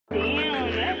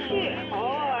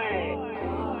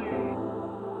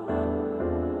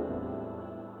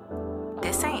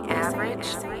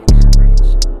What's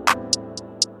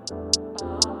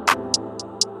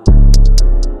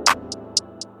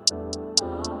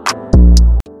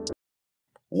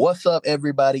up,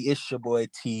 everybody? It's your boy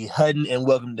T Hutton, and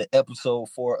welcome to episode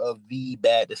 4 of the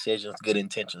Bad Decisions, Good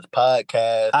Intentions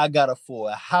podcast. I got a full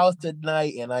house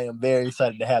tonight, and I am very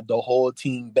excited to have the whole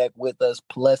team back with us,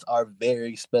 plus our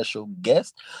very special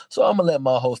guest. So I'm going to let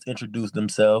my host introduce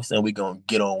themselves, and we're going to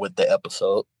get on with the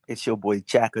episode. It's your boy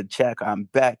Jacka Jack. I'm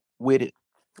back with it.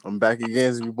 I'm back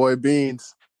again. It's your boy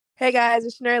Beans. Hey guys,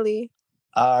 it's Shirley.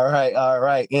 All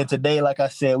right. And today, like I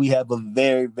said, we have a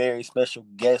very, very special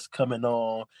guest coming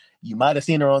on. You might have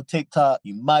seen her on TikTok,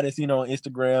 you might have seen her on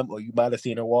Instagram, or you might have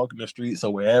seen her walking the streets,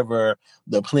 or wherever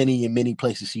the plenty and many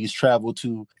places she's traveled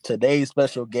to. Today's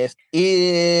special guest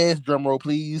is, drumroll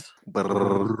please,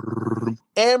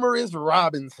 Amaris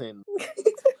Robinson.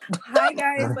 Hi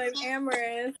guys, I'm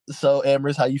Amaris. So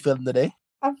Amaris, how you feeling today?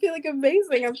 I'm feeling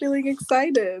amazing. I'm feeling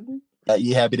excited. Are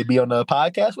you happy to be on the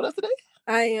podcast with us today?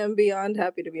 I am beyond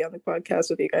happy to be on the podcast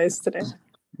with you guys today.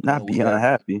 Not beyond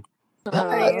happy.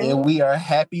 And we are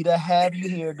happy to have you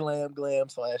here, Glam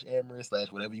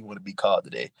 /Amaris / whatever you want to be called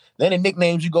today. Any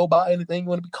nicknames you go by? Anything you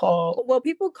want to be called? Well,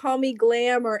 people call me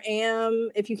Glam or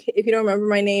Am. If you don't remember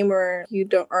my name or you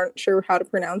aren't sure how to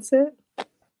pronounce it,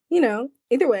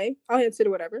 either way, I'll answer to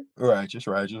whatever. Righteous.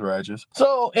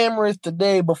 So, Amaris,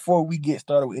 today, before we get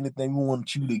started with anything, we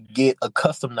want you to get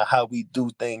accustomed to how we do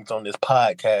things on this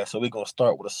podcast. So we're going to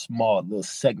start with a small little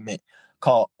segment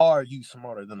called Are You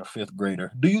Smarter Than a Fifth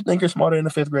Grader? Do you think you're smarter than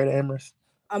a fifth grader, Amaris?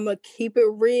 I'm going to keep it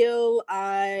real.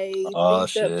 I think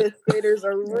that fifth graders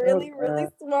are really, really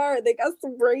smart. They got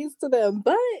some brains to them.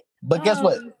 But guess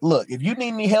what? Look, if you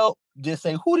need any help, just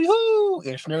say hooty hoo,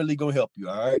 and Shirley gonna help you,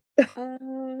 all right?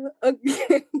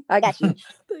 Okay. I got you.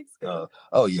 Thanks,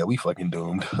 oh yeah, we fucking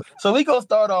doomed. So we gonna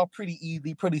start off pretty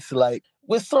easy, pretty slight,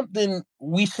 with something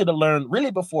we should have learned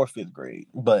really before fifth grade.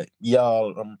 But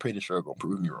y'all, I'm pretty sure are gonna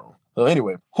prove me wrong. So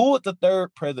anyway, who was the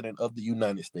third president of the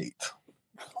United States?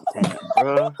 Damn,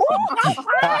 bro.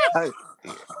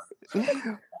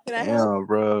 Damn,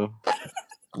 bro.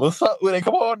 What's up with it?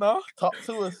 Come on now. Talk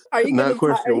to us. Are you Not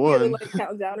question one. Like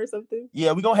count down or something?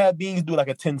 Yeah, we're gonna have Beans do like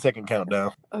a 10-second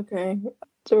countdown. Okay.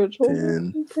 George.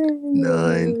 10,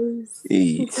 9,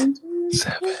 8, 7,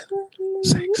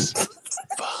 6, 5.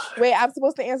 Wait, I'm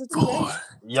supposed to answer 2.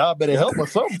 Y'all better help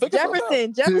us.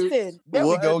 Jefferson. There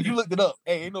we go. You looked it up.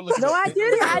 Hey, ain't no looking No, up. I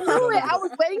didn't. I knew it. I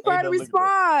was waiting for her to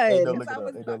respond. Ain't no looking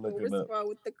up. Ain't no looking up. Respond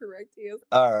with the correct answer.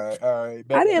 All right.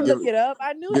 I didn't look it up.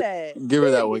 I knew that. Give her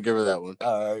that one.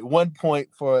 All right. 1 point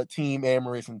for Team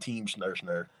Amaris and Team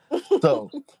Schnurr.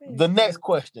 So, the next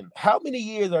question. How many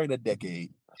years are in a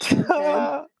decade?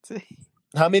 How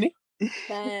many?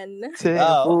 10.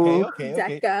 Okay.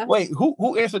 Decca. Wait,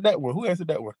 who answered that one?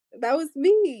 That was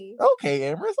me. Okay,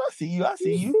 Amaris, I see you.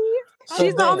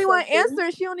 She's the only one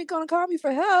answering. She only gonna call me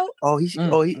for help. He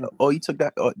took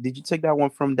that. Did you take that one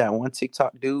from that one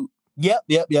TikTok dude? Yep.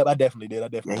 I definitely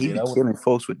did. He be killing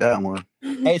folks with that one.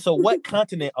 Hey, so what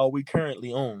continent are we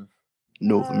currently on?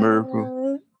 North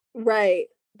America. Right.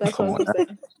 That's Come what on, I'm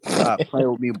saying. Stop playing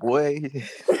with me, boy.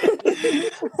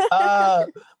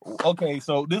 Okay,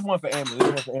 so this one for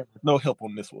Amaris. No help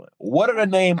on this one. What are the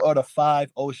name of the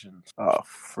 5 oceans? Oh,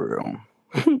 for real.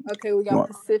 Okay, we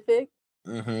got Pacific.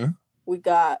 Mm-hmm. We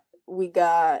got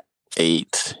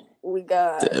 8. We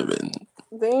got 7.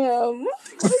 Damn.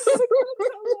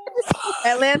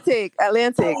 Atlantic.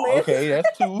 Okay,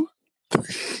 that's 2.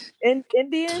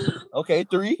 Indian. Okay,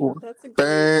 3. That's a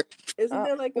good. Isn't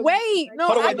there like a wait? No,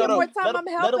 I need more time. I'm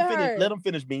helping her. Let them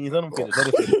finish, Beans. Let them finish.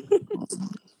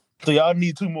 So y'all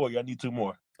need 2 more.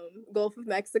 Gulf of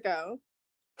Mexico.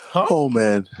 Huh? Oh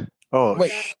man. Oh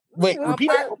wait. Repeat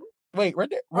that. Wait, right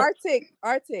there. Arctic.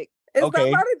 Is that not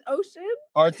an ocean?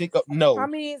 Arctic. No. How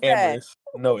many is Amaris.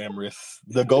 that? No, Amaris.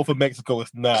 The Gulf of Mexico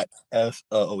is not as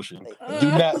an ocean.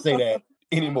 Do not say that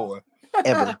anymore.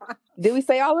 Ever. Did we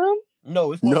say all of them?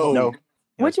 No, it's no.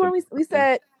 Which one we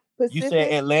said? Pacific? You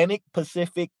said Atlantic,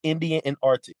 Pacific, Indian, and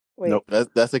Arctic. Wait. Nope,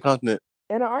 that's a continent.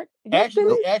 Antarctic?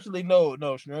 Actually, no.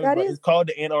 It's called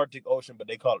the Antarctic Ocean, but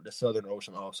they call it the Southern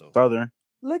Ocean also. Southern.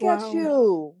 Look at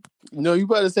you. No, you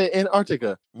better say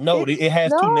Antarctica. No, it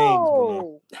has 2 names.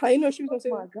 Bruno. How you know she was gonna say?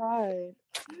 Oh my god,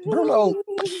 Bruno,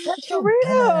 shut your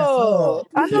real.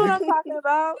 I know what I'm talking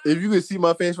about. If you could see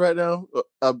my face right now,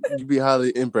 you'd be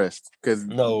highly impressed. Because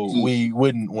we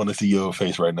wouldn't want to see your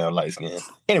face right now, light skin.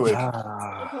 Anyway,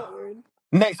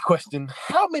 next question: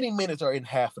 how many minutes are in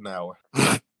half an hour?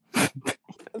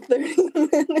 30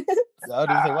 minutes. I was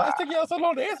just say, why is it taking y'all so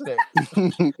long to answer that?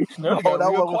 Oh,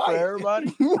 that one was for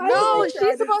everybody? No, just tried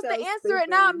she's supposed to sound answer it,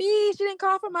 not stupid. me. She didn't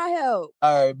call for my help.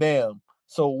 All right, bam.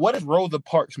 So, what is Rosa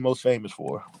Parks most famous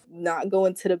for? Not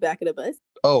going to the back of the bus.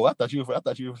 Oh, I thought you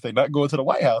were saying not going to the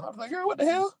White House. I was like, girl, what the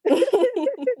hell?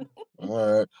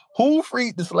 All right. Who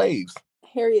freed the slaves?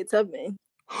 Harriet Tubman.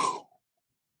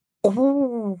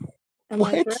 Ooh, Am I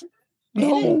what? correct?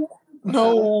 No.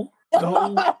 No.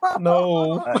 No.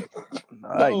 All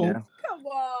right, No. then. Come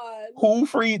on. Who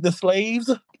freed the slaves?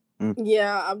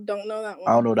 Yeah, I don't know that one.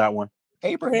 I don't know that one.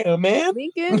 Abraham, man.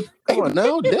 Lincoln? Come on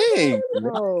now, dang.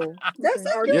 Oh. That's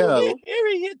okay. arguable.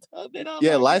 Harriet Tubman. Oh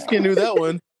Yeah, my light skin God. knew that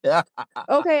one.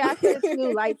 Okay, I could have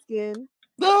too light skin.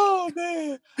 No,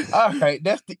 man. All right,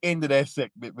 that's the end of that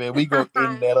segment, man. We go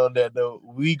end that on that note.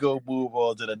 We go move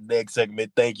on to the next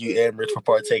segment. Thank you, Emrich, for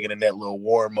partaking in that little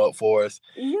warm up for us.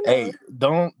 You know. Hey,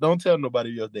 don't tell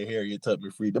nobody else that Harriet Tubman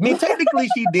freed. I mean, technically,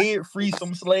 she did free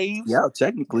some slaves. Yeah,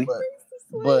 technically.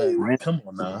 But Ran- come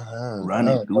on now, I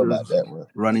running don't know through about that one.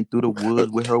 running through the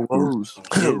woods with her woes.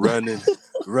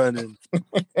 running.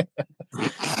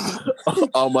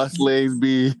 All my slaves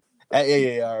be.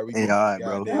 Hey, yeah, all right, we Hey, good. all right,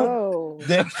 bro. Goddamn. Oh.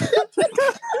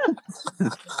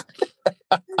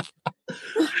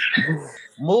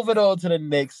 Moving on to the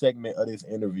next segment of this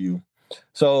interview.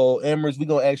 So, Emrys, we're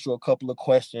gonna ask you a couple of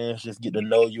questions, just get to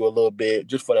know you a little bit,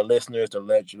 just for the listeners to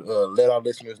let our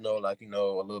listeners know, like, a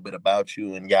little bit about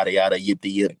you and yada yada yip the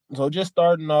yip. So, just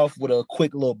starting off with a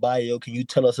quick little bio, can you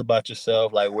tell us about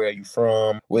yourself? Like, where are you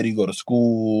from? Where do you go to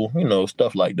school?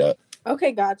 Stuff like that.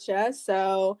 Okay, gotcha.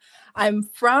 So I'm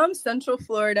from Central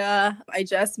Florida. I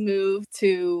just moved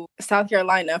to South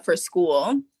Carolina for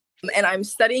school. And I'm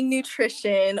studying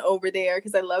nutrition over there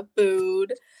because I love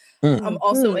food. I'm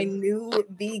also a new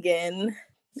vegan.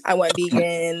 I went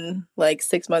vegan like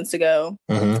 6 months ago.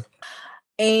 Mm-hmm.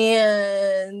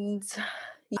 And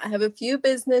I have a few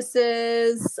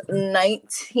businesses,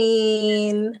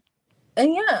 19.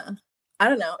 And yeah, I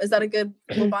don't know. Is that a good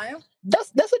little bio?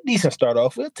 That's a decent start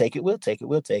off. We'll take it.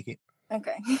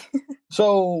 Okay.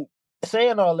 So,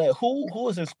 saying all that, who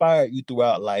has inspired you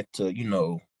throughout life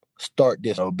to, start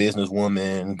this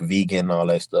businesswoman, vegan, all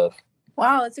that stuff?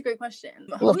 Wow, that's a great question.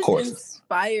 Well, of course. Who's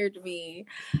inspired me?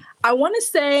 I want to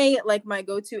say like my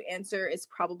go-to answer is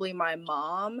probably my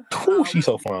mom. Ooh, she's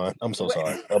so fun. I'm so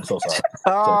sorry.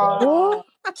 Oh,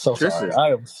 So sorry.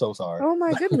 I am so sorry. Oh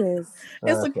my goodness.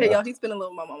 It's okay, y'all. He's been a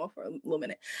little my mama for a little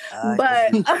minute.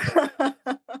 I But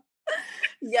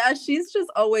yeah, she's just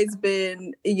always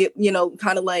been,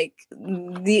 kind of like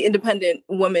the independent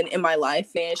woman in my life.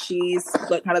 And she's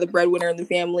like kind of the breadwinner in the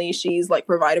family. She's like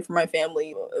provided for my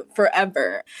family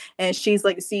forever. And she's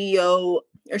like the CEO,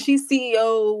 or she's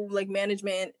CEO, like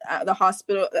management at the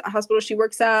hospital she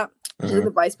works at. She's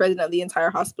the vice president of the entire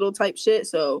hospital type shit.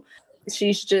 So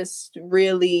she's just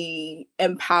really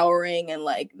empowering and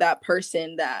like that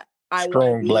person that I want to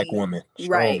Strong be. black woman.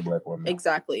 Right. Black woman.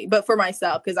 Exactly. But for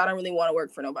myself, because I don't really want to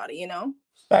work for nobody,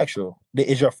 Factual.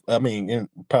 Probably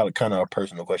kind of a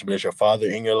personal question, but is your father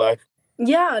in your life?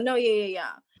 Yeah, no,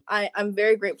 yeah. I'm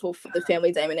very grateful for the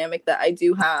family dynamic that I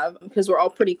do have because we're all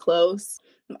pretty close.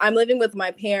 I'm living with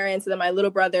my parents and then my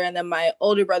little brother, and then my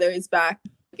older brother is back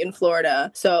in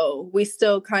Florida. So we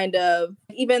still kind of,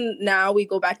 even now we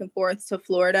go back and forth to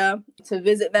Florida to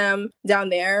visit them down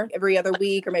there every other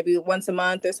week or maybe once a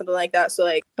month or something like that. So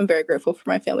like, I'm very grateful for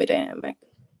my family dynamic.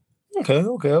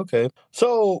 Okay.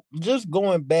 So just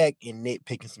going back and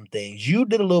nitpicking some things, you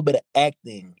did a little bit of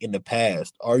acting in the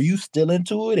past. Are you still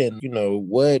into it? And,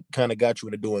 what kind of got you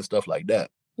into doing stuff like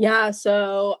that? Yeah,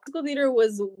 so school theater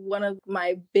was one of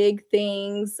my big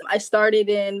things. I started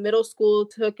in middle school,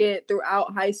 took it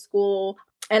throughout high school,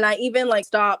 and I even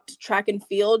stopped track and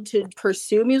field to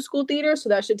pursue musical theater. So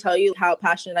that should tell you how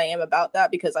passionate I am about that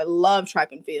because I love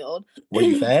track and field. Were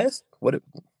you fast?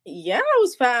 Yeah, I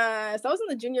was fast. I was in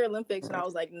the Junior Olympics when I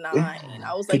was 9.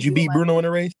 I was Could you beat Bruno in a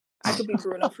race? I could beat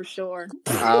Bruno for sure.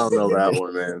 I don't know that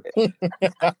one, man.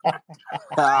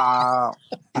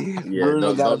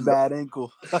 Bruno got a bad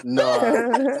ankle.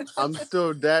 No, I'm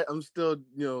still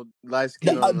light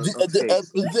skin on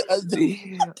skates.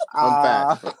 I'm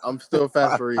fast. I'm still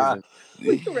fast for a reason.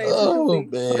 Oh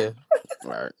man.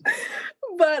 Right.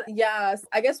 But yes,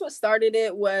 I guess what started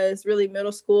it was really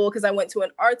middle school because I went to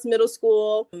an arts middle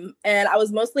school and I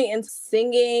was mostly into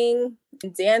singing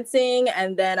dancing,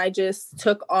 and then I just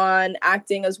took on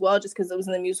acting as well, just because it was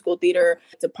in the musical theater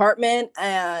department.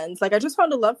 And like I just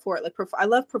found a love for it. Like I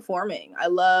love performing. I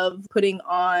love putting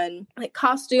on like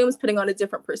costumes, putting on a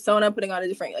different persona, putting on a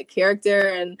different like character,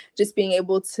 and just being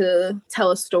able to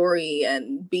tell a story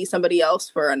and be somebody else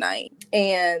for a night.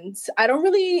 And I don't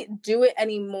really do it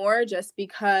anymore just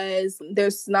because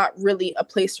there's not really a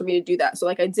place for me to do that. So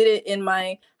like I did it in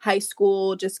my high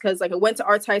school just because like I went to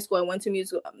arts high school, I went to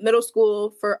middle school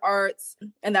for arts,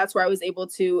 and that's where I was able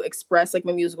to express like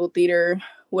my musical theater,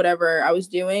 whatever I was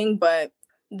doing. But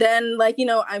then like, you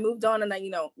know, I moved on, and then, you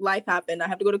know, life happened. I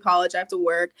have to go to college, I have to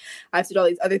work, I have to do all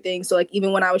these other things. So like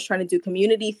even when I was trying to do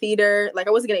community theater, like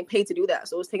I wasn't getting paid to do that.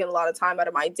 So it was taking a lot of time out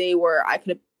of my day where I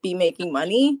could be making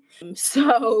money.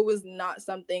 So it was not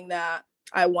something that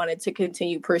I wanted to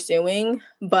continue pursuing,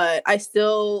 but I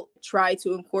still try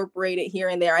to incorporate it here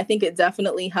and there. I think it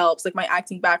definitely helps. Like my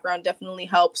acting background definitely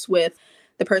helps with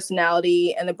the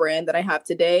personality and the brand that I have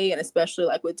today. And especially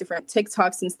like with different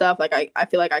TikToks and stuff, like I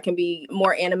feel like I can be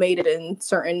more animated in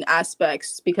certain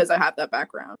aspects because I have that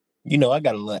background. You know, I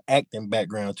got a little acting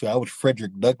background too. I was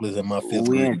Frederick Douglass in my fifth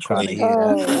We grade ain't trying to play. hear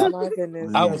Oh that. my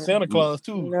goodness. I was Santa Claus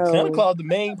too. No. Santa Claus, the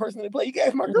main person that played. You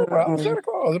guys, my girlfriend. I was Santa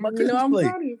Claus in my You know, Christmas I'm play.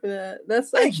 proud of you for that.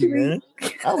 That's Thank you, actually, man.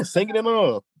 I was singing it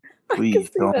all. Please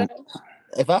don't.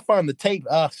 If I find the tape,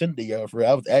 I'll send it to y'all. For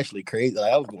I was actually crazy.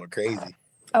 Like, I was going crazy.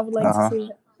 I would like to see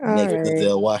it. All Next, right.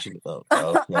 Denzel Washington.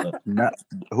 Not,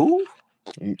 who?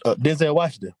 Denzel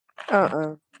Washington.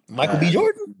 Michael B.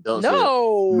 Jordan. Don't say it.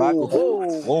 No. Michael-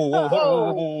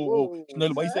 Whoa.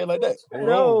 Snell, why you say it like that? Hold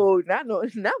on. No,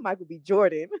 not Michael B.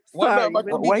 Jordan. Why not Sorry,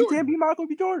 Michael but- B. Why he Jordan? can't be Michael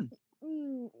B. Jordan?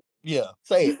 Yeah,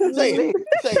 say it. Say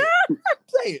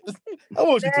it. I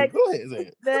want you to. Next. Go ahead, say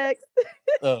it. Next.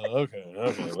 Okay,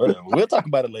 whatever. We'll talk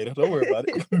about it later. Don't worry about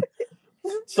it.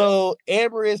 So,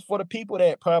 Amber, is for the people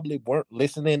that probably weren't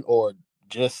listening or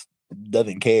just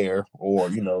doesn't care or,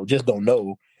 you know, just don't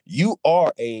know, you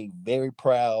are a very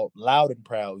proud, loud and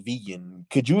proud vegan.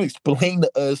 Could you explain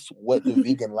to us what the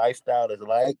vegan lifestyle is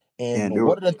like? And Can't do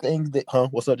what are the things that,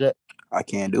 what's up, Jack? I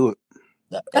can't do it.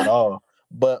 Not at all.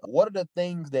 But what are the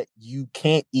things that you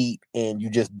can't eat and you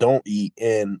just don't eat?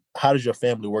 And how does your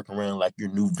family work around like your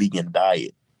new vegan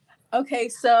diet? Okay,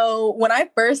 so when I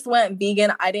first went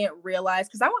vegan, I didn't realize,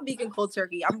 because I went vegan cold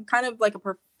turkey. I'm kind of like a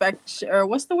perfection, or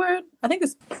what's the word? I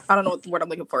don't know what the word I'm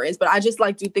looking for is, but I just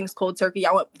like do things cold turkey.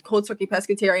 I went cold turkey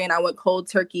pescatarian. I went cold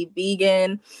turkey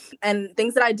vegan. And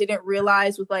things that I didn't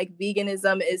realize with like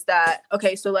veganism is that,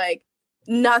 okay, so like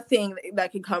nothing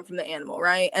that can come from the animal,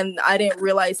 right? And I didn't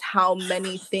realize how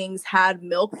many things had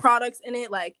milk products in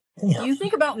it. Like, you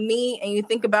think about meat and you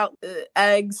think about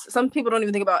eggs. Some people don't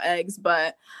even think about eggs,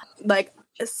 but like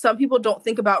some people don't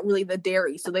think about really the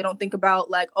dairy. So they don't think about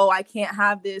like, oh, I can't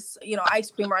have this, you know, ice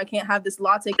cream, or I can't have this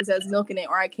latte because it has milk in it,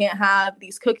 or I can't have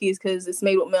these cookies because it's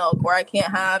made with milk, or I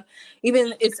can't have,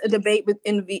 even it's a debate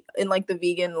in like the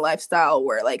vegan lifestyle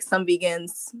where like some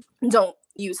vegans don't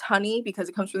use honey because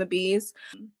it comes from the bees.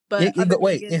 But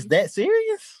Wait, is that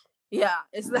serious? Yeah,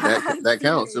 it's that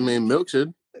counts. I mean, milk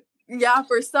should. Yeah,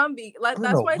 for some that's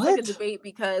why it's like a debate,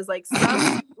 because like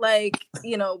some like,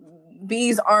 you know,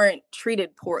 bees aren't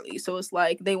treated poorly, so it's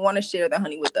like they want to share the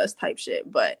honey with us type shit.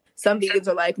 But some vegans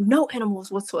are like, no animals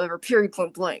whatsoever, period,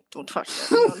 point blank, don't touch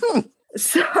them.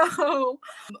 So,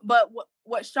 but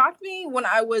what shocked me when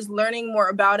I was learning more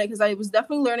about it, because I was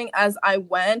definitely learning as I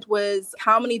went, was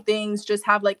how many things just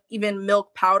have like even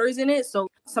milk powders in it. So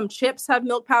some chips have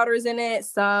milk powders in it,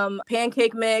 some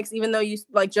pancake mix, even though you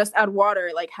like just add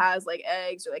water, like has like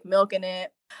eggs or like milk in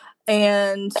it.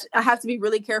 And I have to be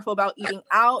really careful about eating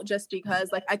out, just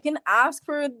because like I can ask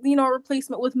for, you know, a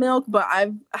replacement with milk, but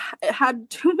I've had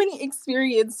too many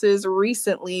experiences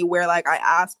recently where like I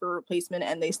ask for a replacement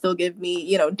and they still give me,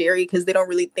 you know, dairy, because they don't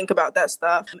really think about that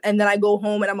stuff. And then I go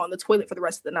home and I'm on the toilet for the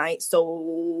rest of the night.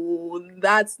 So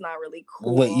that's not really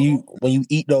cool. When you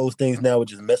eat those things now, it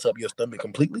just mess up your stomach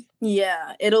completely?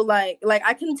 Yeah, it'll like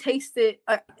I can taste it.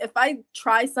 If I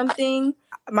try something,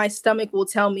 my stomach will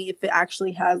tell me if it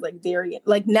actually has like dairy.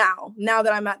 Like now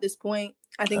that I'm at this point,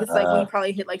 I think it's like when you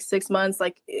probably hit like 6 months,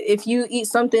 like if you eat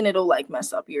something, it'll like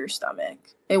mess up your stomach.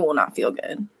 It will not feel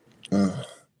good.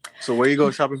 So where you go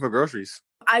shopping for groceries?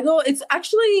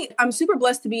 I'm super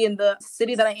blessed to be in the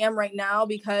city that I am right now,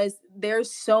 because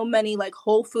there's so many like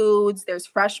Whole Foods, there's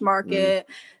Fresh Market,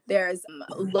 there's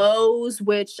Lowe's,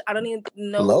 which I don't even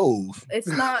know. Lowe's? It's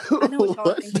not, I know what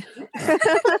y'all think.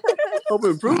 Home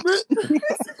Improvement?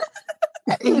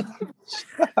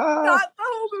 Not the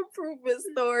home improvement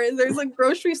store. There's a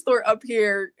grocery store up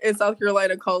here in South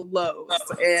Carolina called Lowe's,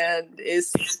 and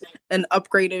it's an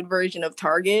upgraded version of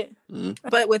Target,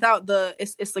 but without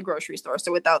it's the grocery store,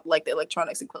 so without like the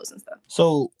electronics and clothes and stuff.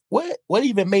 So what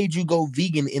even made you go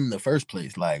vegan in the first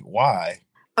place? Like, why?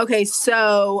 Okay,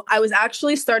 so I was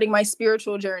actually starting my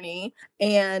spiritual journey,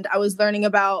 and I was learning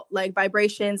about like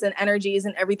vibrations and energies,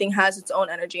 and everything has its own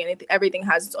energy and everything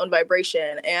has its own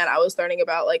vibration. And I was learning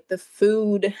about like the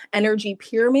food energy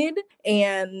pyramid,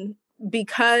 and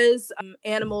because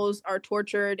animals are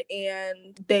tortured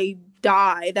and they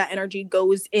die, that energy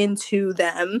goes into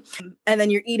them, and then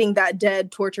you're eating that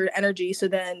dead tortured energy, so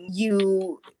then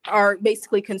you are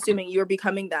basically consuming, you're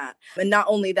becoming that. And not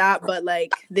only that, but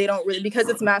like they don't really, because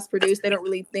it's mass produced, they don't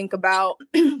really think about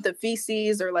the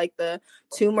feces or like the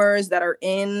tumors that are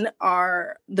in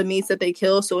the meats that they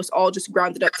kill, so it's all just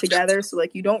grounded up together, so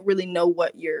like you don't really know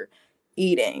what you're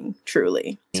eating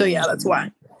truly. So yeah, that's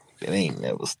why. It ain't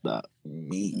never stopped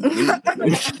me. I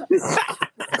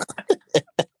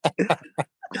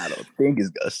don't think it's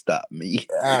gonna stop me.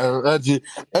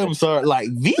 I'm sorry, like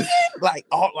vegan, like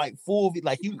all like full,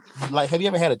 like you, like have you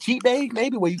ever had a cheat day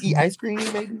maybe where you eat ice cream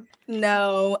maybe?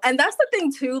 No, and that's the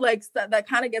thing too. Like that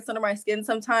kind of gets under my skin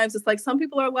sometimes. It's like some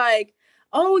people are like,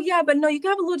 oh yeah, but no, you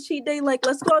can have a little cheat day. Like,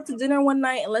 let's go out to dinner one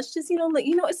night and let's just,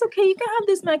 it's okay. You can have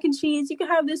this mac and cheese. You can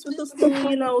have this with this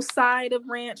little, side of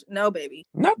ranch. No, baby.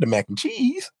 Not the mac and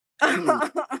cheese.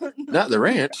 Not the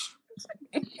ranch.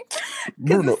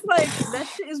 Because it's like, that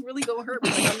shit is really gonna hurt me.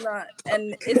 Like, I'm not.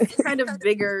 And it's kind of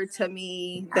bigger to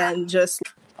me than just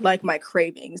like my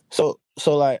cravings. So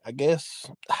like, I guess,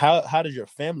 how does your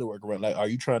family work around? Like, are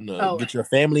you trying to get your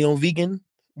family on vegan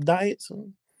diets?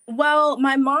 Well,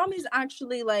 my mom is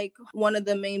actually like one of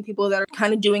the main people that are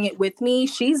kind of doing it with me.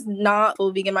 She's not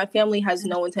full vegan. My family has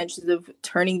no intentions of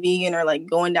turning vegan or like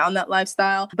going down that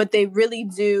lifestyle, but they really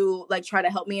do like try to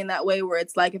help me in that way, where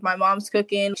it's like if my mom's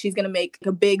cooking, she's going to make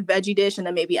a big veggie dish and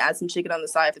then maybe add some chicken on the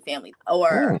side for the family.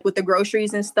 Or with the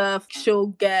groceries and stuff, she'll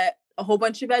get a whole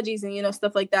bunch of veggies and,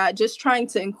 stuff like that. Just trying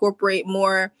to incorporate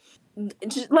more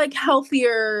just like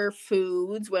healthier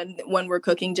foods when we're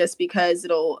cooking, just because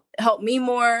it'll help me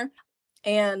more,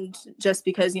 and just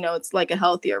because it's like a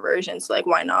healthier version. So like,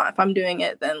 why not? If I'm doing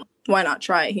it, then why not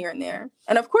try it here and there?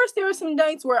 And of course there are some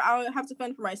nights where I'll have to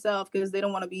fend for myself because they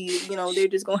don't want to be, they're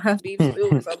just gonna have beef stew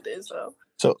or something.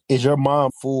 So is your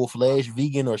mom full-fledged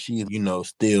vegan, or she's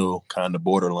still kind of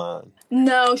borderline?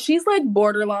 No, she's like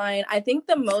borderline. I think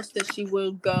the most that she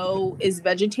will go is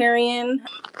vegetarian,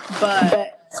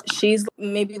 but she's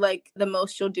maybe like the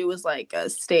most she'll do is like a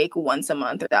steak once a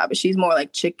month or that, but she's more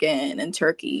like chicken and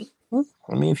turkey.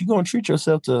 I mean, if you're going to treat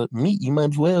yourself to meat, you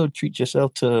might as well treat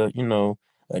yourself to,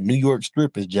 a New York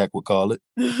strip, as Jack would call it.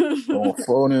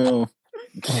 Oh, no.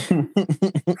 I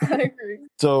agree.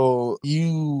 So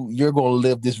you're going to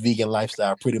live this vegan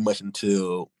lifestyle pretty much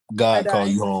until God call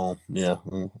you home. Yeah.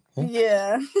 Mm-hmm.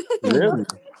 Yeah. Really?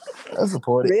 I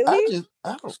support it. Really?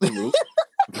 I don't.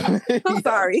 I'm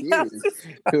sorry.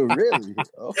 Really?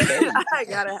 Okay.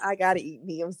 I gotta eat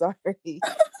meat. I'm sorry.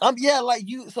 Yeah, like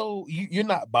you're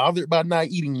not bothered by not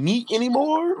eating meat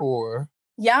anymore, or?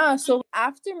 Yeah, so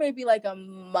after maybe like a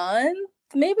month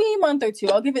or two,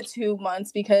 I'll give it 2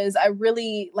 months, because I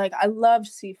really I love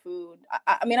seafood.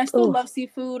 I mean, I still love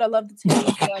seafood. I love the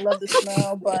taste and I love the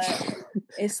smell, but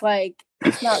it's like,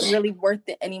 it's not really worth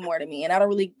it anymore to me. And I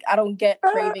don't get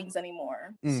cravings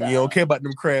anymore. So. You don't care about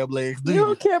them crab legs, do you? You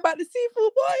don't care about the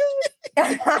seafood, boy?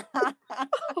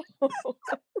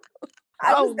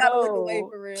 I just gotta look away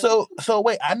for real. So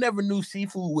wait, I never knew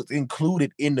seafood was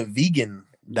included in the vegan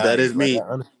diet. That is meat.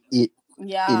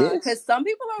 Yeah, because some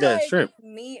people are like, shrimp.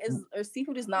 meat is, or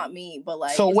seafood is not meat, but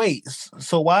like. So wait,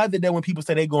 so why is it that when people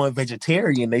say they're going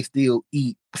vegetarian, they still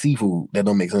eat seafood? That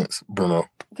don't make sense, Bruno.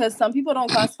 Because some people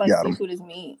don't classify seafood as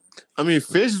meat. I mean,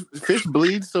 fish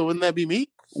bleeds, so wouldn't that be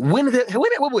meat? When have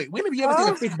you ever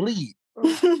seen a fish bleed?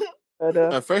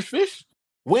 A fresh fish?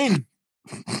 When?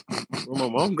 Well, my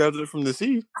mom grabs it from the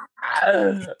sea.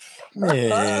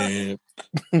 Man.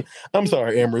 I'm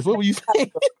sorry, Amherst. What were you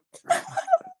saying?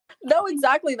 No,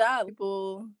 exactly that.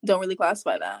 People don't really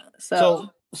classify that.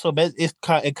 So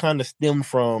it kind of stemmed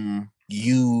from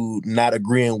you not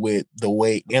agreeing with the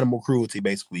way animal cruelty.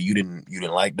 Basically, you didn't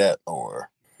like that,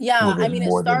 or yeah. I mean,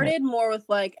 it started more with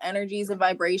like energies and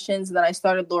vibrations, and then I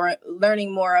started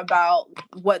learning more about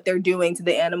what they're doing to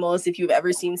the animals. If you've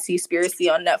ever seen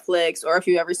Seaspiracy on Netflix, or if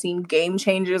you've ever seen Game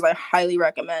Changers, I highly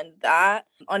recommend that.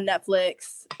 on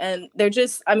Netflix, and they're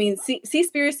just, I mean,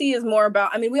 Seaspiracy is more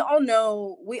about, I mean, we all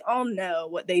know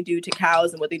what they do to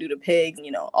cows and what they do to pigs, and,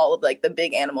 you know, all of like the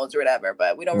big animals or whatever,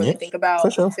 but we don't really think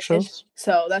about fish.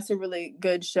 So that's a really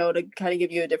good show to kind of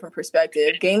give you a different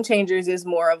perspective. Game Changers is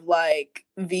more of like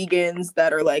vegans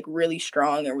that are like really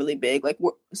strong and really big. Like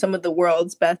some of the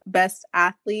world's best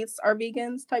athletes are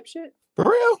vegans type shit. For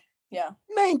real? Yeah.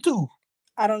 Name 2.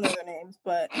 I don't know their names,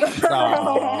 but I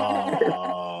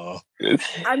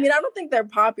mean, I don't think they're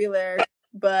popular,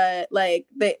 but like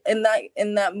they in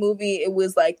that movie, it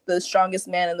was like the strongest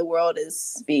man in the world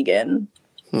is vegan.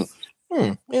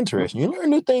 Interesting. You learn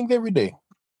new things every day.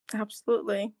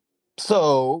 Absolutely.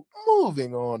 So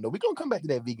moving on, though, we're gonna come back to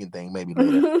that vegan thing maybe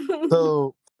later.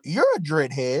 So you're a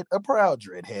dreadhead, a proud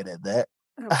dreadhead at that.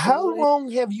 Absolutely. How long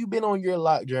have you been on your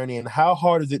lock journey, and how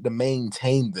hard is it to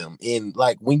maintain them? In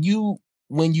like when you,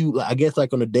 I guess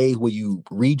like on the days where you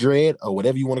redread or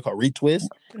whatever you want to call retwist,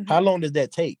 how long does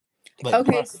that take? Like,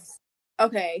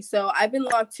 okay. So I've been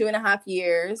locked 2.5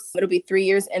 years. It'll be 3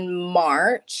 years in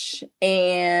March,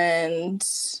 and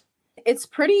it's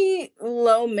pretty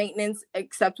low maintenance,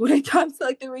 except when it comes to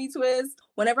like the retwist.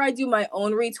 Whenever I do my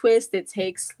own retwist, it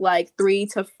takes like 3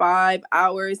 to 5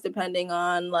 hours, depending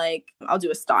on like, I'll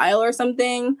do a style or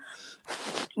something.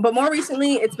 But more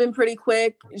recently, it's been pretty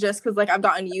quick, just because like I've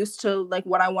gotten used to like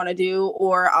what I want to do,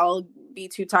 or I'll be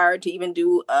too tired to even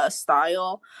do a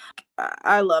style.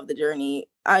 I love the journey.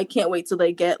 I can't wait till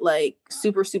they get like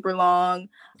super, super long.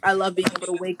 I love being able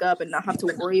to wake up and not have to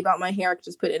worry about my hair. I could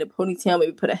just put it in a ponytail,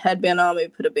 maybe put a headband on,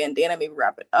 maybe put a bandana, maybe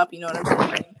wrap it up. You know what I'm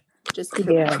saying? Just keep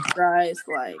it moisturized.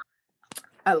 Like,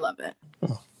 I love it.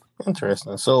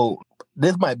 Interesting. So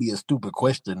this might be a stupid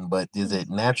question, but is it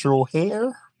natural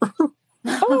hair?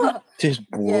 This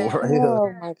boy.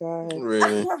 Oh my god.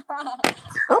 Really?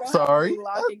 I'm sorry.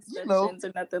 Lock extensions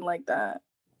or nothing like that.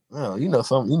 Oh, you know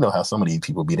how some of these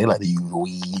people be. They like to use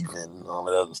weave and all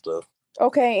that other stuff.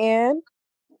 Okay, Ann.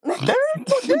 Like,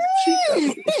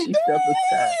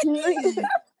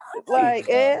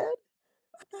 Ed,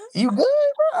 you good,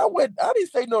 bro? I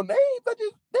didn't say no names. I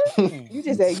just you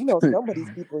just said, you know, some of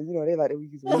these people, you know, they like to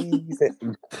use weaves.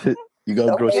 You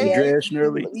gonna grow some dreads,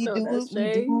 Shirley? We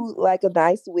do like a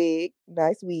nice wig,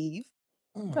 nice weave,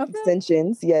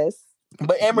 extensions, yes.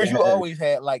 But Amherst, you always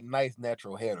had like nice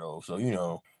natural hair though, so you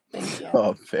know.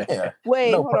 Oh, fair. Yeah.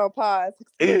 Wait, hold on, pause.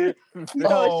 You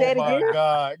know, oh my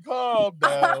God, calm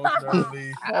down,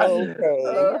 Shirley.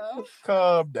 Okay.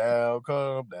 Calm down.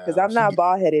 Because I'm not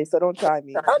bald headed, so don't try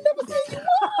me. I never said you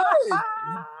was.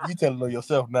 You telling on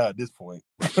yourself now at this point.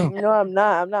 No, I'm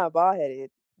not. I'm not bald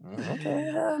headed.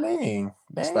 Okay, I mean,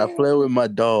 stop playing with my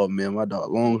dog, man. My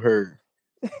dog long hair.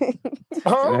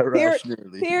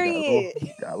 Period.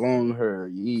 Got long hair.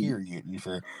 Period. You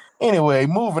said. Anyway,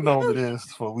 moving on to this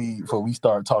before we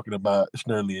start talking about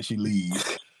Schnurley and she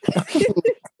leaves.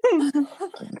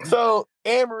 So,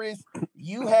 Amaris,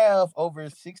 you have over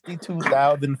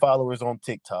 62,000 followers on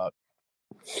TikTok,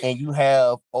 and you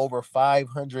have over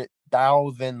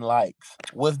 500,000 likes.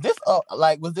 Was this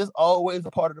always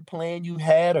a part of the plan you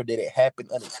had, or did it happen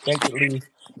unexpectedly?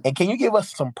 And can you give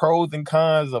us some pros and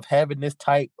cons of having this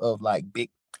type of like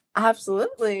big?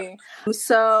 Absolutely.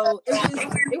 So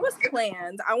it was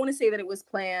planned. I want to say that it was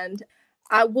planned.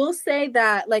 I will say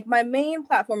that like my main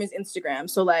platform is Instagram.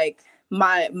 So like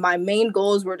my main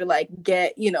goals were to like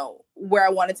get, you know, where I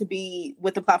wanted to be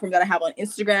with the platform that I have on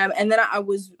Instagram. And then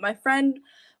my friend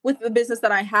with the business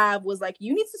that I have was like,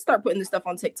 you need to start putting this stuff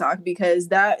on TikTok because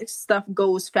that stuff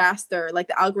goes faster. Like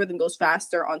the algorithm goes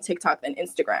faster on TikTok than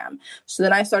Instagram. So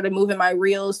then I started moving my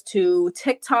reels to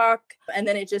TikTok, and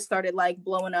then it just started like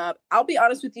blowing up. I'll be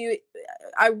honest with you,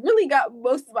 I really got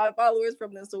most of my followers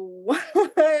from this one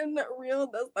reel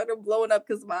that started blowing up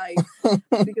because of my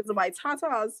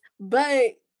tatas.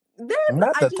 But then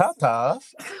not the tatas.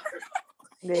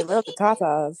 They love the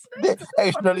tatas.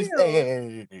 Hey,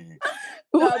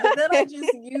 no, but then I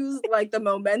just used like the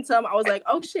momentum. I was like,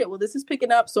 oh shit, well, this is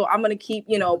picking up. So I'm going to keep,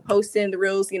 you know, posting the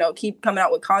reels, you know, keep coming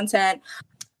out with content.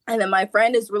 And then my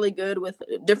friend is really good with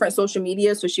different social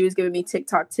media. So she was giving me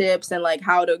TikTok tips and like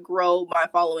how to grow my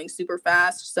following super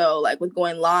fast. So like with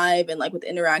going live and like with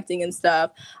interacting and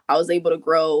stuff, I was able to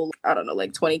grow, I don't know,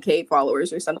 like 20K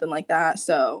followers or something like that.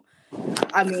 So,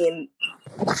 I mean,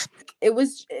 it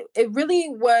really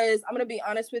was, I'm going to be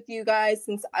honest with you guys,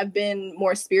 since I've been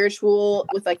more spiritual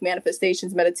with like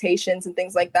manifestations, meditations and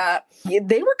things like that, they were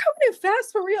coming in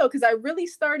fast for real. Cause I really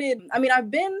started, I mean, I've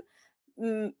been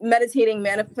meditating,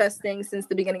 manifesting since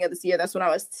the beginning of this year. That's when I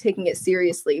was taking it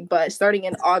seriously. But starting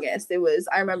in August,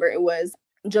 I remember it was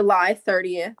July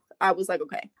 30th I was like,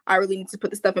 okay, I really need to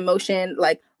put this stuff in motion,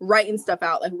 like writing stuff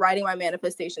out, like writing my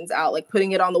manifestations out, like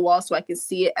putting it on the wall so I can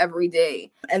see it every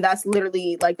day. And that's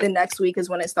literally like the next week is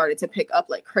when it started to pick up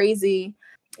like crazy.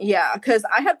 Yeah, because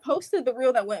I had posted the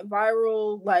reel that went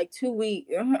viral like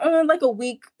like a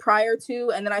week prior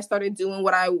to, and then I started doing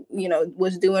what I,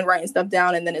 was doing, writing stuff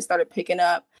down, and then it started picking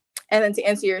up. And then to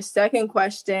answer your second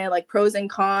question, like pros and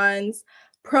cons.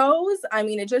 Pros, I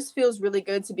mean, it just feels really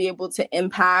good to be able to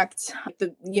impact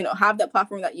have that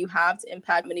platform that you have to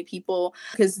impact many people.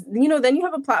 Because, then you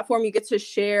have a platform, you get to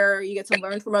share, you get to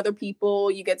learn from other people,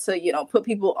 you get to, put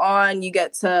people on, you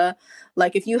get to,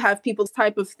 like, if you have people's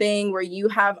type of thing where you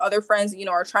have other friends,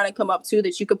 are trying to come up too,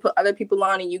 that you could put other people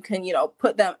on and you can,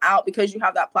 put them out because you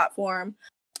have that platform.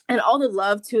 And all the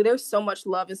love too. There's so much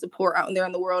love and support out there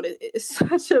in the world. It's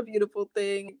such a beautiful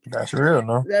thing. That's real,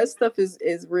 no? That stuff is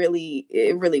really,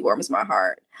 it really warms my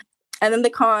heart. And then the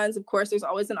cons, of course, there's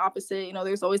always an opposite.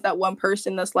 There's always that one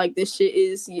person that's like, this shit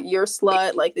is your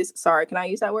slut. Like this. Sorry, can I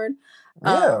use that word?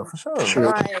 Yeah, for sure.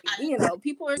 Like,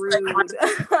 people are rude.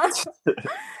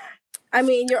 I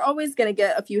mean, you're always gonna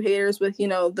get a few haters with,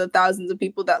 the thousands of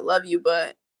people that love you,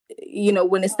 but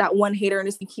when it's that one hater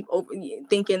and you keep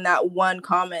thinking that one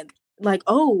comment, like,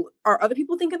 oh, are other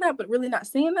people thinking that, but really not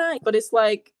saying that? But it's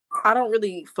like, I don't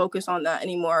really focus on that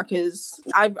anymore because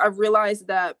I've realized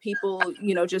that people,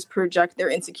 just project their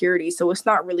insecurities. So it's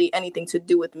not really anything to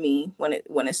do with me when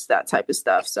it's that type of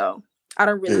stuff. So I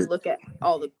don't really look at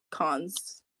all the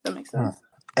cons. That makes sense.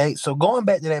 Hey, so going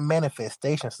back to that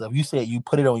manifestation stuff, you said you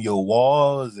put it on your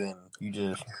walls and you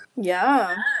just...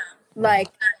 Yeah. Like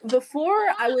before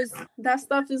that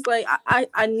stuff is like,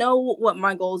 I know what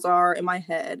my goals are in my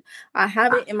head. I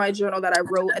have it in my journal that I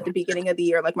wrote at the beginning of the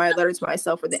year, like my letter to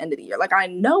myself for the end of the year. Like I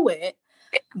know it,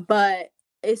 but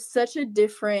it's such a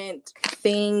different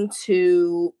thing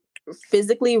to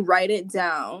physically write it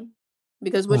down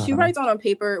because what you write down on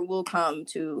paper will come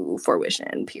to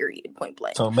fruition, period, point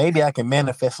blank. So maybe I can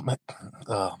manifest my...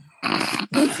 Yeah,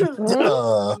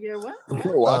 what?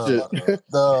 Watch it.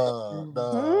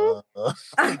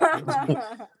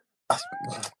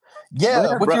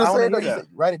 Yeah, what you said? You said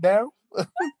write it down.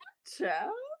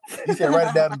 Child. You said write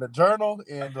it down in the journal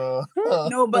and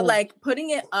no, but like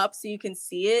putting it up so you can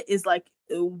see it is like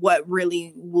what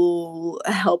really will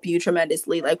help you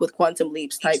tremendously, like with quantum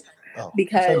leaps type.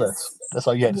 Because that's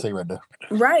all you had to say right there.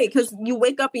 Right, because you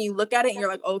wake up and you look at it and you're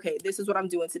like, okay, this is what I'm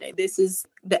doing today. This is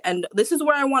the end. This is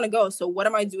where I want to go. So what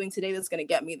am I doing today that's going to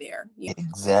get me there?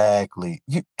 Exactly.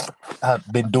 I've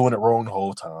been doing it wrong the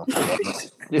whole time.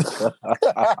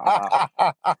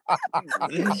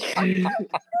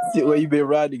 See where you been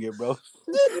riding it, bro.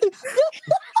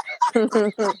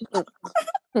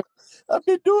 I've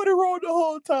been doing it wrong the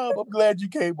whole time. I'm glad you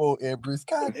came on, Empress.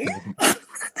 God damn it.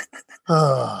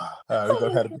 All right, we're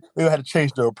gonna have to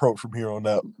change the approach from here on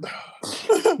out.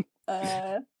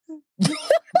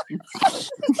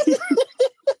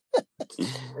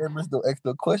 Empress, don't ask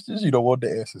no questions you don't want the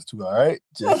answers to, all right?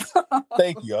 Just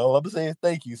thank you. All I'm saying is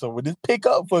thank you. So when this pick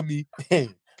up for me,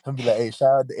 I'm be like, hey,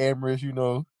 shout out to Empress,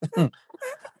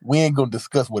 we ain't gonna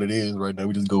discuss what it is right now.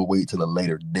 We just gonna wait till a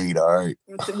later date, all right?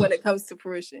 When it comes to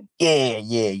fruition. Yeah.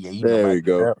 There we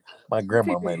go. My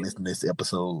grandma might listen to this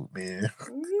episode, man.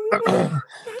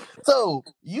 So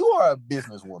you are a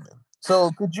businesswoman.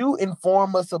 So could you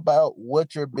inform us about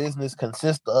what your business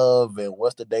consists of and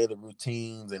what's the daily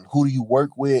routines and who do you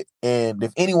work with? And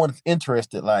if anyone's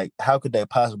interested, like how could they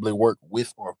possibly work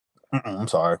with or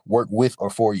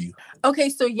for you? Okay,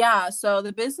 so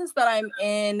the business that I'm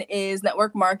in is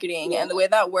network marketing. And the way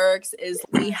that works is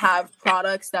we have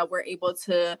products that we're able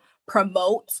to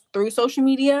promote through social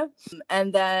media.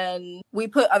 And then we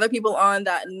put other people on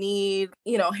that need,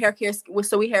 hair care.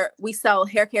 So we sell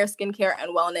hair care, skincare,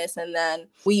 and wellness. And then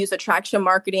we use attraction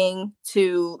marketing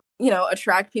to,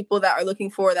 attract people that are looking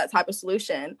for that type of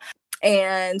solution.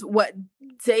 And what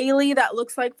daily that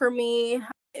looks like for me,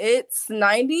 it's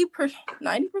 90%.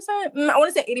 I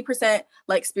want to say 80%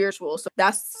 like spiritual. So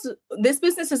this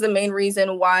business is the main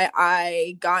reason why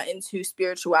I got into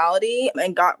spirituality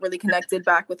and got really connected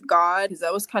back with God, because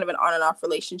that was kind of an on and off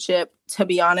relationship, to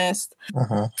be honest.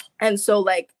 And so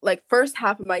like first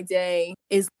half of my day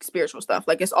is spiritual stuff.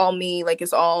 Like it's all me, like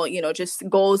it's all, just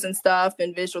goals and stuff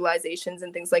and visualizations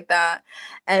and things like that.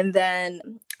 And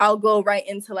then I'll go right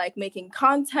into like making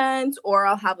content, or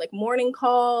I'll have like morning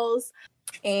calls.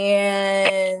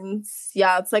 And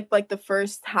it's like the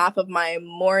first half of my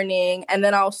morning, and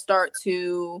then I'll start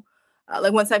to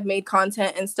like once I've made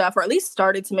content and stuff, or at least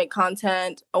started to make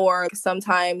content, or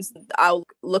sometimes I'll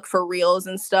look for reels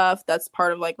and stuff. That's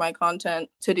part of like my content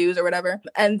to-dos or whatever.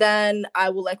 And then I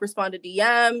will like respond to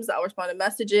DMs, I'll respond to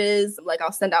messages, like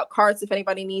I'll send out carts if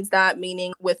anybody needs that,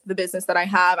 meaning with the business that I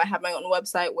have my own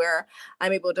website where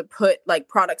I'm able to put like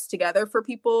products together for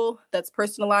people that's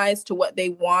personalized to what they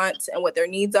want and what their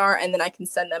needs are. And then I can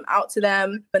send them out to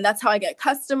them. And that's how I get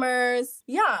customers.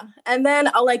 Yeah. And then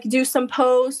I'll like do some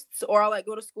posts, or I'll like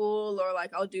go to school, or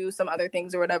like I'll do some other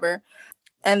things or whatever.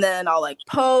 And then I'll like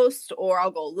post, or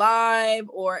I'll go live,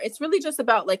 or it's really just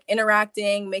about like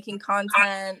interacting, making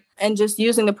content, and just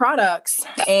using the products.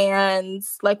 And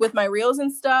like with my reels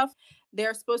and stuff,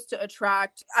 they're supposed to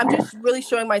attract, I'm just really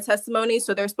showing my testimony.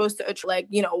 So they're supposed to like,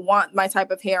 you know, want my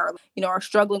type of hair, you know, are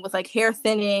struggling with like hair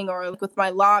thinning, or like with my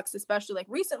locks, especially like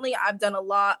recently I've done a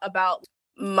lot about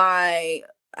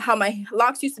how my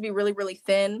locks used to be really, really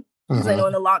thin. Because I know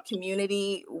in the lock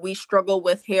community, we struggle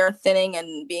with hair thinning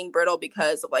and being brittle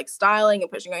because of like styling and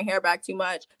pushing our hair back too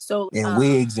much. So and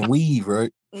wigs and weave,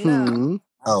 right? No.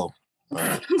 Oh.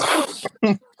 No,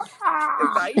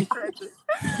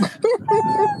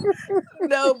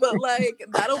 but like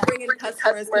that'll bring in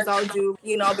customers because I'll do,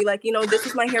 you know, I'll be like, you know, this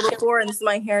is my hair before and this is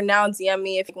my hair now. DM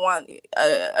me if you want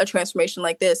a transformation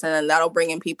like this, and then that'll bring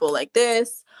in people like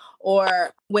this. Or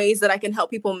ways that I can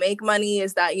help people make money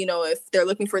is that, you know, if they're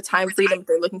looking for time freedom, if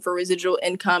they're looking for residual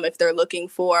income, if they're looking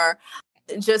for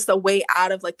just a way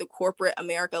out of like the corporate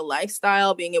America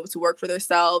lifestyle, being able to work for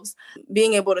themselves,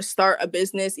 being able to start a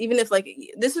business, even if like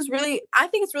this is really, I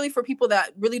think it's really for people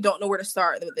that really don't know where to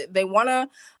start. They want to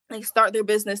like start their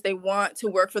business. They want to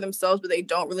work for themselves, but they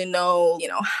don't really know, you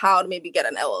know, how to maybe get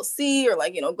an LLC or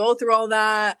like, you know, go through all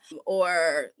that,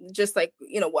 or just like,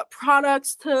 you know, what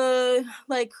products to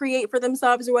like create for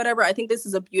themselves or whatever. I think this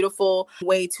is a beautiful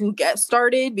way to get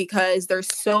started because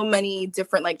there's so many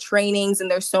different like trainings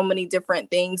and there's so many different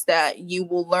things that you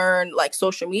will learn like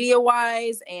social media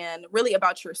wise and really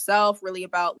about yourself, really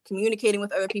about communicating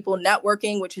with other people,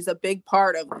 networking, which is a big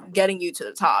part of getting you to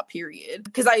the top, period.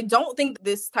 Because I don't think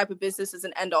this type of business is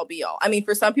an end all be all. I mean,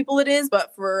 for some people it is,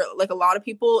 but for like a lot of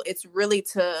people, it's really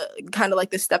to kind of like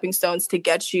the stepping stones to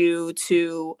get you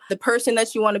to the person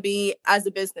that you want to be as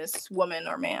a business woman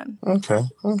or man. Okay.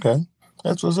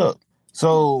 That's what's up.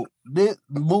 So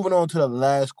moving on to the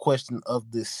last question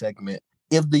of this segment.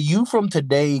 If the you from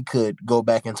today could go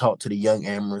back and talk to the young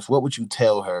Amorous, what would you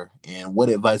tell her? And what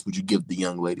advice would you give the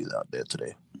young ladies out there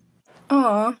today?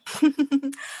 I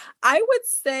would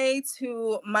say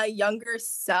to my younger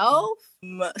self,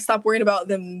 stop worrying about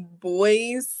them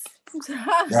boys.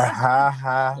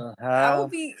 I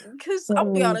would be, because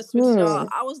I'll be honest with y'all,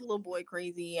 I was a little boy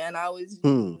crazy, and I was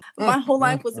my whole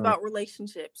life was about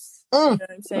relationships. You know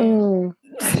what I'm saying?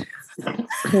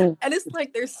 And it's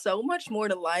like there's so much more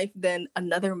to life than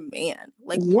another man.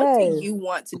 Like, what do you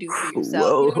want to do for yourself?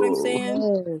 Whoa. You know what I'm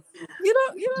saying? You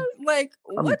know, like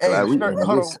what? Hey, hold on,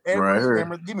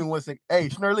 Amorous, give me 1 second. Hey,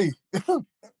 Schnurly,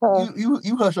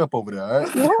 you hush up over there, all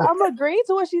right? Yeah, I'm agreeing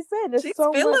to what she said. There's She's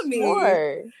so feeling much me.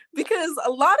 more. Because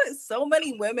so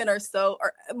many women are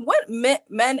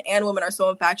men and women are so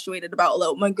infatuated about,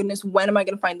 oh my goodness, when am I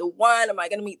going to find the one? Am I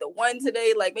going to meet the one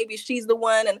today? Like maybe she's the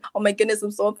one. And oh my goodness, I'm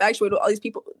so infatuated with all these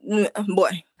people.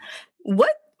 Boy,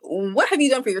 what have you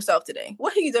done for yourself today?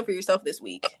 What have you done for yourself this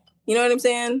week? You know what I'm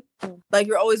saying? Like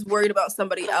you're always worried about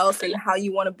somebody else and how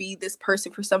you want to be this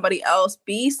person for somebody else.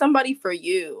 Be somebody for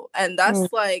you. And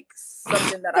that's like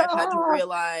something that I've had to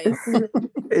realize.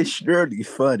 It's surely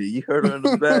funny. You heard her in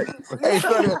the back. Hey,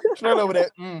 Schnurly over there.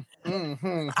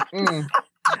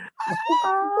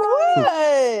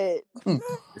 What?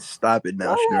 Stop it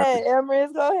now, Go ahead, Schnurly.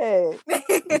 Amorous, go ahead.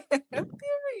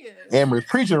 Period. Amorous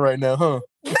preaching right now, huh?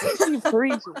 She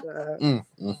preaching, God.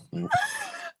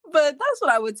 But that's what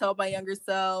I would tell my younger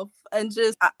self. And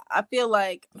just, I feel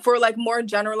like for like more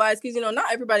generalized, because, you know,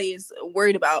 not everybody is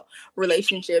worried about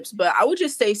relationships, but I would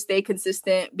just say stay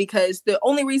consistent, because the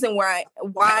only reason why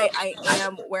I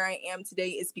am where I am today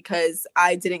is because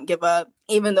I didn't give up,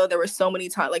 even though there were so many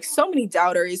times, like so many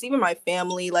doubters, even my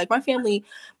family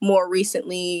more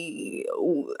recently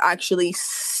actually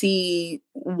see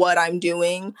what I'm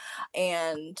doing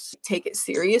and take it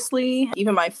seriously.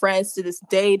 Even my friends to this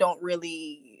day don't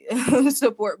really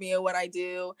support me in what I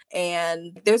do.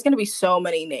 And there's going to be so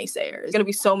many naysayers. There's going to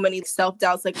be so many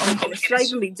self-doubts, like, oh my goodness, should I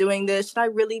even be doing this? Should I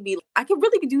really be? I could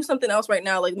really do something else right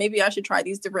now. Like maybe I should try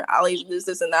these different alleys,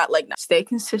 this and that. Like stay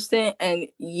consistent and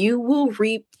you will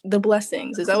reap the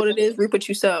blessings. Is that what it is? Reap what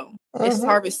you sow. It's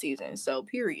harvest season. So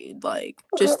period. Like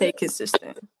just stay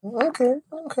consistent. Okay.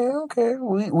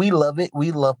 We love it.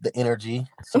 We love the energy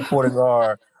supporting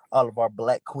our all of our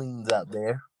black queens out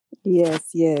there.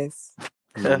 Yes.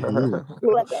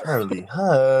 Shirley.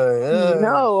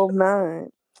 No, I'm not.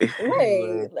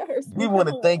 Anyway, Let her we want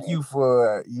to thank you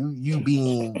for you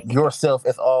being yourself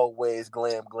as always,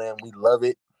 Glam. We love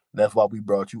it. That's why we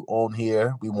brought you on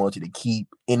here. We want you to keep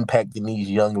impacting these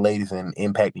young ladies and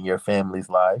impacting your family's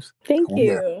lives. Thank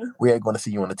you. We are going to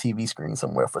see you on the TV screen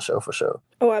somewhere for sure.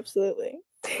 Oh, absolutely.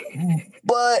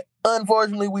 But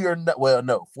unfortunately, we are not. Well,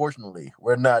 no, fortunately,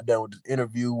 we're not done with this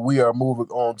interview. We are moving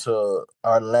on to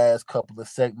our last couple of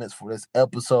segments for this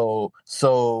episode.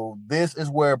 So this is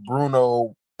where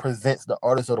Bruno presents the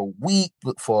artist of the week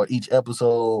for each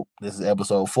episode. This is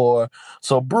episode 4.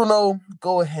 So Bruno,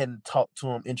 go ahead and talk to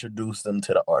him, introduce them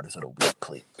to the artist of the week,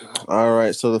 please. All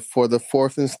right. So for the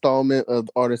 4th installment of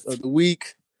the artist of the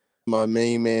week, my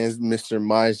main man is Mr.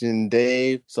 Majin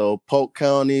Dave. So Polk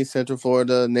County, Central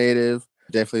Florida native.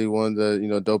 Definitely one of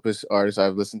the dopest artists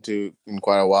I've listened to in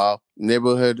quite a while.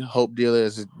 Neighborhood Hope Dealer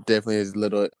is definitely his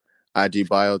little IG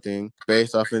bio thing.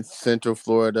 Based off in Central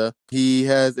Florida. He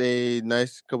has a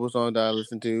nice couple songs that I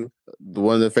listen to.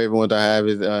 One of the favorite ones I have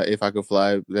is If I Could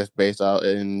Fly. That's based out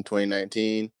in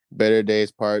 2019. Better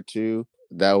Days Part 2.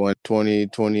 That one,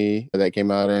 2020, that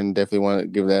came out, and definitely want to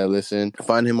give that a listen.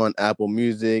 Find him on Apple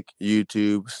Music,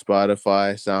 YouTube,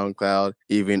 Spotify, SoundCloud,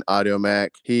 even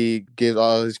Audiomack. He gives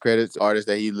all his credits to artists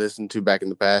that he listened to back in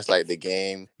the past, like The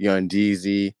Game, Young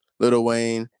Jeezy, Lil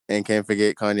Wayne, and can't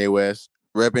forget Kanye West.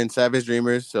 Repping Savage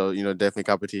Dreamers, so, definitely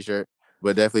cop a t-shirt.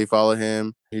 But definitely follow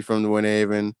him. He's from the Winter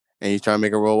Haven, and he's trying to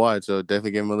make it worldwide, so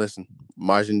definitely give him a listen.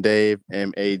 Majin Dave,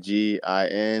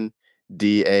 MAGIN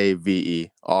DAVE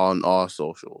on all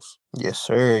socials. Yes,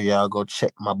 sir. Y'all go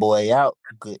check my boy out.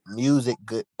 Good music,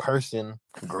 good person,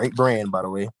 great brand, by the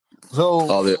way.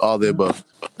 So all the above.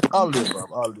 All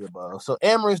the above. So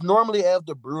Amaris, normally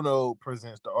after Bruno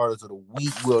presents the artist of the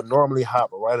week, we'll normally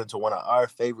hop right into one of our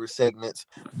favorite segments.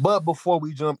 But before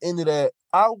we jump into that,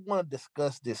 I want to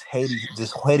discuss this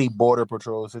Haiti border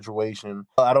patrol situation.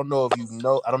 I don't know if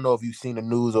you've seen the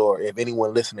news or if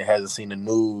anyone listening hasn't seen the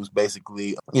news.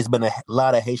 Basically, it's been a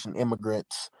lot of Haitian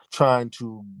immigrants trying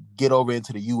to get over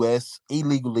into the U.S.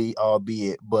 illegally,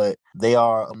 albeit, but they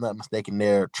are, I'm not mistaken,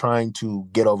 they're trying to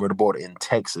get over the border in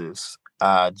Texas.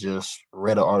 I just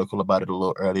read an article about it a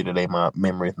little earlier today. My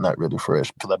memory is not really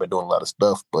fresh because I've been doing a lot of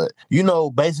stuff. But,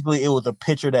 basically it was a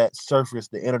picture that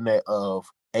surfaced the internet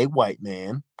of a white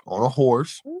man on a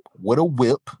horse with a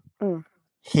whip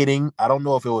hitting, I don't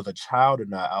know if it was a child or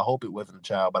not. I hope it wasn't a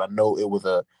child, but I know it was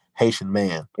a Haitian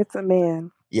man. It's a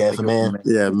man. Yeah, it's a man.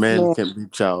 Yeah, man can't be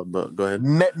child, but go ahead.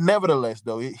 Nevertheless,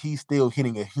 though, he's still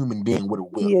hitting a human being with a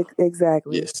whip. Yeah,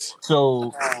 exactly. Yes.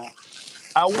 So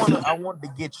I want to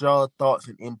get y'all thoughts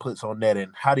and inputs on that,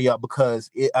 and how do y'all,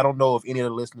 because I don't know if any of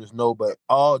the listeners know, but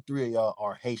all 3 of y'all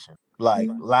are Haitian, like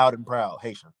loud and proud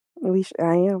Haitian.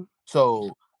 I am.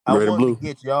 So I want to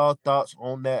get y'all thoughts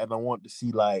on that, and I want to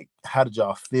see, like, how did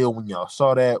y'all feel when y'all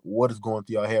saw that? What is going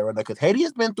through your head right now? Because Haiti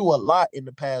has been through a lot in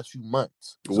the past few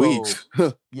months. Weeks.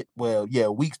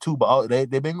 Weeks too, but they've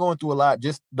been going through a lot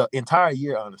just the entire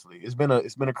year, honestly. It's been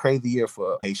a crazy year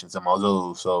for Haitians and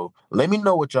Mazos. So let me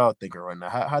know what y'all thinking right now.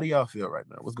 How do y'all feel right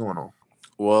now? What's going on?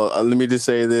 Well, let me just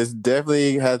say this.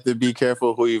 Definitely have to be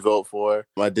careful who you vote for.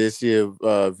 I did see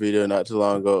a video not too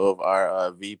long ago of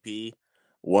our VP.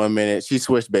 1 minute, she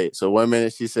switched bait. So 1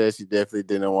 minute she said she definitely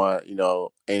didn't want,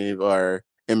 any of our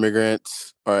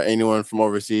immigrants or anyone from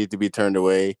overseas to be turned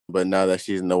away. But now that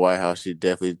she's in the White House, she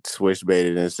definitely switched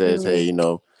baited and says, hey,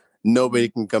 nobody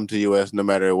can come to the U.S. no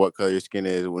matter what color your skin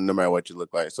is, no matter what you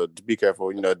look like. So be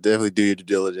careful. Definitely do your due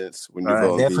diligence when you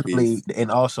vote. Definitely,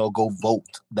 and also go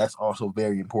vote. That's also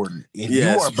very important. If you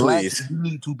are black, you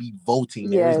need to be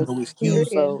voting. Yes, there is no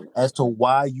excuse as to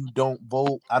why you don't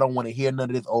vote. I don't want to hear none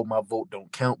of this. Oh, my vote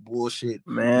don't count bullshit.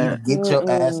 Man, get your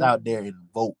ass out there and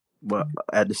vote. But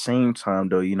at the same time,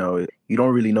 though, you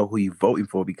don't really know who you're voting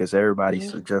for because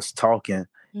everybody's just talking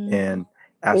and.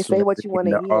 They say what you want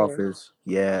to hear. Office,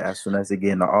 as soon as they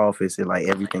get in the office, it like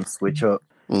everything switch up.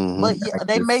 But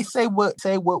they may say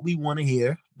what we want to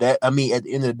hear. That, I mean, at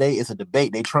the end of the day, it's a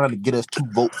debate. They're trying to get us to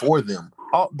vote for them.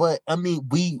 But I mean,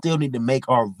 we still need to make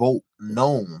our vote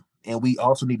known, and we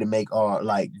also need to make our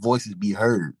voices be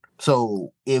heard.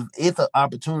 So if it's an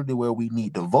opportunity where we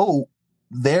need to vote,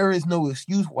 there is no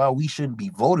excuse why we shouldn't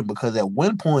be voting, because at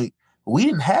one point we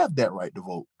didn't have that right to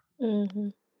vote. Mm-hmm.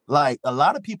 Like, a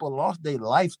lot of people lost their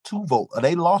life to vote.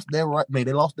 They lost their right. They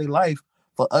lost their life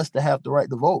for us to have the right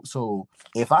to vote. So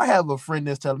if I have a friend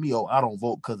that's telling me, "Oh, I don't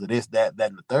vote because of this, that,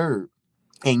 and the third,"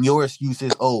 and your excuse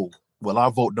is, "Oh, well,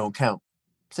 our vote don't count,"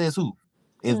 says who?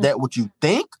 Is that what you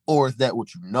think, or is that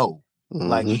what you know?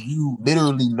 Like, do you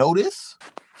literally know this?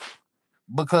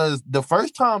 because the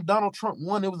first time Donald Trump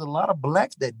won, there was a lot of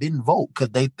blacks that didn't vote because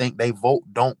they think they vote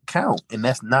don't count, and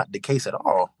that's not the case at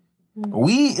all.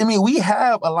 We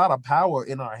have a lot of power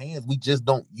in our hands. We just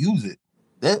don't use it.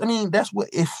 That's what,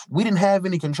 if we didn't have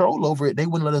any control over it, they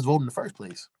wouldn't let us vote in the first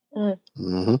place.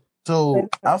 Mm-hmm. So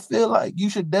I feel like you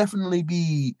should definitely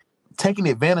be taking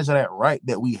advantage of that right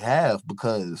that we have,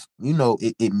 because,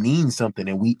 it means something.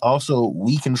 And we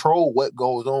control what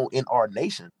goes on in our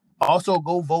nation. Also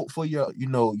go vote for your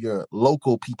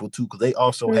local people too, because they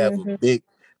also have a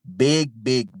big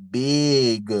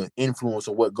influence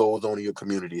on what goes on in your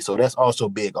community. So that's also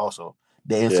big also.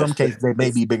 In some cases, they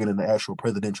may be bigger than the actual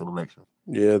presidential election.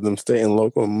 Yeah, them state and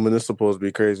local municipals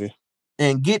be crazy.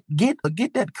 And get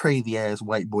that crazy ass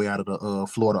white boy out of the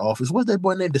Florida office. What's that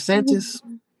boy named? DeSantis?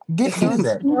 Get his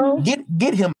ass.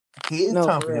 Get him. It's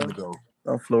time for him to go.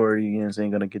 No Floridians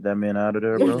ain't gonna get that man out of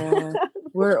there, bro.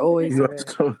 We're always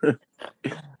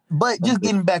But just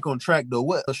getting back on track though,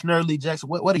 what Shirley Jackson,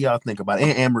 what do y'all think about it?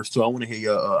 And Amherst too. I want to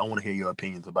hear your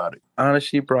opinions about it.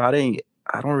 Honestly, bro, I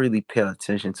don't really pay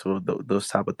attention to those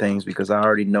type of things because I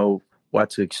already know what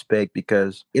to expect,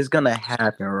 because it's gonna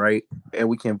happen, right? And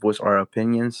we can voice our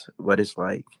opinions, but it's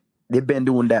like they've been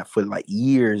doing that for like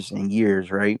years and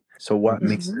years, right? So what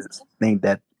makes us think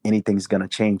that anything's gonna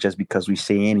change just because we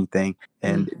say anything?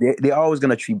 And they're always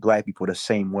gonna treat black people the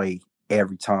same way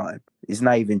every time. It's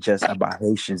not even just about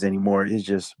Haitians anymore. It's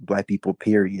just black people,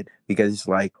 period. Because it's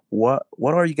like, what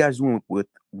are you guys doing with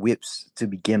whips to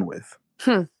begin with?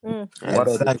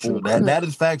 That's factual. That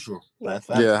is factual. That's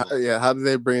factual. Yeah. How do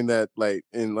they bring that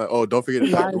in? Like, oh, don't forget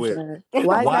to pack the whip.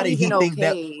 Why did he think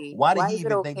that? Why did he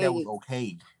even think that was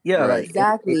okay? Yeah, right.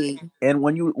 Exactly. And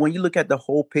when you look at the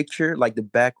whole picture, like the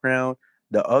background,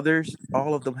 the others,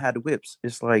 all of them had whips.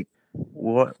 It's like,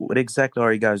 what exactly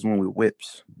are you guys doing with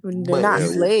whips? They're not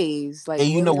slaves. Like, and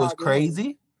you know what's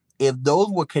crazy? If those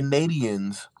were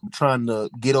Canadians trying to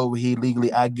get over here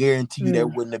legally, I guarantee you there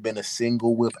wouldn't have been a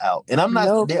single whip out. And I'm not,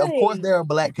 of course, there are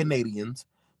black Canadians,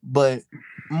 but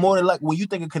more than like when you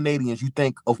think of Canadians, you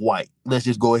think of white. Let's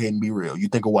just go ahead and be real. You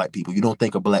think of white people. You don't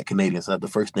think of black Canadians. That's the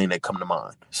first thing that come to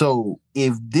mind. So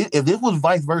if this was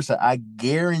vice versa, I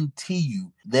guarantee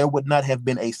you there would not have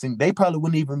been a single. They probably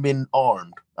wouldn't even been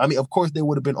armed. I mean, of course they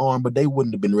would have been armed, but they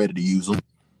wouldn't have been ready to use them.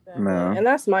 No. And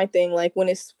that's my thing. Like when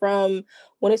it's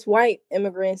white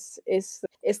immigrants, it's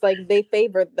like they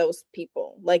favor those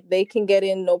people. Like they can get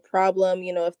in no problem.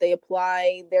 If they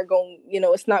apply, they're going.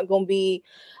 It's not going to be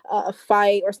a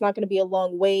fight, or it's not going to be a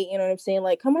long wait. You know what I'm saying?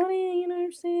 Like, come on in. You know what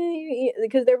I'm saying?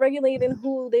 Because they're regulating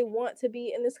who they want to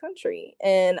be in this country,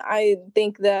 and I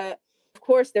think that, of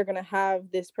course, they're gonna have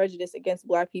this prejudice against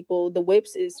black people. The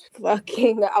whips is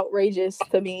fucking outrageous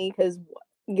to me, because,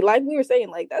 like we were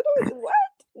saying, like that don't what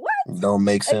don't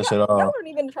make sense at all. Y'all aren't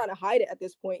even trying to hide it at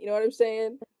this point. You know what I'm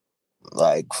saying?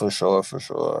 Like for sure.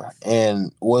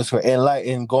 And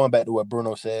going back to what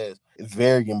Bruno says, it's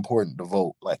very important to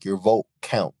vote. Like your vote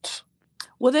counts.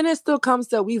 Well, then it still comes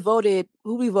to we voted.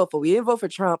 Who we vote for? We didn't vote for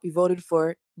Trump. We voted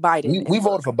for Biden. We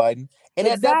voted for Biden. And exactly.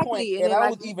 At that point, and I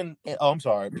was even, I'm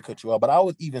sorry to cut you off, but I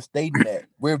was even stating that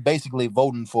we're basically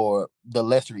voting for the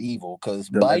lesser evil, because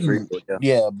Biden,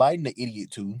 Biden the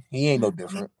idiot too. He ain't no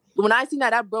different. When I seen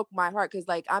that broke my heart, because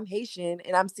like I'm Haitian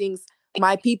and I'm seeing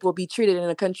my people be treated in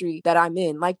a country that I'm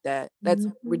in like that. That's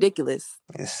ridiculous.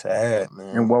 It's sad,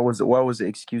 man. And what was the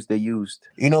excuse they used?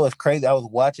 It's crazy. I was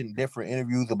watching different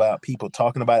interviews about people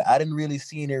talking about it. I didn't really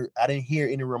I didn't hear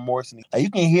any remorse. Like, you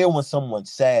can hear when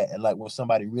someone's sad, and like when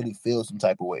somebody really feels some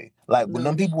type of way. Like when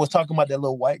them people was talking about that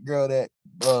little white girl that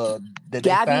they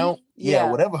found,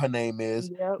 whatever her name is.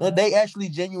 Yep. They actually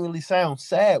genuinely sound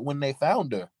sad when they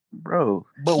found her. Bro,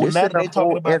 but when now they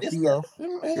talking about this stuff,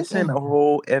 they sent a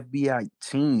whole FBI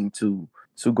team to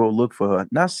go look for her.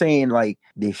 Not saying like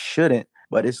they shouldn't,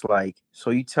 but it's like, so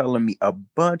you telling me a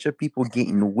bunch of people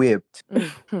getting whipped,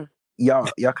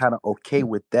 y'all kind of okay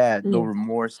with that? No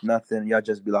remorse, nothing. Y'all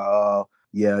just be like, oh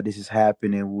yeah, this is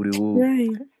happening, woody woo.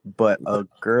 Right. But a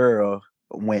girl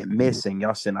went missing.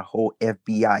 Y'all sent a whole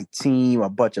FBI team, a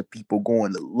bunch of people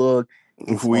going to look.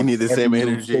 We need the same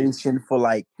energy for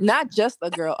like not just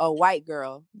a girl, a white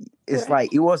girl. It's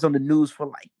like it was on the news for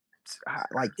like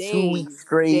days, 2 weeks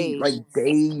straight, like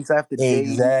days after days.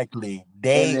 Exactly,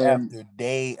 day after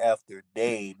day after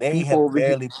day. They have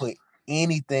barely put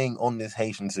anything on this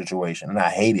Haitian situation, and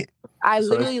I hate it. I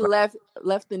literally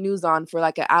left the news on for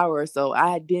like an hour or so.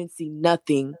 I didn't see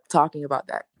nothing talking about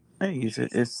that. Hey,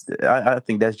 I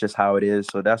think that's just how it is.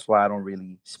 So that's why I don't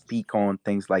really speak on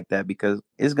things like that, because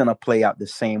it's gonna play out the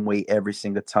same way every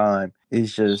single time.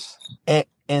 It's just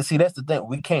and see, that's the thing.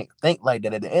 We can't think like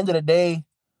that. At the end of the day,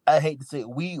 I hate to say it,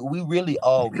 we really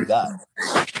all we got.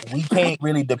 We can't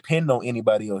really depend on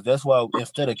anybody else. That's why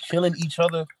instead of killing each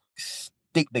other,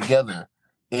 stick together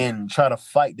and try to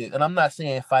fight it. And I'm not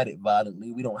saying fight it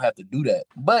violently. We don't have to do that.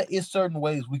 But it's certain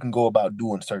ways we can go about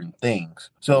doing certain things.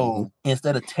 So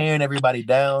instead of tearing everybody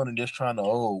down and just trying to,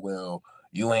 oh, well,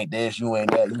 you ain't this, you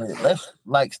ain't that. Let's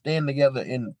like stand together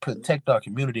and protect our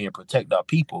community and protect our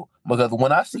people. Because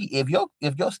when I see if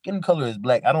your skin color is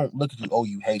black, I don't look at you, oh,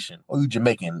 you Haitian, oh, you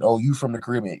Jamaican, oh, you from the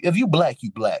Caribbean. If you black,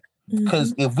 you black.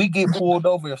 Because if we get pulled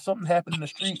over, if something happened in the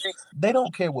street, they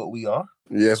don't care what we are.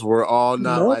 Yes, we're all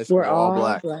not light skinned. We're all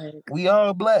black. We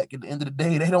are black. At the end of the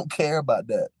day, they don't care about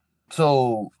that.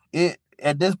 So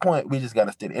at this point, we just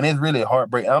gotta stick. And it's really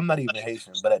heartbreaking. I'm not even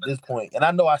Haitian, but at this point, and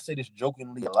I know I say this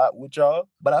jokingly a lot with y'all,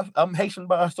 but I'm Haitian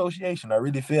by association. I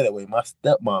really feel that way. My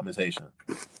stepmom is Haitian.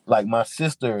 Like my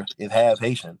sister is half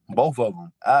Haitian. Both of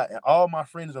them. All my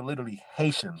friends are literally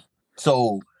Haitian.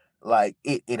 So like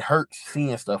it hurts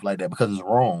seeing stuff like that because it's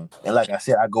wrong. And like I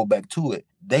said, I go back to it.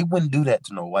 They wouldn't do that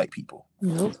to no white people.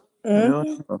 Nope. They're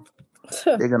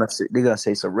gonna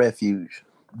say it's a refuge.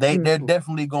 They're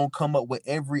definitely gonna come up with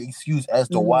every excuse as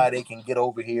to why they can get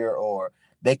over here, or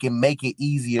they can make it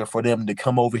easier for them to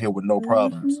come over here with no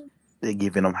problems. They're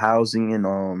giving them housing and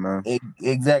all, man.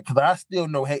 Exactly. Because I still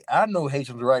know I know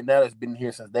Haitians right now that's been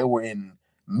here since they were in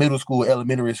middle school,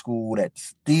 elementary school, that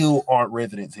still aren't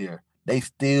residents here. They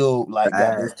still like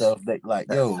got this stuff. That like,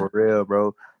 yo, for real,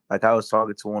 bro. Like I was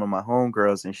talking to one of my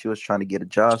homegirls, and she was trying to get a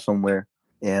job somewhere,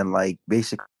 and like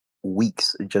basically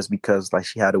weeks just because like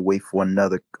she had to wait for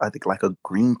another, I think like a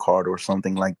green card or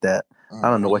something like that.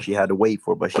 I don't know what she had to wait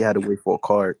for, but she had to wait for a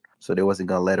card, so they wasn't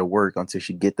gonna let her work until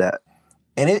she get that.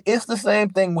 And it's the same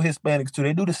thing with Hispanics too.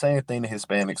 They do the same thing to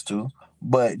Hispanics too,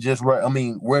 but just right. I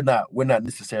mean, we're not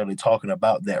necessarily talking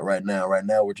about that right now. Right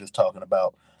now, we're just talking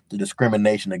about the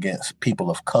discrimination against people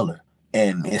of color,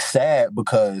 and it's sad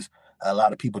because a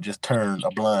lot of people just turn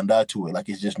a blind eye to it, like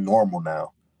it's just normal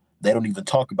now. They don't even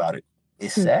talk about it.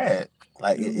 It's sad.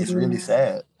 Like it's really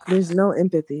sad. There's no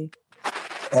empathy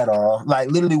at all.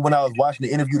 Like literally, when I was watching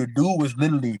the interview, the dude was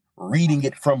literally reading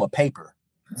it from a paper,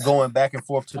 going back and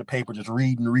forth to the paper, just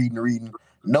reading.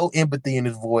 No empathy in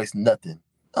his voice, nothing.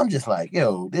 I'm just like,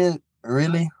 yo, this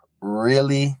really.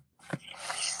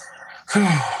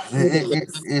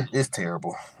 It's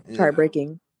terrible. It's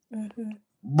heartbreaking.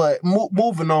 But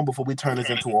moving on before we turn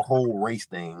this into a whole race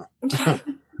thing.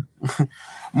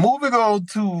 Moving on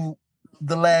to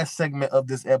the last segment of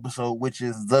this episode, which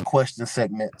is the question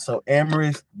segment. So,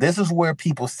 Amaris, this is where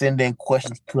people send in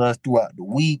questions to us throughout the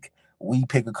week. We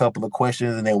pick a couple of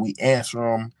questions and then we answer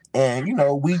them. And,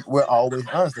 we're always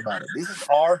honest about it. This is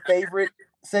our favorite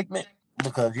segment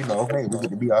because, hey, we get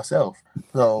to be ourselves.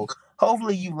 So,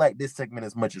 hopefully you like this segment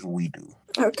as much as we do.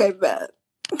 Okay, bet.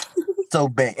 So,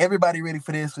 bet. Everybody ready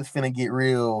for this? It's finna get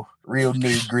real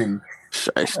nitty-gritty.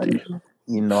 Shiesty.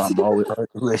 I'm always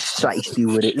shiesty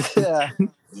with it.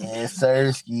 Yes,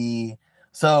 sirski.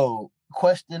 So,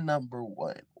 question number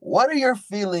 1. What are your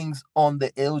feelings on the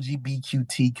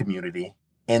LGBTQ community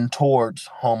and towards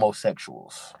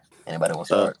homosexuals? Anybody want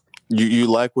to start? You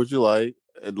like what you like.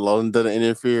 As long as it doesn't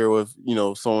interfere with,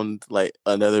 someone like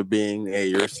another being,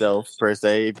 yourself per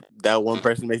se. If that one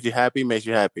person makes you happy.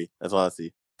 That's all I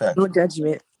see. No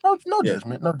judgment. No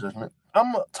judgment.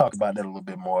 I'm going to talk about that a little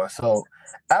bit more. So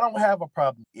I don't have a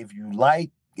problem if you're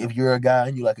a guy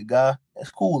and you like a guy,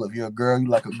 that's cool. If you're a girl, you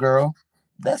like a girl,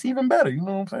 that's even better. You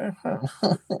know what I'm saying?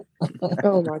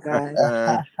 Oh my God.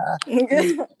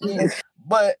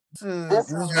 But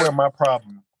this is where my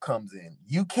problem comes in.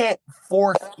 You can't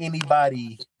force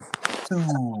anybody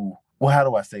to, how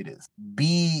do I say this?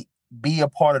 Be a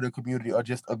part of the community or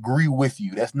just agree with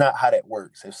you. That's not how that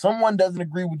works. If someone doesn't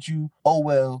agree with you, oh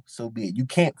well, so be it. You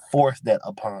can't force that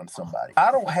upon somebody.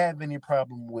 I don't have any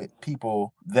problem with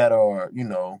people that are,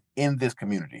 in this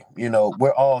community.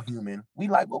 We're all human. We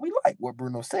like what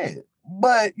Bruno said.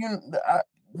 But,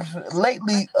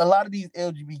 lately, a lot of these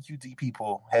LGBTQ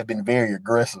people have been very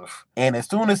aggressive. And as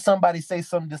soon as somebody says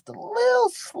something just a little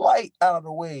slight out of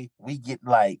the way, we get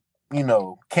like,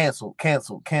 cancel. And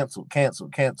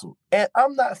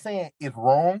I'm not saying it's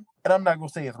wrong, and I'm not going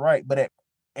to say it's right, but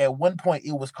at one point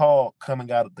it was called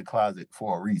coming out of the closet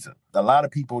for a reason. A lot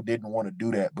of people didn't want to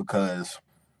do that because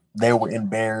they were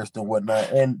embarrassed and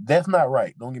whatnot, and that's not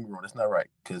right. Don't get me wrong, that's not right,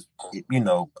 because,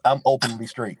 I'm openly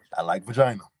straight. I like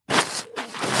vagina.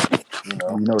 You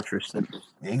know, We know Tristan.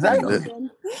 exactly. Yeah.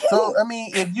 So I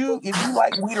mean, if you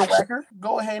like Weeder Whacker,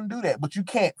 go ahead and do that. But you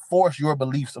can't force your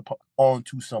beliefs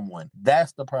onto someone.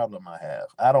 That's the problem I have.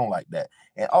 I don't like that.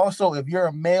 And also, if you're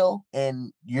a male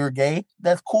and you're gay,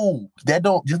 that's cool. That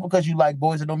don't just because you like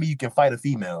boys, it don't mean you can fight a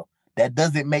female. That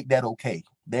doesn't make that okay.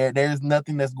 There's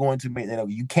nothing that's going to make that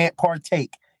okay. You can't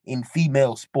partake in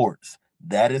female sports.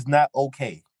 That is not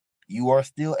okay. You are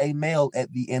still a male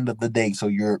at the end of the day.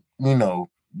 So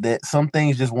that some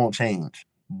things just won't change.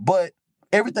 But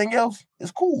everything else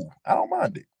is cool. I don't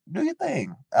mind it. Do your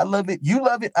thing. I love it. You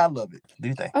love it. I love it. Do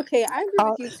your thing. Okay, I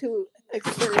agree with you to a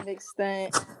certain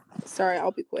extent. Sorry,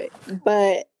 I'll be quick.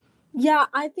 But yeah,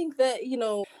 I think that,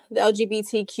 the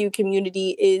LGBTQ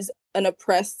community is an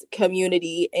oppressed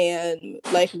community. And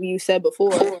like you said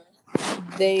before,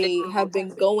 they have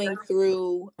been going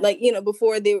through,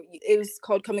 before it was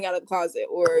called coming out of the closet,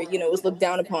 or, it was looked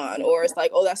down upon, or it's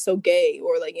like, oh, that's so gay,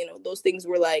 or those things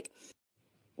were like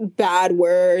bad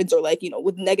words, or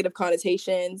with negative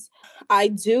connotations. I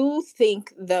do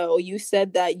think, though, you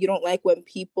said that you don't like when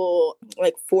people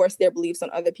force their beliefs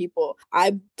on other people.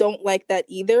 I don't like that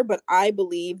either, but I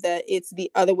believe that it's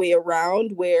the other way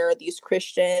around, where these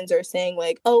Christians are saying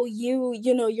oh, you're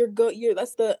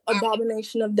that's the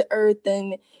abomination of the earth,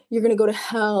 and you're gonna go to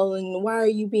hell, and why are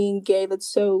you being gay? That's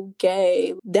so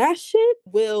gay. That shit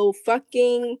will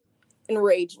fucking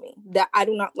enrage me. That I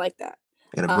do not like that.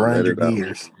 It'll grind your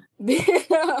gears. Because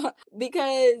that could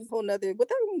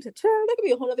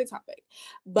be a whole other topic.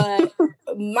 But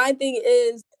my thing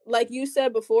is, like you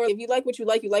said before, if you like what you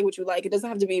like, you like what you like. It doesn't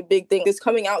have to be a big thing. It's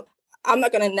coming out. I'm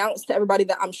not going to announce to everybody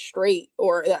that I'm straight,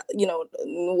 or that,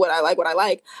 what I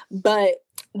like. But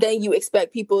then you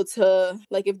expect people to,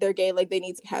 if they're gay, they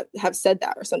need to have said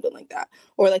that, or something like that.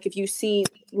 Or if you see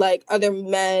other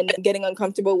men getting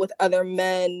uncomfortable with other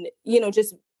men,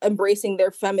 just embracing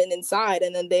their feminine side,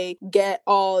 and then they get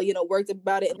all worked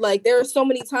about it. There are so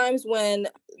many times when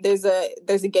there's a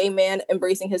gay man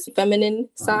embracing his feminine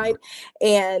side,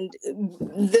 and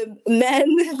the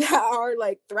men that are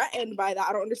threatened by that,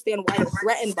 I don't understand why they're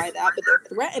threatened by that, but they're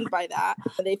threatened by that,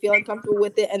 and they feel uncomfortable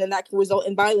with it, and then that can result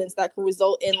in violence, that can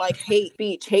result in hate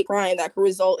speech, hate crime, that can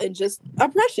result in just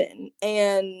oppression,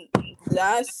 and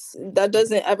that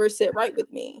doesn't ever sit right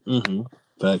with me. Mm-hmm.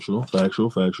 Factual.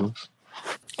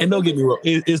 And don't get me wrong,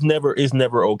 it's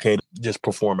never okay to just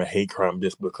perform a hate crime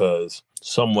just because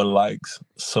someone likes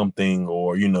something,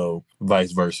 or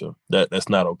vice versa. That's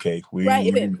not okay. Right?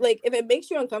 If it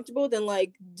makes you uncomfortable, then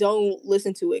don't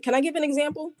listen to it. Can I give an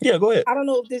example? Yeah, go ahead. I don't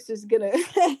know if this is gonna.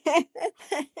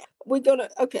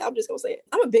 Okay, I'm just gonna say it.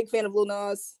 I'm a big fan of Lil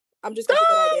Nas. I'm just gonna put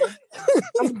that out there.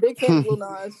 I'm a big fan of Lil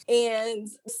Nas. And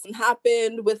something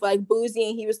happened with Boozy,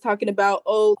 and he was talking about,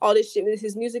 oh, all this shit with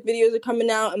his music videos are coming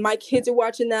out, and my kids are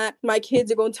watching that. My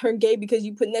kids are gonna turn gay because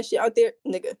you putting that shit out there,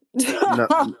 nigga.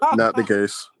 Not the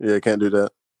case. Yeah, can't do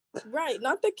that. Right,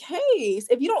 not the case.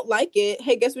 If you don't like it,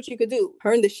 hey, guess what you could do?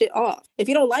 Turn the shit off. If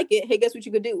you don't like it, hey, guess what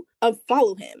you could do?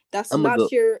 Unfollow him. That's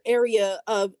not your area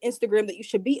of Instagram that you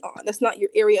should be on. That's not your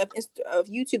area of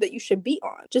YouTube that you should be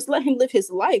on. Just let him live his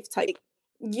life.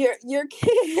 Your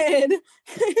kid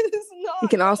is not. He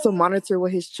can also monitor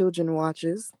what his children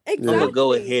watches. Exactly. I'm gonna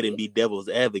go ahead and be devil's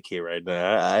advocate right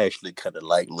now. I actually kind of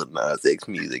like Lil Nas X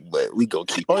music, but we gonna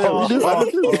keep. Oh yeah,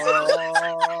 we do.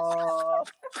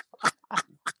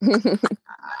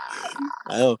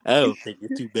 I don't think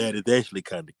it's too bad. It's actually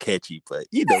kind of catchy, but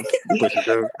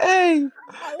Hey,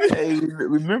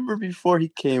 remember before he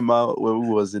came out when we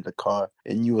was in the car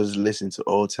and you was listening to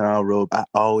Old Town Road? I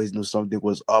always knew something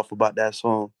was off about that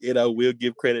song. And I will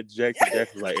give credit to Jackson.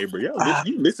 Jackson's like, hey, bro,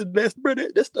 you listen to that, bro?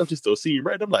 That stuff just don't seem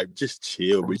right. I'm like, just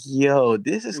chill, bro. Yo,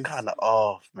 this is kind of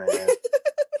off, man.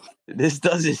 This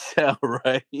doesn't sound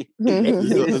right. Saying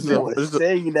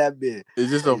that bit.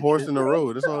 It's just a horse in the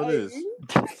road. That's all it is.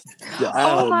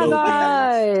 Oh my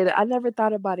God. I never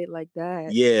thought about it like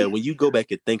that. Yeah, when you go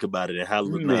back and think about it and how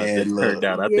Lil Nas turned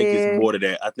down, I think it's more to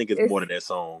that. I think it's more to that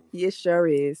song. It sure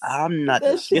is. I'm not.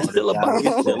 It's still about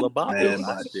it.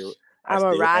 I'm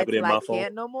a ride till I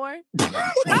can't no more.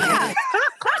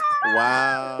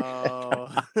 Wow.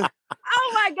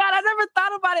 Oh my God, I never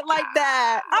thought about it like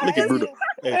that. Look at Bruno.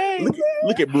 Hey,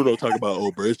 look at Bruno talking about,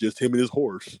 oh, bro, it's just him and his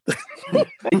horse.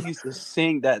 He used to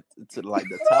sing that to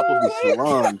the top of his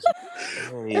lungs.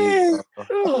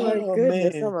 Oh my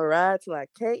goodness, man. I'm a ride till I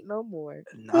can't no more.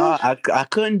 No, I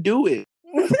couldn't do it.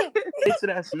 So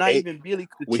that's not even Billy.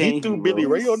 When he threw Billy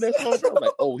Ray on that song, I'm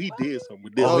like, oh, he did something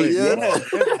with this. Oh yeah.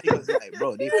 Everybody was like,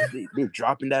 bro, they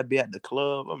dropping that bit at the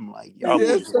club. I'm like, y'all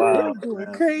was wild.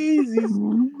 Crazy.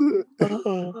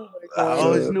 I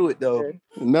always knew it though.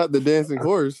 Not the dancing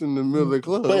horse in the middle of the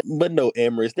club. But no,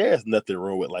 Amaris, there's nothing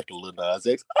wrong with like a Lil Nas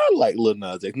X. I like Lil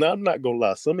Nas X. Now I'm not gonna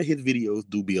lie, some of his videos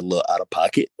do be a little out of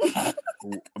pocket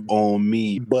On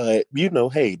me. but you know,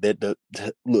 hey,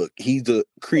 look, he's a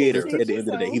creator Teach at the end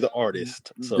of the day. yourself. He's an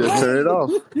artist. So Just turn it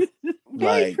off.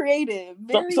 Very like, creative.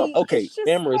 Very okay, it's just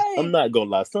Amaris, like- I'm not gonna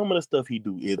lie. Some of the stuff he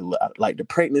do is a lot, like the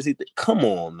pregnancy thing. Come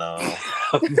on now.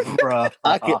 Bruh.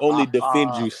 I can only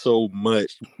defend you so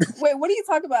much. Wait, what are you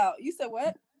talking about? You said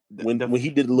what? When he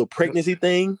did the little pregnancy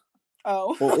thing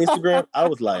Oh. on Instagram, I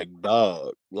was like,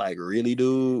 dog, like really,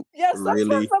 dude? Yeah, sometimes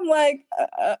Really? I'm like,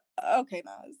 okay,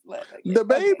 Nas. The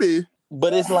baby.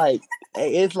 But it's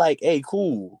like, hey,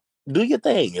 cool. Do your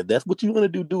thing. If that's what you want to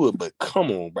do, do it. But come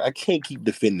on, bro. I can't keep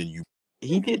defending you.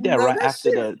 He did that No, right that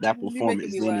after shit that be making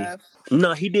performance, me didn't he? laugh.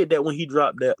 No, he did that when he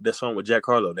dropped that song with Jack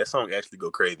Harlow. That song actually go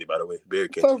crazy, by the way. Very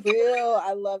catchy. For real,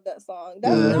 I love that song.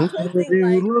 That Mhm. whole thing,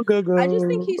 like, I just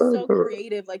think he's so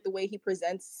creative, like the way he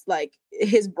presents like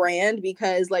his brand,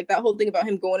 because like that whole thing about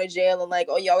him going to jail and like,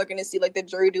 oh, y'all are gonna see like the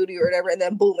jury duty or whatever, and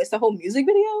then boom, it's the whole music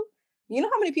video. You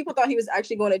know how many people thought he was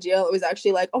actually going to jail? It was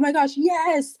actually like, oh my gosh,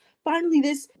 yes, finally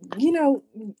this,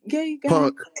 gay guy.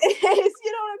 Punk. you know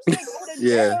what I'm saying? Going to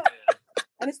Yeah. jail.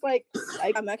 And it's like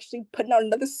I'm actually putting out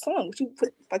another song. What you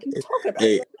talking about?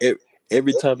 Hey,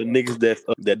 every time the niggas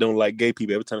that don't like gay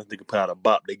people, every time they put out a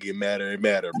bop, they get madder and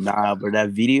madder. Nah, but that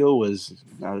video was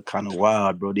kind of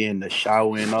wild, bro. They in the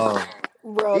shower and all.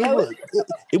 Bro, It that was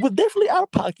was definitely out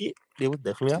of pocket. It was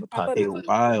definitely out of I thought pocket. it It was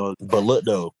wild. But look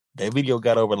though, that video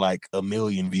got over like 1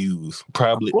 million views.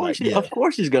 Probably Of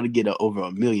course, he's gonna get over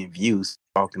 1 million views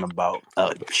talking about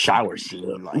a shower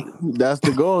scene. Like, That's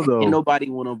the goal, though. ain't nobody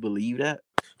want to believe that.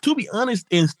 To be honest,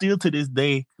 and still to this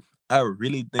day, I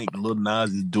really think Lil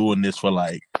Nas is doing this for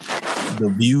like the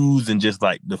views and just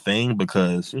like the fame,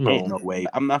 because Ain't no way.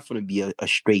 I'm not gonna be a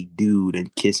straight dude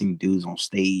and kissing dudes on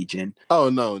stage. And Oh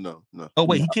no. Oh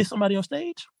wait, he kissed somebody on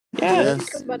stage? yeah,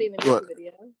 Yes. somebody in the What? music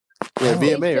video.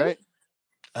 Yeah, Oh. VMA, right?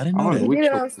 I didn't I know don't know that. which did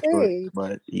it one on it was, stage.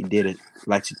 but he did it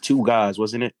like to 2 guys,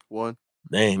 wasn't it? One.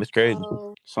 Damn, it's crazy.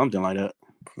 Oh. Something like that.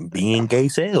 Being gay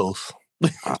sales.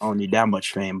 I don't need that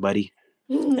much fame, buddy.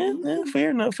 Yeah,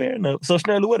 fair enough. So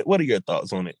Snarly, what are your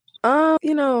thoughts on it?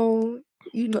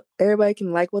 Everybody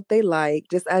can like what they like,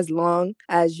 just as long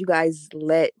as you guys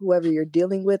let whoever you're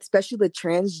dealing with, especially the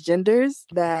transgenders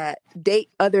that date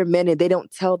other men and they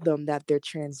don't tell them that they're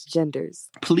transgenders.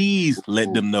 Please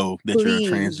let them know that you're a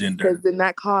transgender. Because then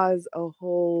that cause a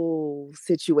whole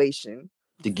situation.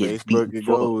 To get Facebook, beaten it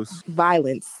for. goes.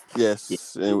 Violence.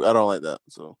 Yes, and I don't like that.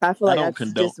 So I feel like I that's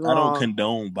don't just wrong.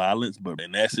 condone violence, but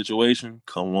in that situation,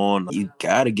 come on. You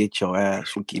gotta get your ass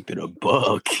from keep it a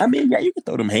buck. I mean, yeah, you can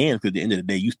throw them hands because at the end of the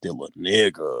day, you still a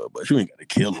nigga, but you ain't got to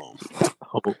kill them.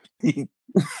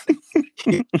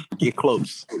 Get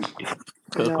close. No,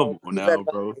 Come on you now, better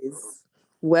bro. guys,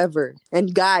 whoever.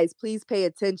 And guys, please pay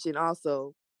attention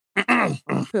also.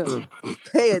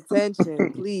 Pay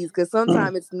attention, please, because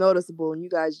sometimes it's noticeable and you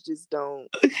guys just don't.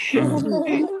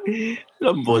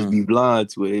 Them boys be blind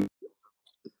to it.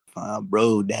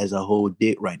 Bro, that's a whole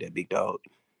dick right there, big dog.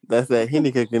 that's that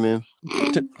Henny kicking in.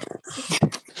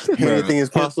 Anything is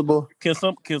possible. Can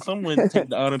someone take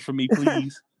the honor from me,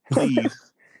 please?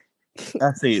 Please.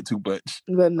 I say it too much.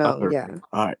 But no, Alright. yeah.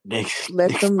 All right, next.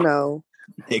 Let them know.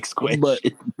 Next question. But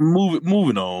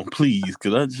moving on, please,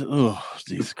 because I just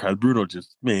Jesus Christ, Bruno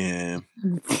just man.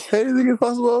 Anything is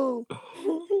possible.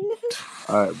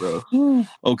 All right, bro.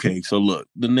 Okay, so look,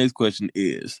 the next question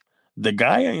is: the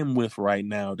guy I am with right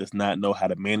now does not know how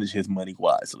to manage his money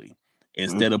wisely.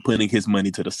 Instead of putting his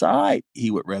money to the side,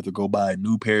 he would rather go buy a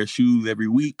new pair of shoes every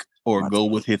week, or go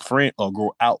with his friend, or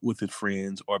go out with his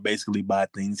friends, or basically buy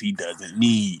things he doesn't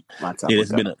need. My top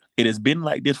It has been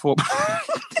like this for.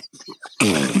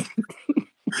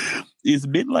 It's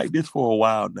been like this for a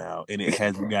while now, and it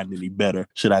hasn't gotten any better.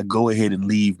 Should I go ahead and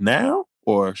leave now,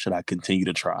 or should I continue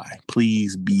to try?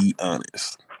 Please be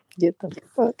honest. Get the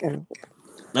fuck out.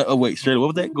 Oh wait, Shirley, what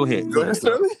was that? Go ahead. Go ahead,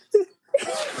 Sterling.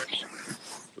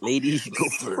 Ladies, go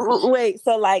first. Wait,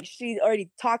 so like she already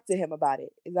talked to him about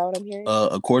it. Is that what I'm hearing?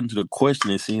 According to the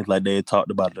question, it seems like they had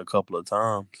talked about it a couple of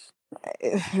times.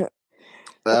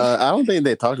 I don't think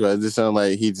they talked about it. It just sounded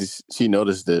like she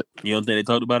noticed it. You don't think they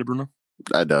talked about it, Bruno?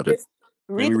 I doubt it.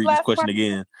 Let me read this question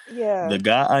again. Yeah. The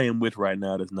guy I am with right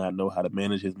now does not know how to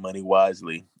manage his money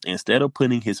wisely. Instead of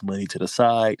putting his money to the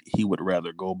side, he would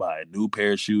rather go buy a new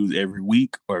pair of shoes every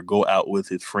week, or go out with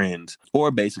his friends,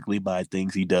 or basically buy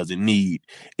things he doesn't need.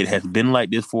 It has been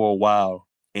like this for a while,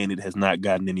 and it has not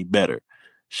gotten any better.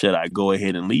 Should I go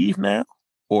ahead and leave now,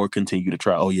 or continue to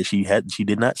try. Oh yeah, she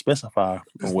did not specify.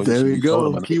 What There she we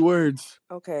told go. him. Keywords.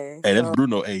 Okay. Hey, that's so-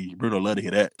 Bruno. Hey, Bruno, love to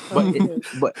hear that.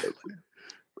 But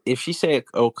if she said,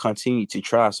 "Oh, continue to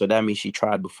try," so that means she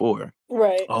tried before.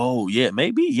 Right. Oh yeah,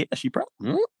 maybe. Yeah, she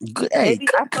probably good. Hey, Maybe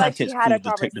I good feel like she context had a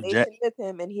clues, Detective Jack. conversation with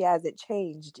him and he hasn't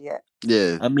changed yet.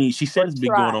 Yeah. I mean, she said Or it's been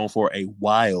going try. on for a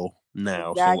while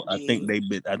now, so I think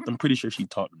Exactly. I'm pretty sure she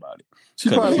talked about it. She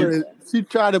 'Cause probably if- she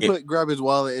tried to if- grab his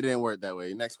wallet. It didn't work that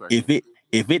way. Next question.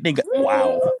 If it didn't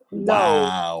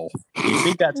wow. If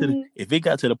it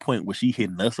got to the point where she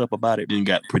hitting us up about it, then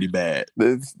got pretty bad.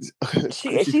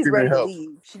 She's screaming ready to help. leave.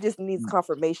 She just needs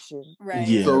confirmation. Right.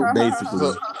 Yeah, So-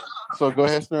 basically. So go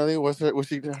ahead, Snarly. What's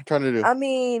she trying to do? I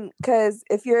mean, because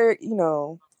if you're,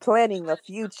 planning a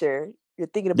future, you're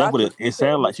thinking That's about what your it future,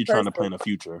 sounds and like. this She's trying to person- plan a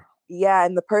future. Yeah,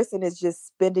 and the person is just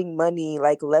spending money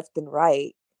like left and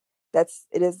right.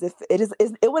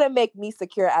 It wouldn't make me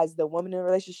secure as the woman in the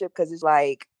relationship because it's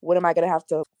like, what am I gonna have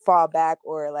to fall back,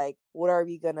 or like, what are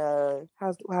we gonna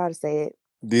how to say it?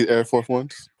 These Air Force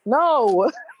Ones. No,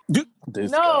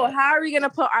 This no. guy. How are we gonna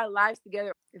put our lives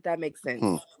together? If that makes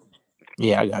sense.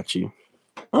 Yeah, I got you.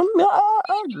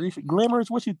 I agree. Glimmers,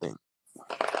 what you think?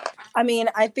 I mean,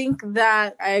 I think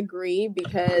that I agree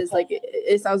because like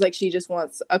it sounds like she just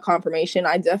wants a confirmation.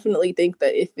 I definitely think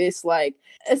that if it's like,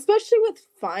 especially with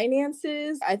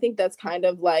finances, I think that's kind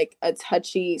of like a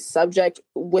touchy subject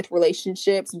with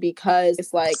relationships because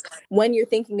it's like when you're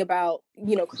thinking about,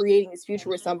 creating this future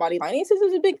with somebody, finances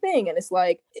is a big thing. And it's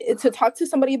like to talk to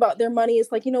somebody about their money,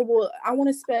 it's like, well, I want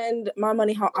to spend my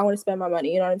money how I want to spend my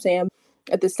money. You know what I'm saying?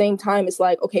 At the same time, it's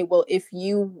like, okay, well, if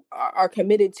you are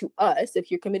committed to us, if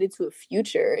you're committed to a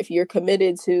future, if you're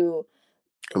committed to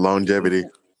Longevity.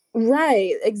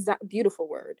 right, exact, beautiful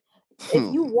word.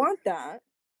 If you want that,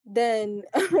 then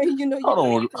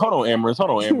Hold on, Amorous.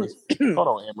 Hold on,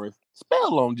 Amorous.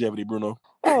 Spell longevity, Bruno.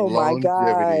 Oh my Longevity.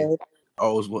 god! I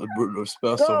always want Bruno to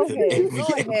spell Go something. ahead, every go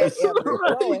ahead, episode. Amber.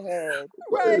 Go ahead.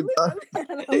 Right.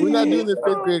 We're not doing the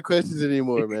 5th grade questions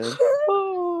anymore, man.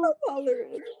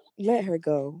 Let her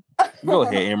go. Go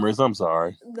ahead, Amorous. I'm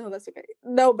sorry. No, that's okay.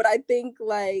 No, but I think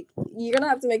like you're gonna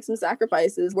have to make some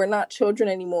sacrifices. We're not children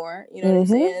anymore. You know what I'm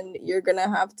saying? You're gonna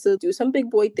have to do some big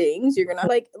boy things. You're gonna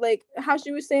like how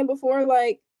she was saying before,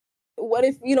 like what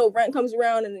if rent comes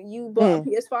around and you bought a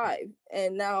PS5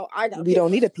 and now I got We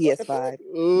don't need a PS5 Why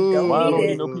I don't need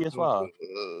need it. no PS5?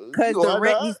 because the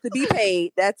rent needs to be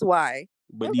paid. That's why.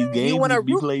 But these Do games you want need a to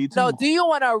be roof? played too. No. Do you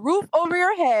want a roof over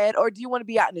your head, or do you want to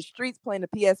be out in the streets playing the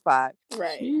PS5?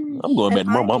 Right. I'm going back to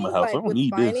my I mama's think, house. like, I don't with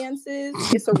need this.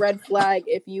 finances, it's a red flag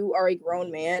if you are a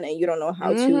grown man and you don't know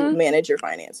how to manage your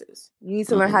finances. You need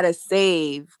to learn how to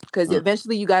save because Mhm.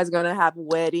 eventually you guys are gonna have a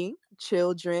wedding,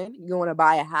 children. You're gonna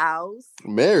buy a house.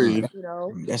 Married.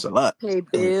 That's a lot. Pay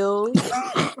bills.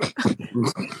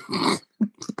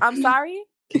 I'm sorry.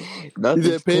 You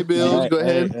said pay bills. Go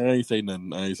ahead. I ain't say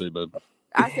nothing.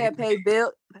 I said pay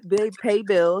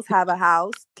bills, have a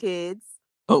house, kids.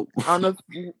 Oh, I don't know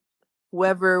if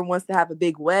whoever wants to have a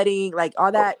big wedding, like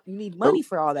all that. You need money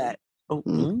for all that.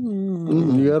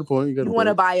 You got a point. You want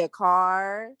to buy a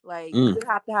car, like you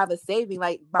have to have a saving,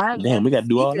 like buying. Damn, we got to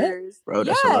do all that? sneakers. bro,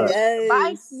 that's a lot.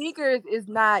 Buying sneakers is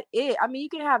not it. I mean, you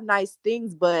can have nice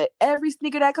things, but every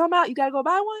sneaker that come out, you gotta go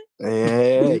buy one.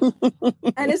 Hey,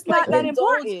 And it's not like that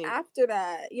indulge important. after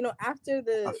that, after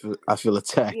I feel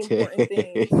attacked. the important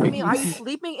things. I mean, are you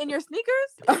sleeping in your sneakers?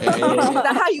 Hey. Is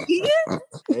that how you eat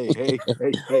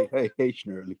it? hey,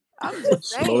 Shirley. I'm just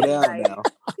saying. Slow down like, now.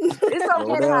 It's Slow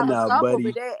okay to down have now, a couple, buddy.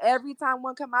 but then every time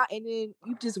one come out, and then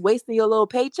you just wasting your little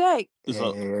paycheck.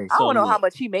 So, Hey. I don't know how look,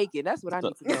 much he making. That's what I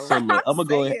need to know. So look, I'm gonna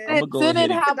go ahead. I'm gonna go Send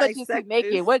ahead. in how much is he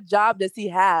making? What job does he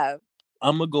have?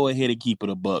 I'm gonna go ahead and keep it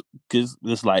a buck because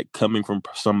it's like coming from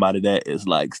somebody that is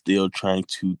like still trying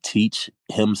to teach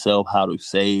himself how to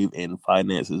save and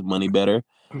finance his money better.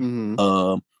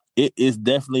 It is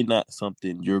definitely not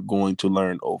something you're going to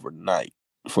learn overnight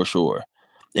for sure.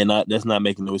 And that's not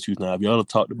making no excuse. Now, if y'all have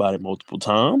talked about it multiple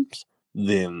times,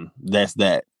 then that's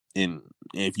that. And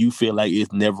if you feel like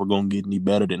it's never gonna get any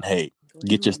better, then hey,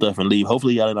 get your stuff and leave.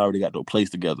 Hopefully, y'all ain't already got no place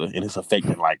together, and it's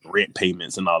affecting like rent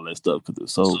payments and all that stuff. Because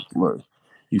it's so look,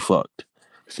 you fucked.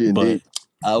 But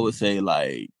I would say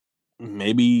like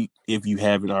maybe if you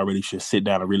haven't already, you should sit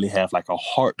down and really have like a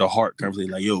heart-to-heart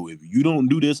conversation. Like, yo, if you don't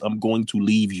do this, I'm going to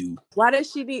leave you. Why does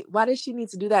she need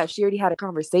to do that? She already had a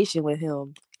conversation with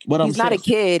him. But He's not a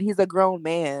kid. He's a grown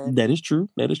man. That is true.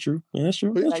 Yeah, that's true.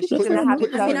 Like, she shouldn't have to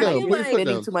tell him that he's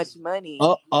spending too much money.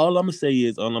 All I'm gonna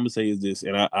say is this,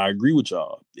 and I agree with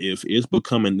y'all. If it's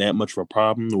becoming that much of a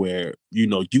problem where you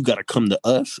got to come to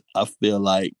us, I feel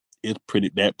like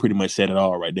pretty much said it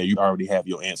all right there. You already have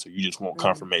your answer. You just want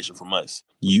confirmation from us.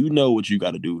 You know what you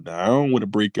got to do. Now I don't want to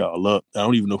break y'all up. I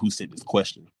don't even know who sent this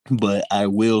question, but I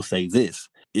will say this: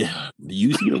 yeah, do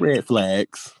you see the red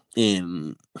flags?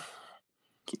 And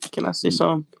Can I say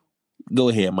something? go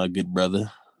ahead, my good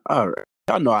brother. All right.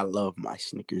 Y'all know I love my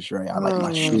sneakers, right? I like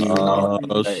my shoes. Oh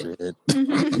Right?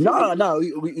 shit! No.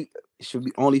 It should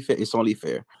be only fair. It's only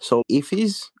fair. So if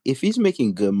he's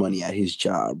making good money at his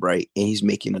job, right, and he's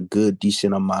making a good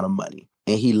decent amount of money,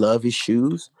 and he love his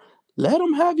shoes, let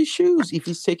him have his shoes. If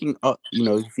he's taking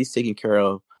if he's taking care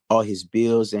of all his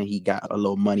bills and he got a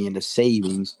little money in the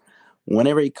savings,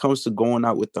 whenever it comes to going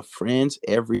out with the friends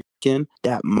every weekend,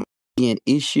 that might be an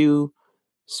issue.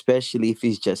 Especially if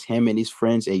it's just him and his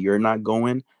friends and you're not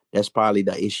going, that's probably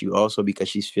the issue also because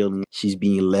she's feeling she's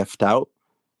being left out.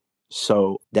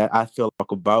 So that I feel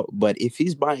like about. But if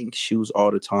he's buying shoes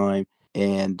all the time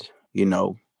and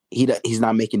he's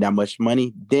not making that much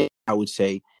money, then I would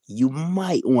say you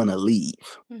might want to leave.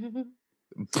 I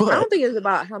don't think it's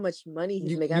about how much money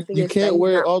he's making. I think you it's can't that he's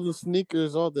wear not... all the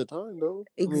sneakers all the time, though.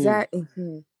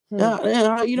 Exactly.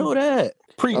 Yeah, how you know that?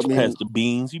 Preach, Pastor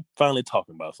Beans. You finally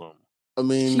talking about something.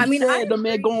 She said the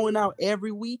man going out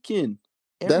every weekend.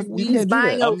 Every week. He's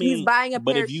buying a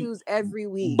pair of shoes every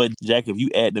week. But Jack, if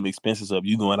you add them expenses up,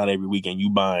 you going out every week and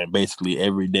you buying basically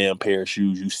every damn pair of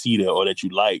shoes you see there or that you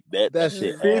like. That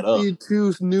shit add up.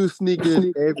 52 new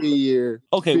sneakers every year.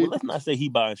 Okay, well let's not say he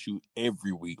buying shoes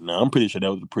every week. Now I'm pretty sure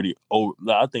that was a pretty old.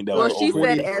 I think that was. Well, she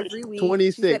said every week.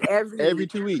 26 she said every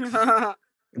 2 weeks.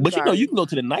 But you can go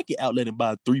to the Nike outlet and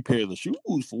buy 3 pairs of shoes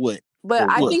for what? But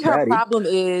I think her problem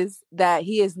is that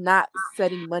he is not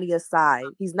setting money aside.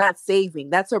 He's not saving.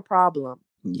 That's her problem.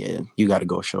 Yeah, you got to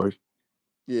go, short.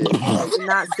 Yeah,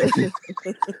 not saving.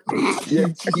 Yeah,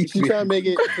 she's trying to make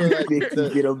it so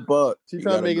that get a buck. She's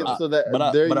trying to make it so that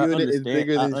their unit is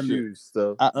bigger than shoes.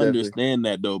 So I understand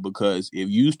that though, because if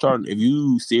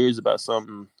you serious about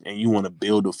something and you want to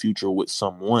build a future with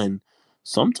someone,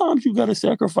 sometimes you got to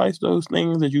sacrifice those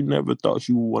things that you never thought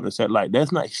you would want to set. Like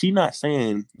she's not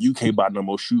saying you can't buy no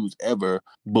more shoes ever,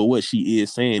 but what she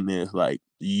is saying is like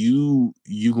you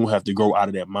gonna have to grow out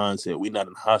of that mindset. We're not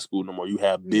in high school no more. You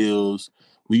have bills.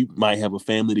 We might have a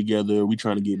family together. We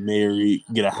trying to get married,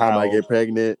 get a house. I might get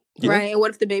pregnant. Right. And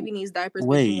what if the baby needs diapers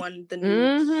but you want the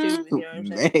new shoes? You know what I'm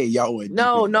saying? Man, y'all would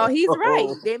No, he's right.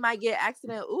 They might get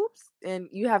accident. Oops. And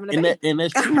you having a baby. And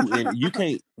that's true. And you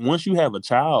can't, once you have a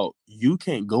child, you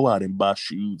can't go out and buy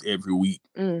shoes every week.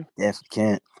 Yes, you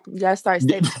can't. You gotta start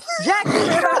saving. Jack,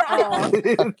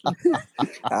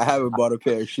 I haven't bought a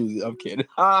pair of shoes. I'm kidding.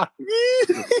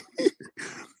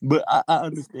 But I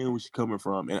understand where she's coming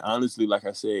from. And honestly, like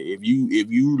I said, if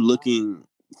you looking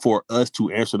for us to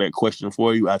answer that question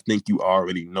for you, I think you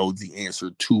already know the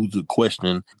answer to the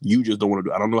question. You just don't want to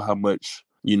do. I don't know how much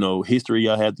history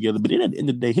y'all have together, but at the end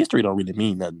of the day, history don't really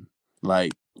mean nothing.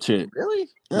 Like shit. Really?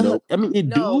 No, I mean it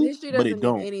do, history doesn't but it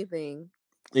don't. Mean anything.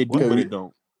 It do, but it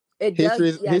don't.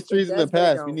 History's in the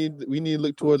past. We need to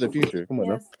look towards the future. Come on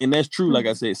now. And that's true. Like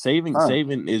I said, saving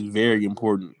is very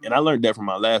important. And I learned that from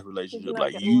my last relationship.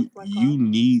 Like you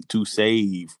need to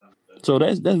save. So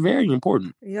that's very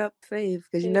important. Yep, save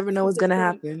because you never know what's gonna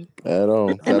happen. At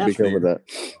all. Gotta be careful with that.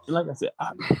 Like I said,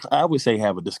 I would say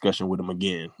have a discussion with him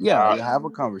again. Yeah, have a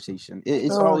conversation.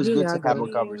 It's always good to have a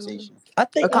conversation. I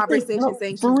think a conversation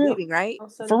saying she's leaving, right?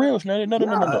 For real,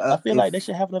 no. I feel like they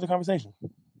should have another conversation.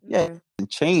 Yeah,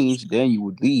 change, then you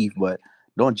would leave, but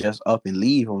don't just up and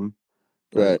leave them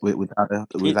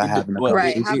without having a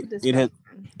conversation.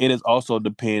 It has also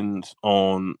depends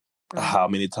on how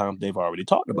many times they've already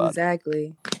talked about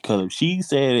exactly. Because if she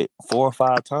said it 4 or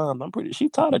 5 times, I'm pretty.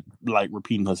 She's tired of like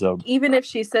repeating herself. Even if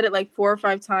she said it like 4 or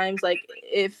 5 times, like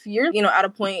if you're at a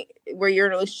point where you're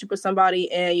in a relationship with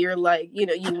somebody and you're like you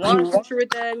want a future with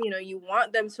them, you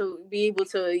want them to be able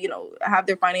to have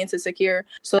their finances secure.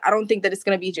 So I don't think that it's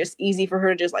gonna be just easy for her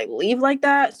to just like leave like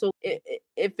that. So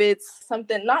if it's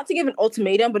something, not to give an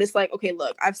ultimatum, but it's like, okay,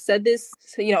 look, I've said this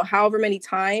however many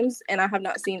times and I have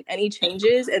not seen any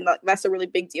changes, and that's a really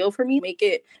big deal for me.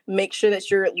 Make sure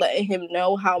that you're letting him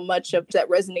know how much of that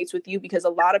resonates with you, because a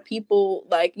lot of people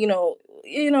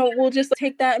will just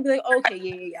take that and be like, okay,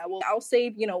 yeah, well, I'll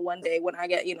save, one day when I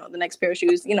get, the next pair of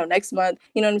shoes, next month,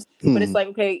 but it's like,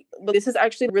 okay, but this is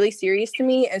actually really serious to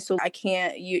me. And so I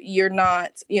can't, you're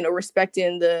not,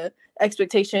 respecting the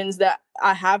expectations that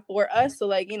I have for us. So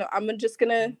like, I'm just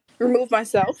gonna remove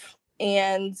myself.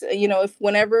 And,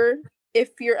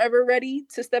 if you're ever ready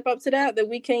to step up to that, then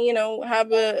we can,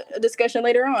 have a discussion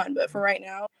later on. But for right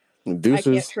now, Deuces.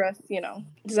 I can't trust,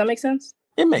 does that make sense?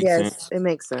 It makes sense. It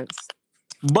makes sense.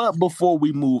 But before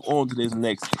we move on to this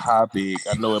next topic,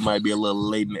 I know it might be a little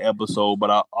late in the episode, but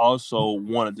I also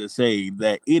wanted to say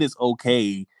that it is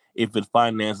okay if his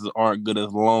finances aren't good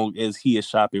as long as he is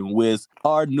shopping with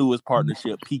our newest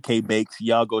partnership, PK Bakes.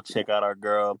 Y'all go check out our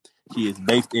girl. She is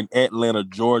based in Atlanta,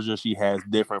 Georgia. She has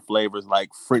different flavors like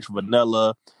French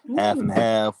vanilla, half and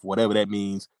half, whatever that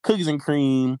means, cookies and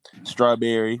cream,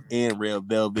 strawberry, and red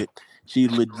velvet. She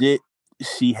legit.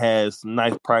 She has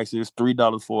nice prices: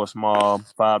 $3 for a small,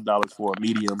 $5 for a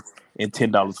medium, and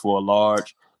 $10 for a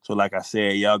large. So, like I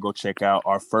said, y'all go check out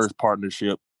our first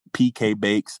partnership, PK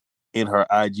Bakes, and her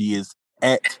IG is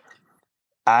at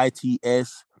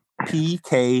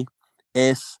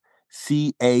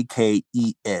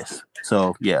ITSPKSCAKES.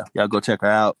 So yeah, y'all go check her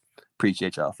out.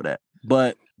 Appreciate y'all for that.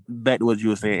 But back to what you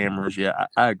were saying, Amherst. Yeah,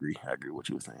 I agree. I agree with what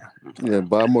you were saying. Yeah,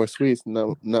 buy more sweets,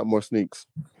 not more sneaks.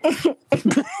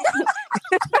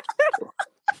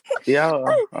 Yeah.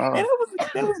 And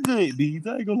that was good, Deeds.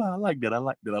 I ain't gonna lie. I like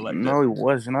that. No, it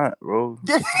was not, bro.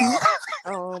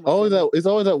 It's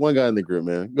always that one guy in the group,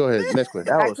 man. Go ahead. Next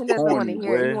question. That was Jackson doesn't want to corny,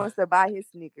 hear it. He boy. wants to buy his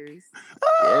sneakers.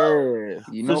 Yeah,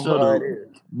 you know For sure, how it though. is.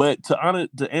 But to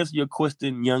answer your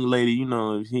question, young lady, you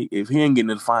know, if he ain't getting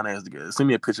his finance together, send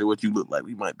me a picture of what you look like.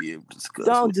 We might be able to discuss.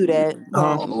 Don't do that.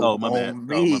 Huh? Don't. Oh, my bad. Oh,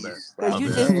 my bad. Because you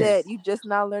just said you just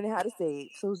not learning how to save.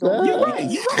 So don't. You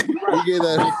right. You right. You get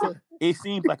that. It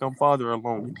seems like I'm farther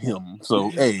along than him. So,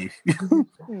 hey.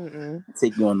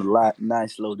 Take you on a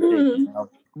nice slow date.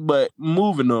 But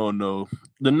moving on, though,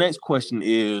 the next question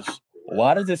is,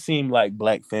 why does it seem like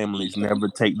Black families never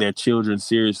take their children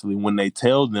seriously when they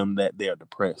tell them that they are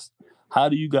depressed? How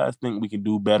do you guys think we can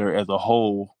do better as a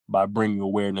whole by bringing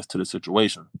awareness to the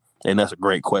situation? And that's a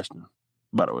great question,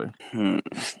 by the way.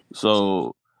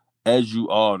 So, as you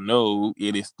all know,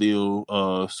 it is still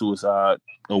Suicide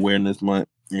Awareness Month.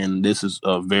 And this is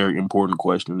a very important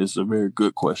question. This is a very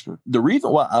good question. The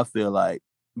reason why I feel like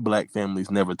Black families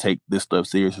never take this stuff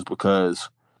serious is because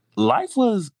life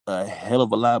was a hell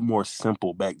of a lot more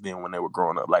simple back then when they were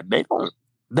growing up. Like they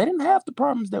didn't have the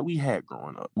problems that we had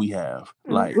growing up. We have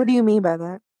like, what do you mean by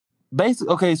that?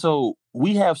 Basically, okay, so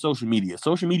we have social media.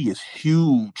 Social media is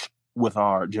huge with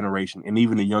our generation and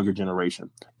even the younger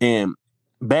generation. And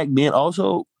back then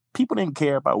also, people didn't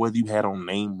care about whether you had on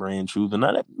name brand shoes or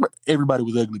not. Everybody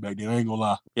was ugly back then. I ain't gonna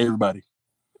lie. Everybody.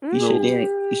 You said they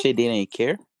didn't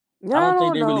care? No, I don't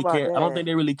think they know really about cared. that. I don't think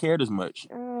they really cared as much.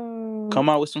 Come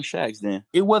out with some Shaqs then.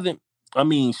 It wasn't. I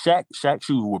mean, Shaq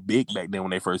shoes were big back then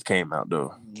when they first came out,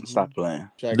 though. Stop playing.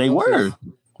 They were.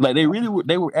 Like they really were.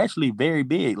 They were actually very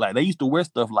big. Like they used to wear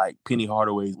stuff like Penny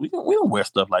Hardaway's. We don't wear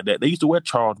stuff like that. They used to wear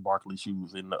Charles Barkley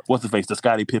shoes and the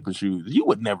Scottie Pippen shoes. You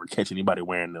would never catch anybody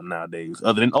wearing them nowadays,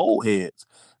 other than old heads.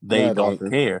 They don't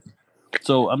care.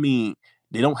 So I mean,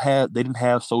 they didn't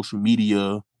have social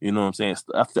media. You know what I'm saying?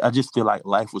 I just feel like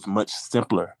life was much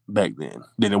simpler back then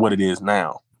than what it is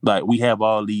now. Like we have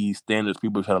all these standards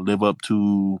people try to live up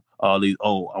to, all these, I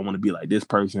want to be like this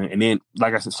person. And then,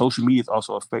 like I said, social media is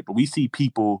also affected. We see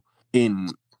people in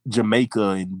Jamaica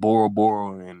and Bora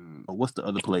Bora and what's the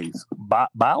other place?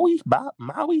 Maui?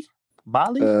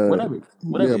 Whatever.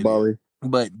 Yeah, Bali.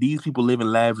 But these people living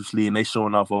lavishly and they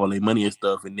showing off all their money and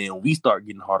stuff. And then we start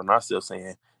getting hard on ourselves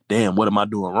saying, damn, what am I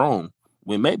doing wrong?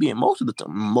 When maybe in most of the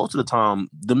time,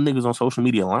 them niggas on social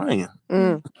media lying.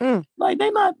 Like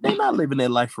they not living that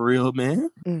life for real, man.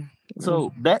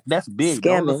 So that's big.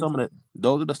 Those are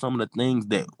some of the things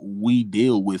that we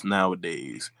deal with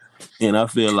nowadays. And I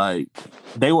feel like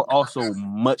they were also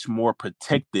much more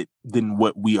protected than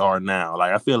what we are now.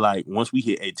 Like I feel like once we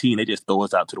hit 18, they just throw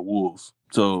us out to the wolves.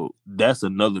 So that's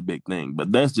another big thing.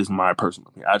 But that's just my personal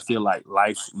opinion. I feel like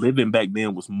living back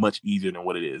then was much easier than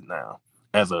what it is now.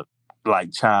 As a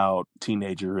child,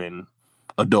 teenager, and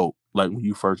adult, like when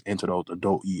you first enter those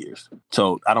adult years.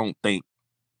 So I don't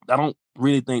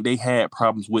really think they had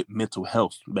problems with mental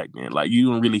health back then. Like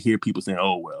you don't really hear people saying,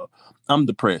 "Oh well, I'm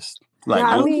depressed." Like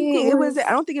I mean,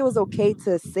 I don't think it was okay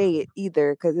to say it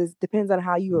either because it depends on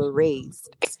how you were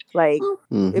raised. Like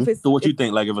if it's so, what you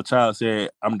think? Like if a child said,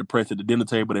 "I'm depressed" at the dinner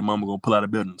table, their mama gonna pull out a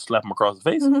belt and slap them across the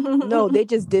face? No, they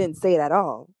just didn't say it at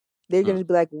all. They're going to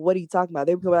be like, what are you talking about?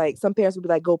 They'd be like, some parents would be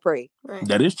like, go pray. Right.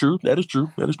 That is true.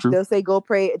 They'll say, go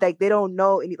pray. Like, they don't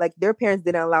know. Like, their parents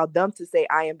didn't allow them to say,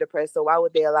 I am depressed. So why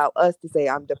would they allow us to say,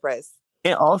 I'm depressed?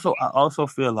 And also, I also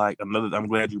feel like I'm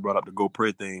glad you brought up the go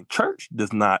pray thing. Church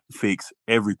does not fix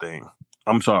everything.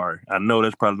 I'm sorry. I know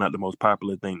that's probably not the most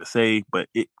popular thing to say, but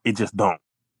it just don't.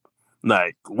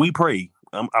 Like, we pray.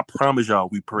 I promise y'all,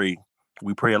 we pray.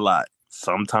 We pray a lot.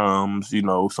 Sometimes,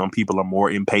 some people are more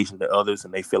impatient than others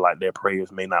and they feel like their prayers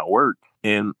may not work.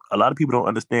 And a lot of people don't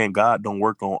understand God don't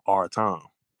work on our time.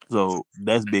 So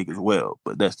that's big as well.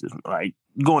 But that's just like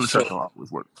going to church don't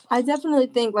always work. I definitely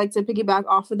think, like, to piggyback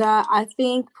off of that, I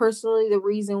think personally the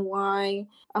reason why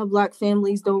Black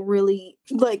families don't really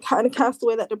like kind of cast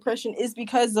away that depression is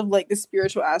because of like the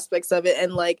spiritual aspects of it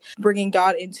and like bringing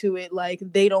God into it. Like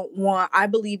they don't want, I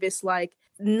believe it's like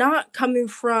not coming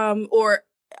from, or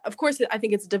of course, I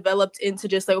think it's developed into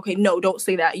just like, okay, no, don't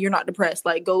say that. You're not depressed.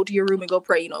 Like, go to your room and go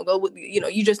pray, go with,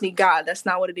 you just need God. That's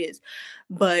not what it is.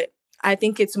 But I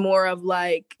think it's more of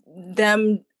like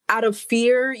them out of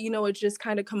fear, it just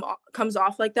kind of comes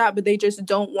off like that. But they just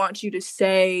don't want you to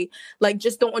say, like,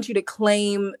 just don't want you to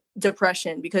claim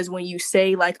depression, because when you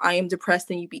say like I am depressed,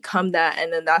 then you become that,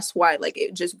 and then that's why like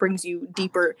it just brings you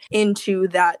deeper into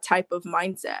that type of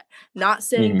mindset. Not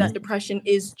saying that depression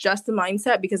is just a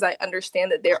mindset, because I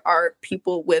understand that there are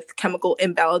people with chemical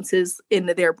imbalances in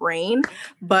their brain,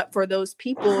 but for those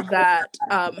people that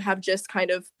have just kind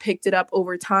of picked it up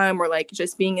over time, or like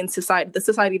just being in society, the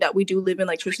society that we do live in,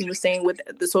 like Tristan was saying, with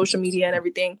the social media and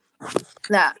everything,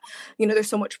 that there's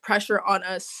so much pressure on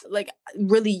us like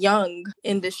really young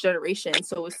in this generation.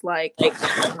 So it's like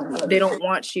they don't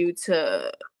want you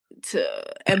to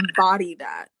embody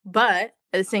that, but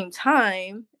at the same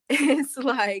time it's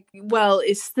like, well,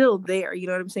 it's still there, you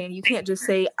know what I'm saying? You can't just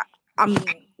say I'm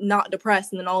not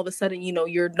depressed and then all of a sudden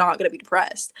you're not going to be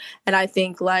depressed. And I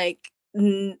think like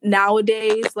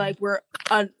nowadays, like we're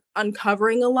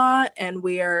uncovering a lot, and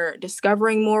we're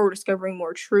discovering more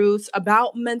truths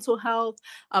about mental health,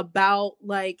 about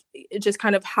like just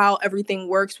kind of how everything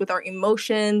works with our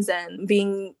emotions, and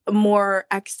being more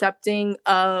accepting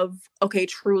of, okay,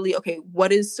 truly, okay,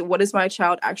 what is my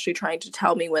child actually trying to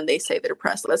tell me when they say they're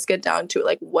depressed? Let's get down to it.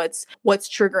 Like what's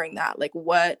triggering that? Like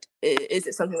what is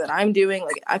it, something that I'm doing?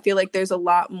 Like I feel like there's a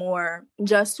lot more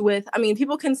just with, I mean,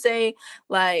 people can say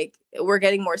like we're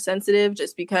getting more sensitive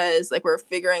just because like we're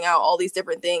figuring out all these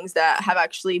different things that have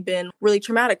actually been really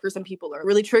traumatic for some people or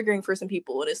really triggering for some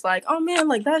people. And it's like, oh man,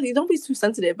 like that, don't be too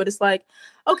sensitive. But it's like,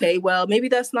 okay, well, maybe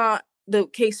that's not the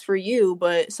case for you,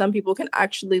 but some people can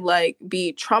actually like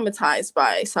be traumatized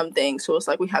by something. So it's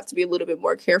like we have to be a little bit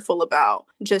more careful about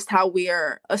just how we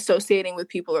are associating with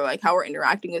people, or like how we're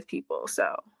interacting with people.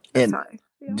 So and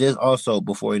just also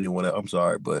before anyone else, I'm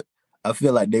sorry, but I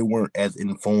feel like they weren't as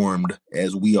informed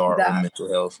as we are on mental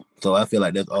health. So I feel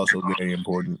like that's also very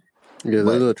important. Yeah,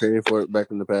 there's no training for it back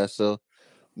in the past. So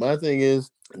my thing is,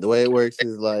 the way it works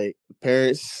is like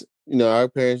parents, our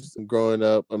parents growing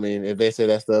up, I mean, if they say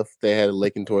that stuff, they had a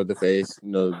licking toward the face,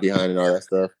 behind and all that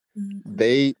stuff.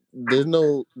 You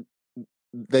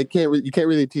can't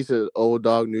really teach an old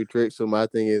dog new tricks. So my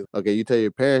thing is, okay, you tell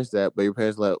your parents that, but your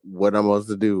parents like, what I'm supposed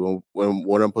to do,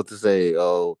 what I'm supposed to say.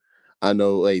 Oh, I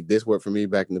know, like this worked for me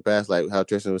back in the past, like how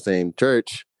Tristan was saying,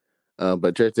 church.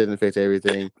 But church didn't fix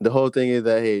everything. The whole thing is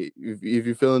that, hey, if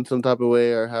you're feeling some type of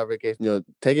way or however case,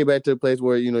 take it back to a place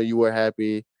where, you were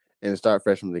happy and start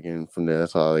fresh from there.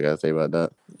 That's all I got to say about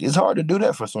that. It's hard to do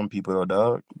that for some people, though,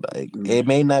 dog. Like, it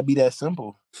may not be that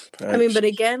simple. I mean, but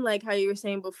again, like how you were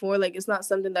saying before, like it's not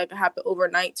something that could happen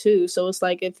overnight too. So it's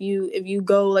like if you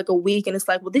go like a week and it's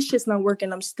like, well, this shit's not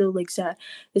working, I'm still like sad.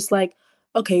 It's like,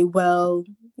 okay, well,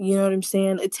 you know what I'm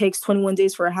saying? It takes 21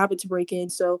 days for a habit to break in.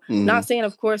 So not saying,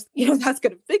 of course, that's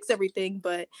going to fix everything,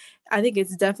 but I think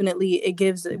it's definitely, it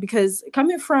gives it, because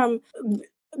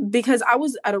I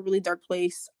was at a really dark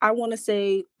place. I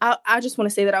just want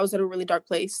to say that I was at a really dark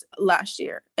place last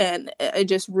year. And I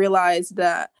just realized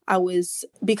that I was,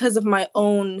 because of my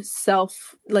own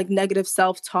negative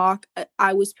self-talk,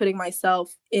 I was putting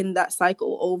myself in that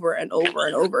cycle over and over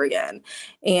and over again.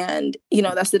 And,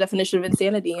 that's the definition of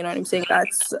insanity. You know what I'm saying?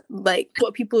 That's like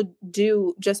what people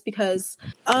do just because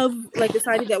of like the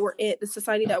society that we're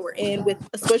in with,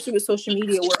 especially with social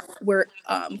media, we're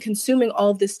consuming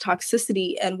all of this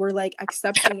toxicity, and we're like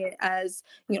accepting it as,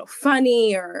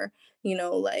 funny or,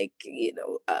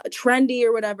 trendy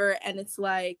or whatever. And it's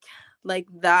like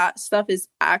that stuff is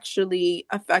actually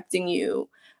affecting you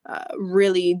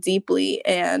really deeply.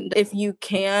 And if you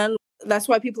can, that's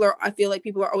why I feel like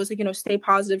people are always like, stay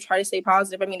positive, try to stay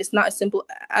positive. I mean, it's not as simple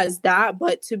as that,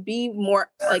 but to be more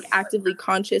like actively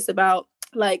conscious about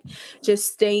like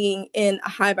just staying in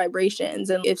high vibrations.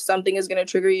 And if something is going to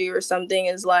trigger you, or something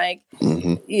is like,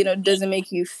 doesn't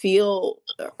make you feel,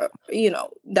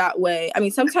 that way. I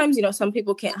mean, sometimes, some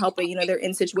people can't help it. They're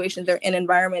in situations, they're in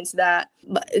environments that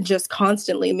just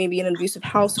constantly, maybe an abusive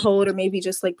household, or maybe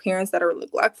just like parents that are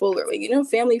neglectful, or like,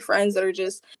 family, friends that are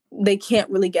just, they can't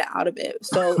really get out of it.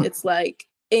 So it's like,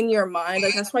 in your mind.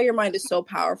 Like, that's why your mind is so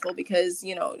powerful, because,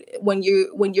 you know, when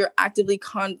you're actively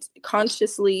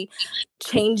consciously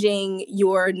changing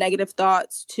your negative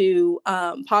thoughts to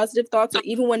positive thoughts, or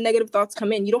even when negative thoughts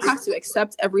come in, you don't have to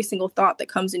accept every single thought that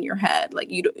comes in your head.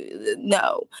 Like, you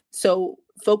no. So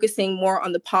focusing more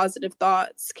on the positive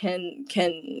thoughts can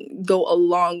go a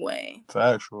long way.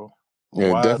 Factual.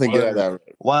 Yeah, definitely get at that.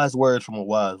 Wise words from a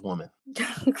wise woman. But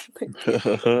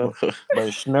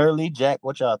Schnurley, Jack,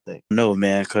 what y'all think? No,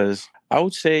 man, because I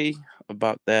would say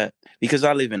about that, because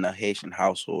I live in a Haitian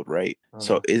household, right?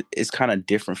 So it's kind of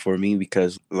different for me,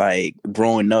 because like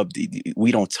growing up,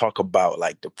 we don't talk about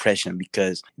like depression,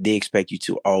 because they expect you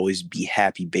to always be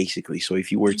happy, basically. So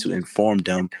if you were to inform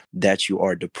them that you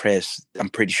are depressed, I'm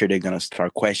pretty sure they're going to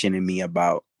start questioning me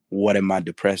about what am I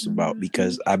depressed about,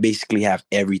 because I basically have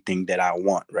everything that I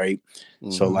want, right?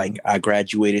 So like I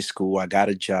graduated school, I got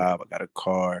a job, I got a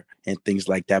car and things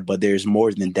like that. But there's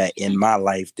more than that in my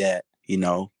life that, you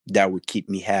know, that would keep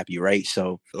me happy, right?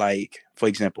 So like, for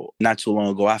example, not too long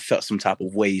ago, I felt some type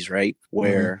of ways, right?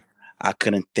 Where I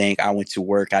couldn't think. I went to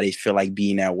work. I didn't feel like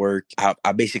being at work.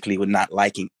 I basically was not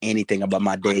liking anything about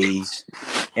my days.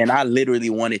 And I literally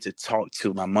wanted to talk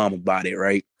to my mom about it,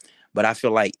 right? But I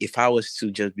feel like if I was to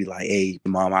just be like, hey,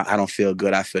 mom, I don't feel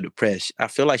good, I feel depressed, I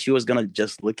feel like she was going to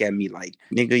just look at me like,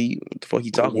 nigga, what the fuck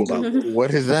you talking about?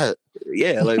 What is that?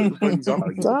 Yeah, like, what the fuck you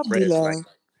talking about? You depressed?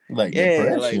 Like Yeah,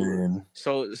 depression. like,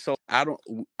 so I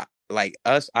don't, like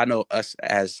us, I know us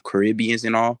as Caribbeans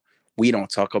and all, we don't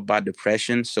talk about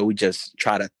depression. So we just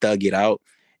try to thug it out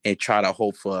and try to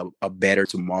hope for a better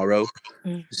tomorrow.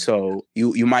 So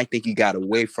you might think you got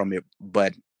away from it,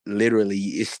 but literally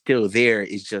it's still there.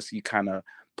 It's just you kind of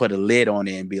put a lid on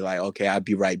it and be like, okay, I'll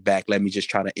be right back. Let me just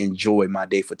try to enjoy my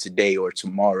day for today or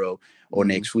tomorrow or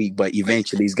next week. But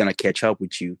eventually it's gonna catch up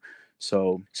with you.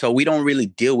 So we don't really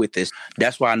deal with this.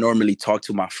 That's why I normally talk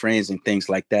to my friends and things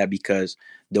like that, because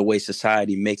the way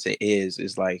society makes it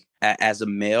is like, as a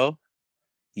male,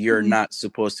 you're not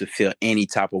supposed to feel any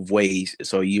type of ways.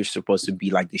 So you're supposed to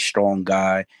be like the strong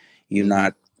guy. You're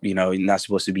not, you know, you're not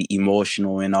supposed to be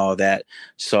emotional and all that.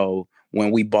 So when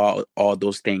we bought all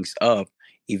those things up,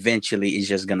 eventually it's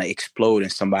just going to explode in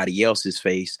somebody else's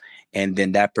face. And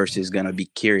then that person is going to be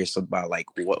curious about like,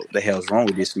 what the hell's wrong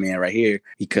with this man right here?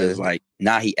 Because like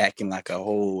now he acting like a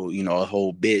whole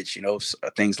bitch, you know,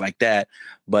 things like that.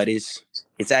 But it's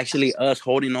actually us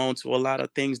holding on to a lot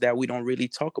of things that we don't really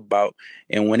talk about.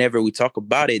 And whenever we talk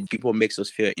about it, people makes us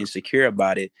feel insecure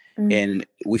about it. And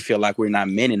we feel like we're not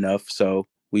men enough. So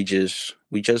we just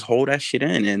hold that shit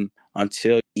in. And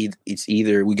until it's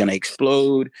either we're going to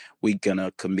explode, we're going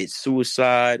to commit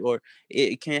suicide, or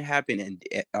it can happen in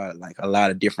like a lot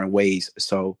of different ways.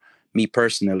 So me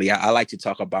personally, I like to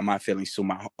talk about my feelings to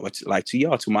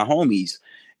y'all, to my homies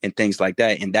and things like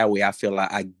that. And that way I feel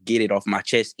like I get it off my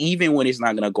chest, even when it's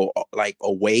not going to go like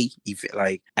away,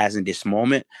 like as in this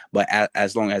moment. But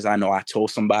as long as I know I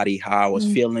told somebody how I was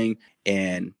feeling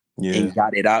and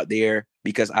got it out there,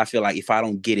 because I feel like if I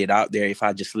don't get it out there, if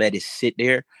I just let it sit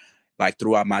there, like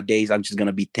throughout my days, I'm just going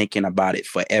to be thinking about it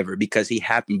forever. Because it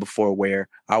happened before where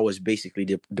I was basically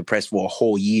depressed for a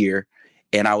whole year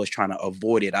and I was trying to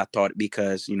avoid it. I thought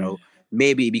because, you know,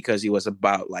 maybe because it was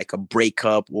about like a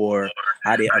breakup or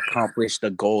I didn't accomplish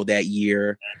the goal that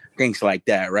year, things like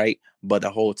that, right? But the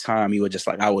whole time you were just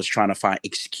like, I was trying to find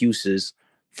excuses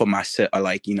for myself,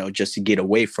 like, you know, just to get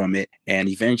away from it. And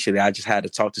eventually I just had to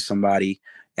talk to somebody.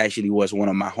 Actually was one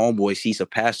of my homeboys. He's a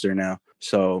pastor now.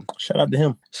 So shout out to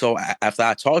him. So after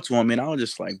I talked to him, and I was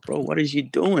just like, bro, what is you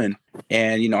doing?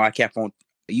 And, you know, I kept on,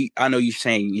 I know you're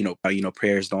saying, you know,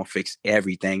 prayers don't fix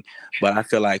everything, but I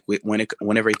feel like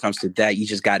whenever it comes to that, you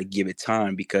just got to give it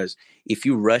time, because if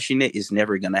you rushing it, it's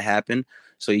never going to happen.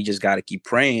 So you just got to keep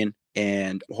praying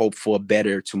and hope for a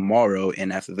better tomorrow.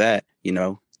 And after that, you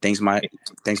know, things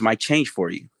might change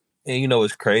for you. And you know,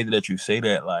 it's crazy that you say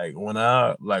that. Like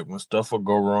when stuff would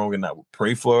go wrong and I would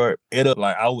pray for it,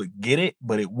 I would get it,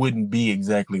 but it wouldn't be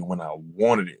exactly when I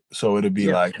wanted it. So it'd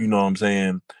be like, you know what I'm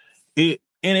saying? It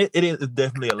is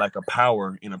definitely like a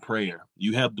power in a prayer.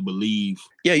 You have to believe.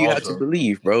 Yeah, you have to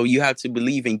believe, bro. You have to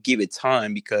believe and give it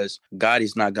time, because God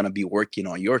is not going to be working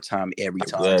on your time every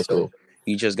time. Exactly. So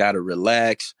you just got to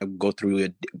relax, go through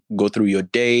your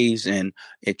days and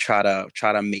try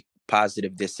to make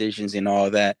positive decisions and all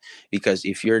that. Because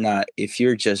if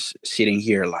you're just sitting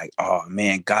here like, oh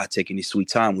man, God taking his sweet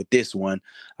time with this one,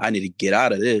 I need to get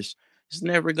out of this, it's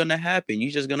never gonna happen.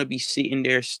 You're just gonna be sitting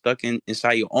there stuck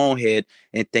inside your own head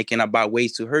and thinking about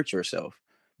ways to hurt yourself,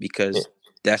 because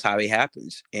that's how it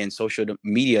happens. And social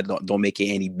media don't make it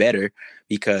any better,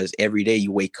 because every day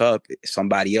you wake up,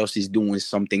 somebody else is doing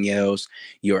something else.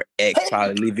 Your ex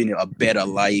probably living a better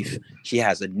life. She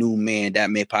has a new man.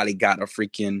 That man probably got a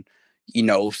freaking,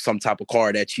 some type of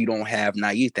car that you don't have.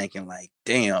 Now you thinking like,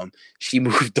 damn, she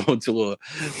moved on to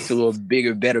a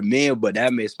bigger, better man, but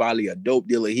that man's probably a dope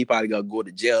dealer. He probably gonna go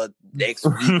to jail next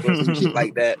week or some shit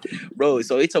like that, bro.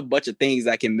 So it's a bunch of things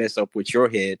that can mess up with your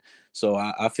head. So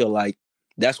I feel like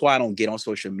that's why I don't get on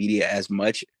social media as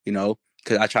much,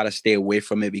 because I try to stay away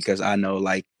from it, because I know,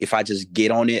 like, if I just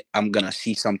get on it, I'm gonna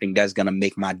see something that's gonna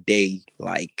make my day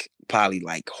like probably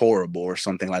like horrible or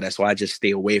something like that. So I just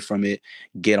stay away from it,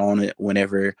 get on it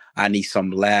whenever I need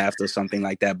some laughs or something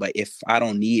like that. But if I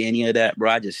don't need any of that,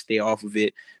 bro, I just stay off of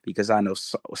it, because I know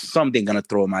something gonna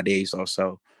throw my days off.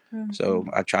 So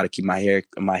I try to keep my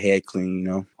head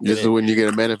clean, This is when you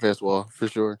get a manifest wall, for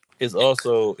sure. It's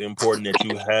also important that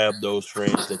you have those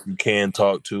friends that you can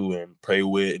talk to and pray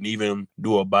with, and even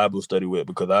do a Bible study with,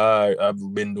 because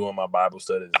I've been doing my Bible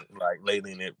studies like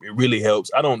lately, and it really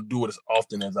helps. I don't do it as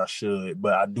often as I should,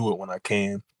 but I do it when I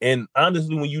can. And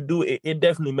honestly, when you do it, it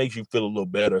definitely makes you feel a little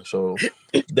better. So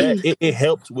that it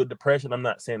helps with depression. I'm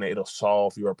not saying that it'll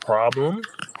solve your problem,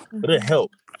 but it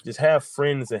helps. Just have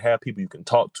friends and have people you can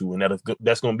talk to, and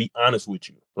that's going to be honest with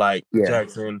you. Like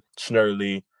Jackson,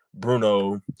 Schnurley,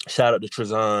 Bruno, shout out to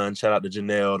Trezon, shout out to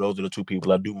Janelle. Those are the two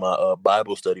people I do my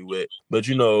Bible study with. But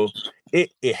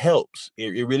it helps.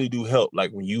 It really do help.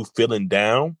 Like when you feeling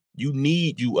down, you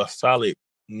need a solid,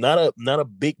 not a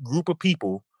big group of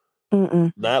people,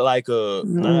 not like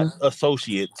not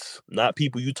associates, not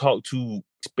people you talk to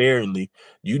sparingly.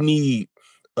 You need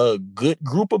a good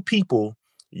group of people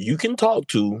you can talk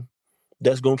to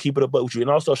that's gonna keep it up with you.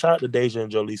 And also shout out to Deja and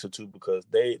Jolisa too, because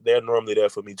they're normally there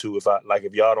for me too. If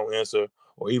y'all don't answer,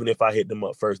 or even if I hit them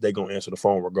up first, they gonna answer the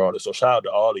phone regardless. So shout out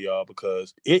to all of y'all,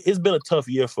 because it's been a tough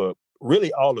year for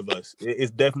really all of us.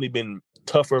 It's definitely been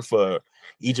tougher for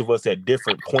each of us at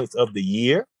different points of the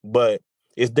year, but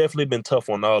it's definitely been tough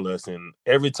on all of us. And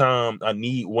every time I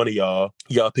need one of y'all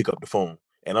pick up the phone.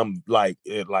 And I'm like,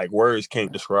 words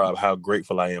can't describe how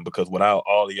grateful I am, because without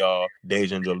all of y'all,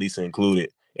 Deja and Jolisa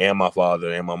included, and my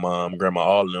father and my mom, grandma,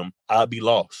 all of them, I'd be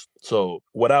lost. So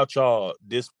without y'all,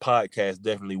 this podcast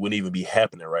definitely wouldn't even be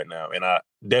happening right now. And I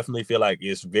definitely feel like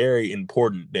it's very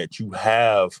important that you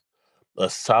have a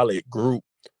solid group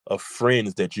of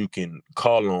friends that you can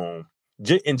call on.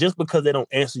 And just because they don't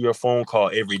answer your phone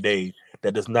call every day,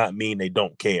 that does not mean they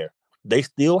don't care. They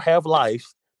still have life,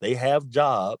 they have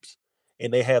jobs,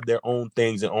 and they have their own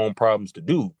things and own problems to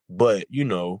do. But,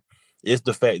 it's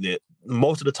the fact that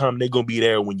most of the time they're going to be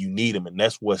there when you need them. And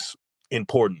that's what's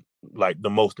important, like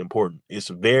the most important. It's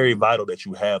very vital that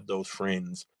you have those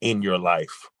friends in your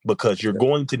life, because you're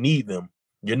going to need them.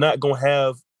 You're not going to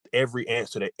have every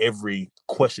answer to every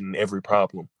question and every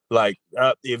problem. Like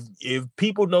if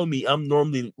people know me, I'm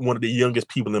normally one of the youngest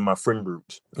people in my friend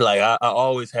groups. Like I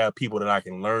always have people that I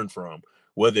can learn from,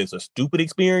 whether it's a stupid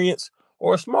experience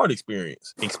or a smart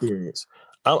experience.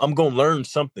 I'm going to learn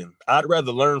something. I'd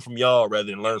rather learn from y'all rather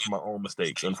than learn from my own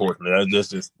mistakes, unfortunately. That's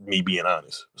just me being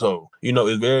honest. So,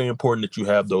 it's very important that you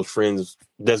have those friends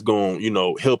that's going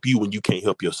to, help you when you can't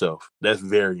help yourself. That's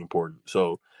very important.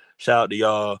 So, shout out to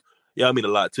y'all. Y'all mean a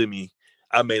lot to me.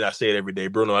 I may not say it every day.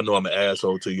 Bruno, I know I'm an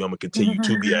asshole to you. I'm going to continue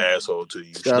to be an asshole to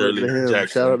you. Shout out to him.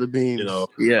 Jackson, shout out to Beans. all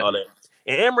that.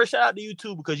 And Amber, shout out to you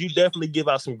too, because you definitely give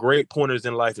out some great pointers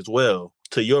in life as well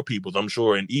to your peoples, I'm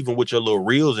sure. And even with your little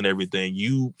reels and everything,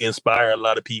 you inspire a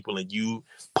lot of people and you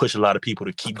push a lot of people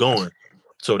to keep going.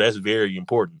 So that's very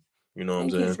important. You know what I'm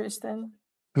saying? Thank you, Tristan.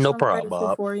 No problem,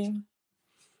 Bob. For you.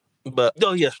 But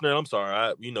yes, no, I'm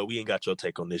sorry. We ain't got your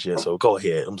take on this yet, so go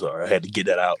ahead. I'm sorry. I had to get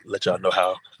that out, let y'all know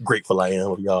how grateful I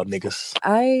am of y'all niggas.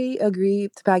 I agree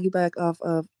to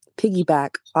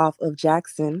piggyback off of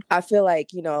Jackson. I feel like,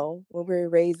 when we're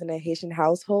raised in a Haitian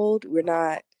household, we're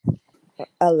not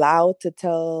allowed to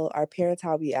tell our parents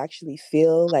how we actually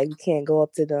feel. Like we can't go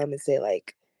up to them and say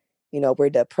like, we're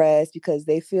depressed, because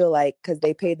they feel like, because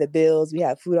they pay the bills, we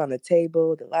have food on the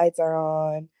table, the lights are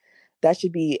on. That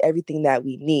should be everything that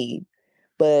we need.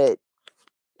 But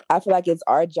I feel like it's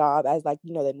our job as like,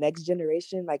 the next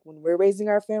generation, like when we're raising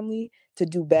our family, to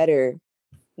do better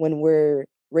when we're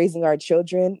raising our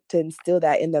children, to instill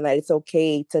that in them, that it's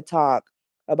okay to talk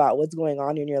about what's going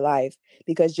on in your life.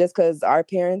 Because just because our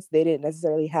parents, they didn't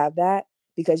necessarily have that,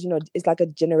 because, it's like a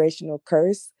generational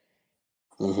curse.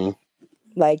 Mm-hmm.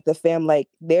 Like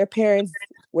their parents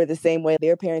were the same way.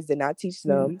 Their parents did not teach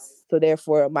them. So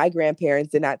therefore, my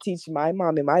grandparents did not teach my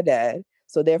mom and my dad.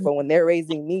 So therefore, when they're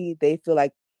raising me, they feel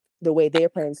like the way their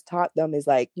parents taught them is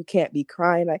like, you can't be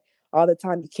crying. Like, all the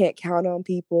time. You can't count on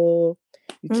people.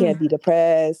 You can't be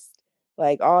depressed.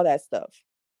 Like all that stuff.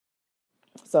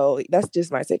 So that's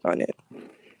just my take on it.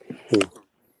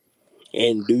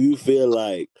 And do you feel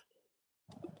like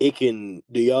do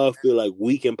y'all feel like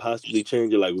we can possibly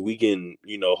change it? Like we can,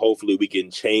 hopefully we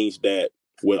can change that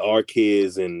with our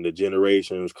kids and the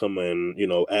generations coming,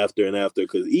 after and after.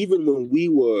 Because even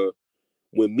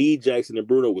when me, Jackson, and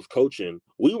Bruno was coaching,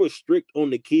 we were strict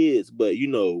on the kids, but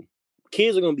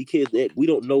kids are gonna be kids that we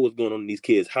don't know what's going on in these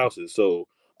kids' houses. So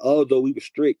although we were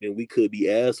strict and we could be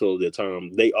assholes at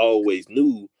times, they always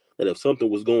knew that if something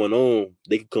was going on,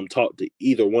 they could come talk to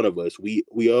either one of us. We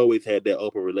always had that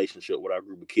open relationship with our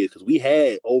group of kids because we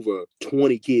had over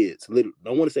 20 kids. Literally, I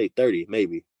want to say 30,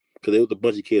 maybe, because there was a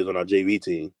bunch of kids on our JV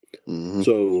team. Mm-hmm.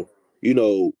 So,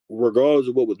 regardless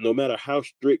of no matter how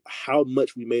strict, how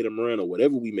much we made them run or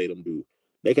whatever we made them do,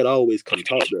 they could always come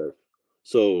talk to us.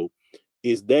 So,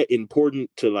 is that important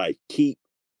to like keep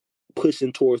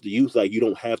pushing towards the youth? Like, you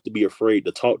don't have to be afraid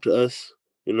to talk to us,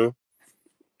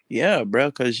 Yeah, bro,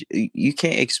 because you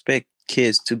can't expect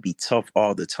kids to be tough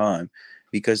all the time,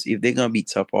 because if they're going to be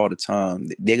tough all the time,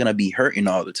 they're going to be hurting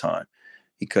all the time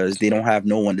because they don't have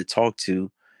no one to talk to.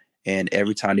 And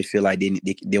every time they feel like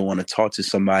they want to talk to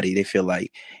somebody, they feel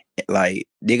like they're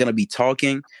going to be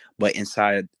talking, but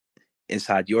inside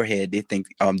your head, they think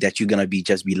that you're going to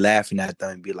just be laughing at them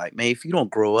and be like, man, if you don't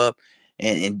grow up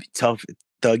and be tough,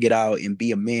 thug it out and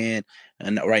be a man.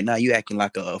 And right now you acting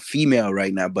like a female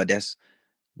right now, but that's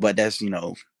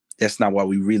that's not what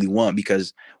we really want,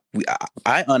 because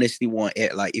I honestly want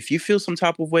it. Like, if you feel some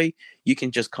type of way, you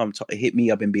can just come hit me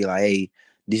up and be like, hey,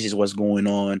 this is what's going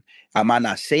on. I might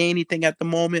not say anything at the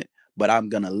moment, but I'm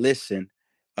gonna listen,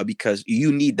 because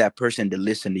you need that person to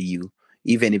listen to you,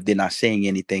 even if they're not saying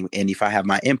anything. And if I have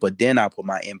my input, then I'll put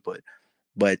my input.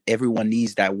 But everyone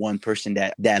needs that one person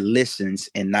that listens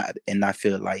and not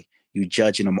feel like you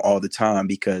judging them all the time,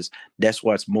 because that's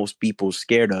what most people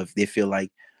scared of. They feel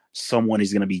like someone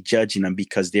is going to be judging them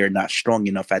because they're not strong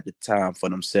enough at the time for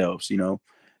themselves,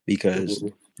 because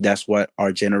that's what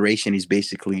our generation is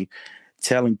basically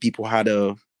telling people how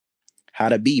to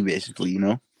be, basically,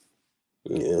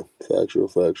 Yeah,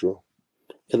 factual.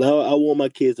 Because I want my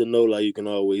kids to know, like, you can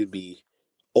always be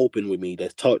open with me.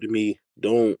 That's talk to me.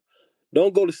 Don't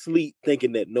go to sleep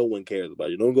thinking that no one cares about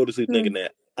you. Don't go to sleep thinking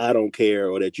that I don't care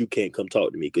or that you can't come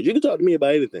talk to me. Because you can talk to me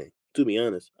about anything, to be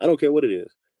honest. I don't care what it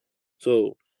is.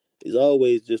 So it's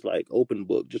always just like open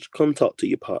book. Just come talk to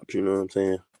your pops, you know what I'm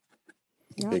saying?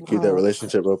 Yeah, keep that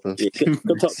relationship open. Yeah,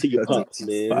 come talk to your pops,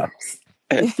 man.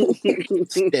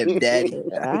 Stepdaddy.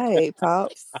 All right,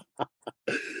 pops.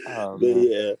 Oh, But man.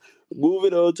 yeah,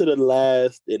 moving on to the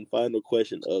last and final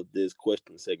question of this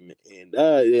question segment. And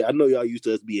I know y'all used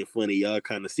to us being funny. Y'all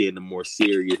kind of seeing the more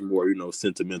serious, more,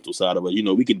 sentimental side of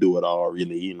it. We can do it all,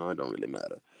 really. It don't really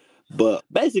matter. But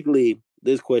basically,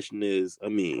 this question is,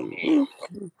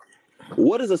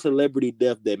 what is a celebrity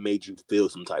death that made you feel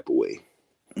some type of way?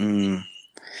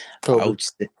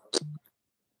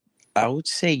 I would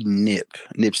say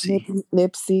Nipsey.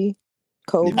 Nipsey.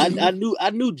 Kobe. I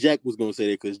knew Jack was gonna say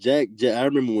that, because Jack. I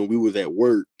remember when we was at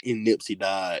work and Nipsey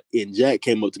died, and Jack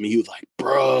came up to me. He was like,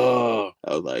 "Bruh,"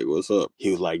 I was like, "What's up?" He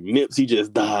was like, "Nipsey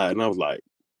just died," and I was like,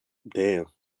 "Damn,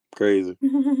 crazy."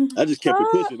 I just kept it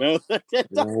pushing. I was like,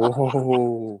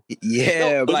 Whoa.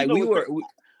 Yeah, but like we were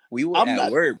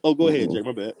at work. Oh, go ahead, Jack.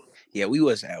 My bad. Yeah, we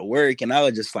was at work, and I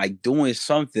was just like doing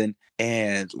something,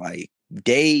 and like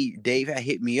Dave had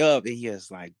hit me up, and he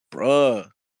was like, "Bruh,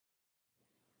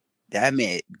 that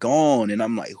man gone." And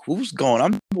I'm like, "Who's gone?"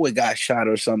 I'm boy got shot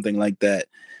or something like that.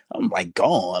 I'm like,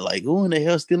 gone. Like, who in the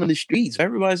hell still in the streets?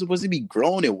 Everybody's supposed to be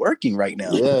grown and working right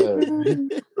now. Yeah.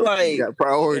 Like, got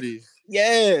priorities.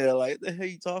 Yeah, like, the hell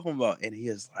you talking about? And he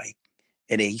was like,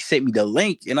 and then he sent me the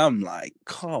link, and I'm like,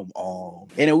 come on.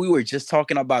 And then we were just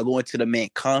talking about going to the man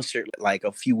concert like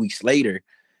a few weeks later.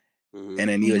 And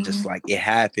then he was just like, it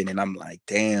happened. And I'm like,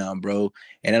 damn, bro.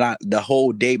 And then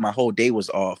my whole day was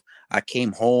off. I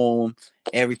came home,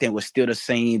 everything was still the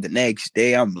same. The next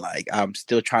day, I'm like, I'm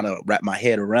still trying to wrap my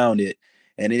head around it.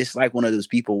 And it's like one of those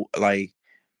people, like,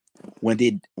 when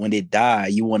they die,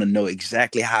 you want to know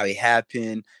exactly how it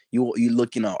happened. You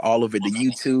looking all over the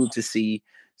YouTube to see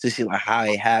like how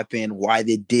it happened, why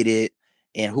they did it,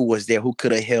 and who was there, who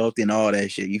could have helped, and all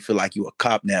that shit. You feel like you a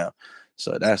cop now.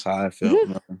 So that's how I felt,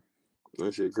 man.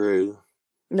 That shit crazy.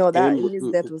 No, his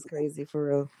death was crazy, for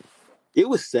real. It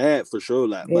was sad for sure,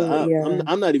 like, but Yeah.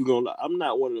 I'm not even gonna lie. I'm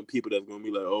not one of the people that's gonna be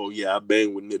like, oh yeah, I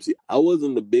banged with Nipsey. I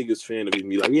wasn't the biggest fan of his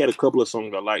music. Like, he had a couple of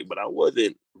songs I liked, but I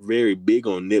wasn't very big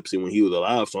on Nipsey when he was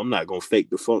alive. So I'm not gonna fake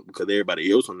the funk because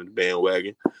everybody else on the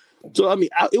bandwagon. So I mean,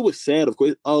 it was sad. Of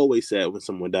course, it's always sad when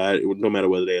someone died, no matter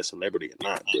whether they're a celebrity or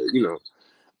not. But you know,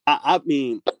 I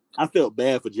mean, I felt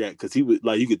bad for Jack because he was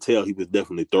like, you could tell he was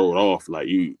definitely thrown off. Like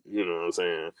you know what I'm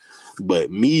saying.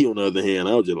 But me, on the other hand,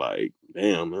 I was just like,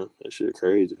 damn, man, that shit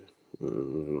crazy. You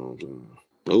know what I'm saying?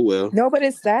 Oh well. No, but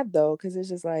it's sad though, because it's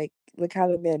just like, look how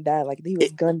the man died. Like he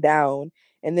was gunned down,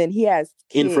 and then he has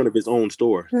kids. In front of his own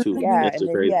store too. Yeah, That's and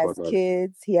the then he crazy has part.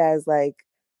 kids. He has like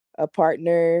a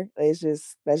partner. That's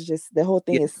just the whole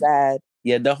thing is sad.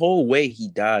 Yeah, the whole way he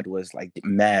died was like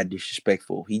mad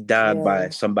disrespectful. He died by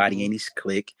somebody in his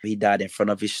clique. He died in front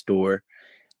of his store.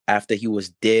 After he was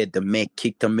dead, the man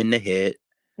kicked him in the head.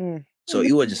 So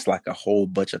it was just like a whole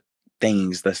bunch of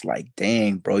things that's like,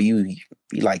 dang, bro, you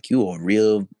a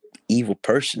real evil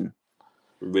person.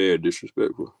 Very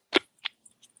disrespectful.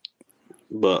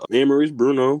 But Emery's,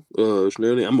 Bruno,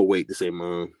 Schnelly, I'm gonna wait to say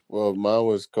mine. Well, mine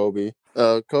was Kobe.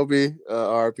 Kobe,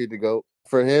 RP to GOAT.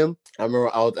 For him, I remember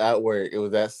I was at work. It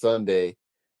was that Sunday,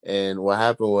 and what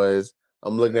happened was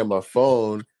I'm looking at my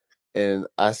phone, and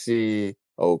I see,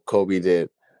 Kobe did.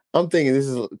 I'm thinking this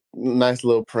is a nice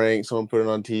little prank. Someone put it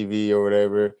on TV or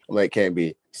whatever. I'm like, can't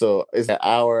be. So it's an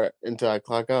hour until I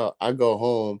clock out. I go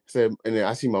home, and then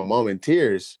I see my mom in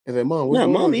tears. I said, Mom, what's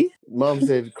going on? Mom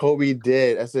said, Kobe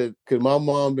dead. I said, because my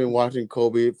mom been watching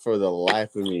Kobe for the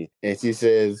life of me. And she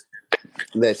says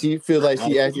that she feels like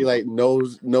she actually like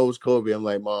knows Kobe. I'm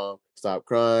like, Mom, stop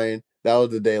crying. That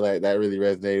was the day like that really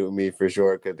resonated with me for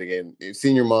sure. Because again,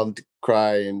 seeing your mom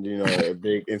cry and a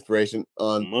big inspiration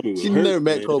on. She never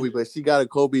met Kobe, but she got a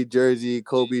Kobe jersey,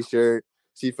 Kobe shirt.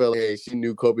 She felt like she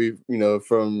knew Kobe,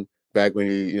 from back when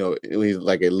he was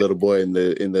like a little boy in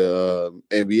the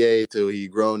NBA till he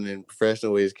grown and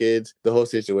professional with his kids. The whole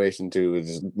situation too was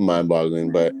just mind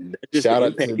boggling. But shout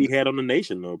out to he had on the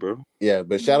nation though, bro. Yeah,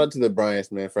 but shout out to the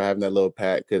Bryants, man, for having that little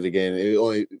pack. Because again,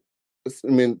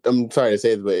 I'm sorry to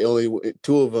say this, but only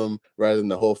two of them rather than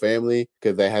the whole family,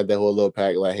 because they had that whole little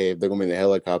pack. Like, hey, if they're gonna be in the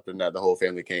helicopter, not the whole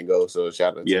family can't go. So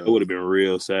shout out. Yeah, it would have been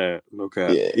real sad.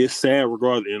 Okay, it's sad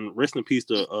regardless. And rest in peace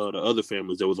to the other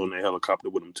families that was on that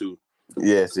helicopter with them too.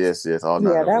 Yes. All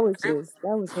that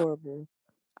was horrible.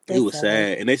 It was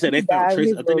sad, and they said they found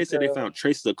traces. I think they said they found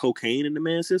traces of cocaine in the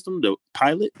man's system. The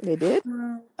pilot, they did.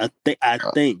 I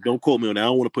think. Don't quote me on that. I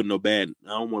don't want to put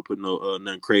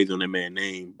nothing crazy on that man's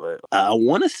name, but I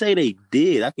want to say they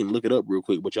did. I can look it up real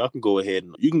quick, but y'all can go ahead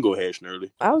and you can go ahead,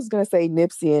 Schnurley. I was gonna say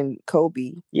Nipsey and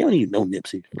Kobe. You don't even know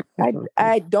Nipsey.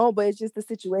 I don't, but it's just the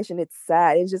situation. It's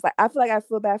sad. It's just like I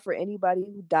feel bad for anybody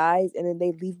who dies and then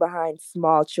they leave behind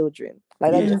small children.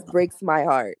 Like that just breaks my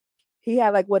heart. He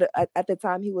had like at the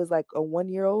time he was like a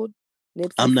 1-year-old.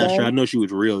 I'm not sure. I know she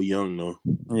was real young though.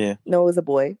 Yeah. No, it was a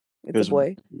boy. It's a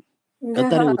boy. I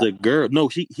thought it was a girl. No,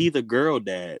 he's a girl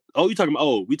dad. Oh, we talking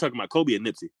about Kobe and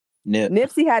Nipsey.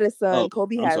 Nipsey had a son.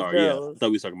 Kobe has girls. Yeah. I thought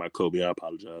we were talking about Kobe. I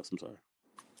apologize. I'm sorry.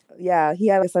 Yeah, he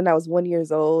had a son that was 1 year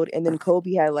old, and then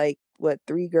Kobe had like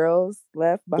 3 girls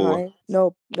left behind. 4.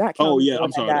 No, not counting. Oh yeah,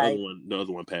 I'm sorry. The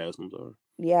other one passed. I'm sorry.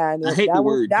 Yeah, I hate the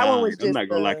word died. One was just I'm not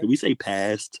gonna lie. Can we say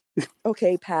passed?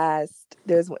 Okay, passed.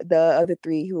 There's the other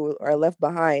 3 who are left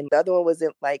behind. The other one was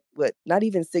in not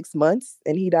even 6 months,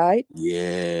 and he died.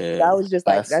 Yeah, that was just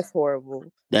that's horrible.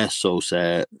 That's so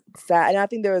sad. And I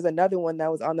think there was another one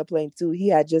that was on the plane too. He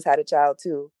had just had a child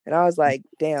too, and I was like,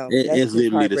 damn. It's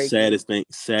literally the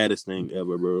saddest thing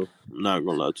ever, bro. I'm not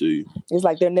gonna lie to you. It's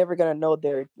like they're never gonna know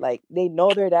they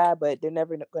know their dad, but they're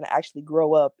never gonna actually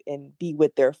grow up and be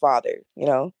with their father.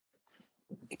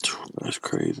 That's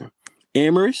crazy.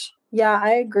 Amaris? Yeah,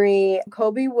 I agree.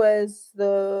 Kobe was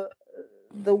the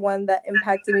one that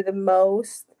impacted me the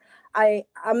most.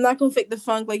 I'm not gonna fake the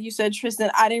funk, like you said,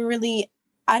 Tristan. I didn't really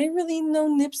know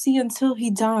Nipsey until he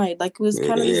died. Like, it was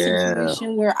kind of the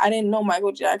situation where I didn't know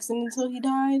Michael Jackson until he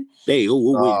died. Hey,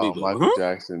 wait. Michael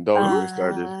Jackson. Don't get me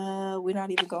started. We're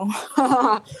not even going.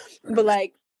 But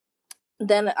like,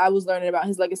 then I was learning about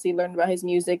his legacy, learning about his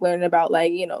music, learning about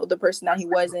the person that he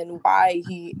was and why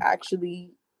he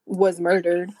actually was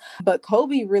murdered. But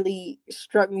Kobe really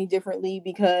struck me differently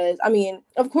because, I mean,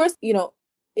 of course,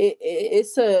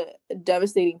 it's a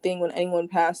devastating thing when anyone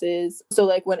passes. So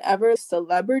like whenever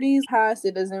celebrities pass,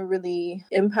 it doesn't really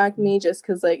impact me just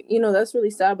because that's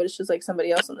really sad, but it's just like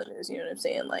somebody else on the news, you know what I'm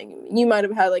saying? Like you might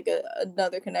have had like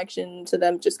another connection to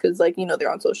them just because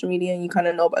they're on social media and you kind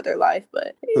of know about their life,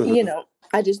 but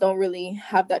I just don't really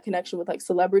have that connection with like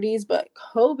celebrities. But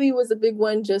Kobe was a big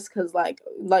one just because like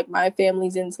my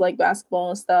family's into like basketball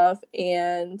and stuff,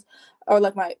 or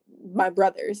like my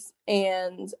brothers,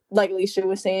 and like Alicia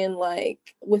was saying, like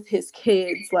with his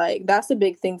kids, like that's a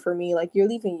big thing for me. Like you're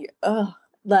leaving oh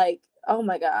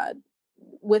my God,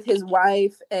 with his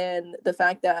wife and the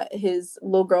fact that his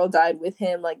little girl died with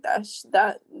him, like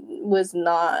that was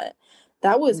not,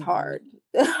 that was hard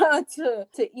to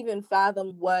even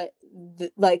fathom what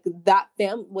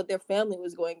what their family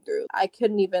was going through. I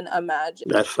couldn't even imagine.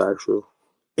 That's factual.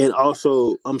 And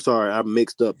also, I'm sorry, I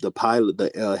mixed up the pilot,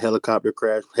 the helicopter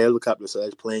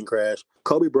 / plane crash.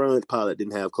 Kobe Bryant's pilot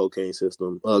didn't have cocaine in his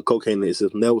system. That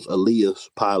was Aaliyah's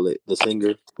pilot, the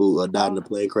singer who died in the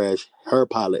plane crash. Her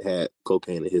pilot had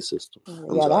cocaine in his system.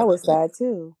 Yeah, that was sad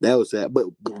too. That was sad, but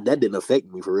that didn't affect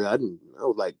me for real. I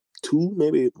was like 2,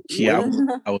 maybe. Yeah,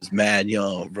 I was mad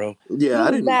young, bro. Yeah,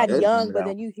 I didn't. Mad young, but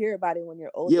then you hear about it when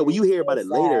you're older. Yeah, when you hear about it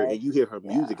later and you hear her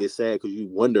music, it's sad because you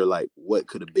wonder like what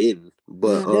could have been.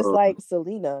 But just like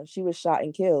Selena, she was shot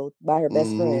and killed by her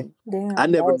best friend. Damn.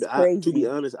 To be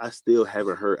honest, I still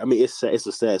haven't heard. I mean, it's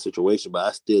a sad situation, but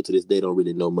I still to this day don't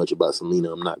really know much about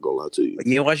Selena. I'm not gonna lie to you.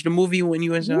 You watched the movie when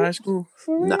you was in high school?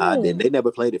 Nah, I didn't. They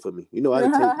never played it for me. You know, I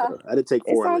didn't take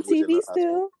It's on TV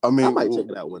still. I mean, I might check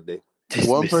it out one day.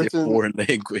 One person, foreign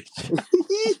language.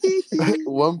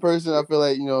 One person, I feel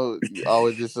like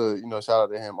always just shout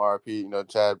out to him, R.P.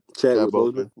 Chad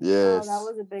Boseman. Yes, that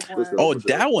was a big one. Oh,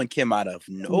 that one came out of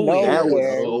nowhere. That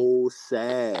was so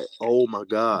sad. Oh my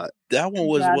god, that one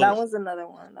was. That was another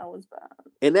one. That was bad.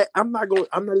 And that I'm not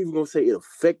even gonna say it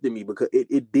affected me because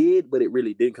it did, but it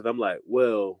really didn't. Because I'm like,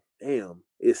 well, damn,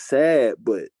 it's sad,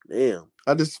 but damn.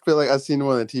 I just feel like I seen him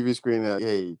on the TV screen.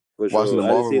 Hey. Watching the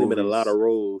Marvel movies. Him in a lot of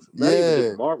roles. Not even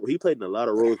just Marvel. He played in a lot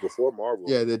of roles before Marvel.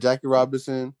 Yeah, the Jackie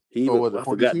Robinson. I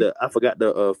forgot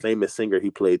the famous singer he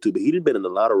played too, but he did been in a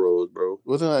lot of roles, bro.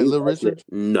 Wasn't that Little Richard?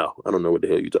 No, I don't know what the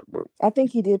hell you talking about. I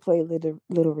think he did play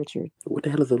Little Richard. What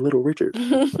the hell is a Little Richard?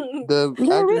 The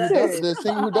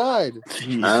singer who died.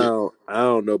 I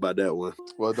don't know about that one.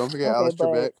 Well, don't forget Alex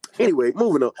Trebek. Anyway,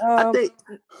 moving on. I think.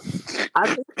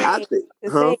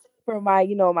 For my,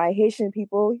 my Haitian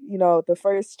people, the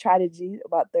first tragedy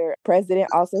about their president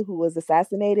also who was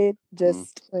assassinated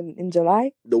just in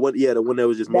July. The one that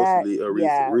was just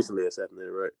recently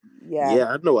assassinated, right?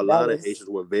 Yeah, I know a lot of Haitians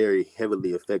were very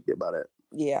heavily affected by that.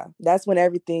 Yeah, that's when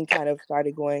everything kind of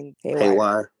started going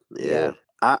haywire. Yeah.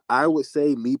 I would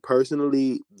say, me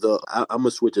personally, I'm gonna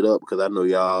switch it up because I know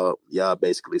y'all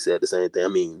basically said the same thing. I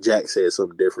mean, Jack said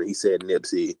something different. He said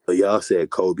Nipsey, but y'all said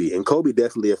Kobe, and Kobe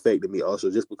definitely affected me also,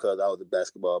 just because I was a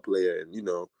basketball player, and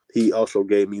he also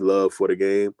gave me love for the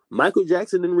game. Michael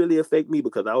Jackson didn't really affect me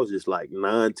because I was just like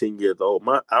 9, 10 years old.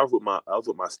 I was with my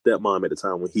stepmom at the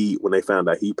time when they found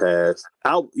out he passed.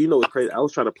 It's crazy. I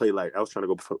was trying to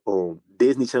go on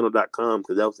DisneyChannel.com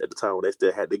because that was at the time when they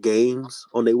still had the games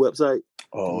on their website.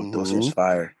 Oh, those was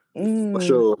fire. For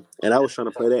sure. And I was trying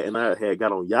to play that, and I had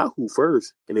got on Yahoo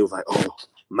first, and it was like, oh,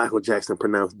 Michael Jackson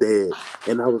pronounced dead.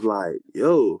 And I was like,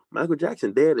 yo, Michael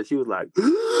Jackson dead. And she was like,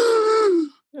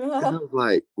 and I was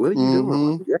like, what are you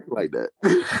doing? You acting like that?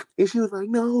 And she was like,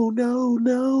 no.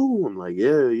 I'm like,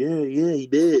 yeah, he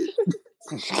did.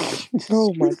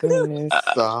 Oh my goodness.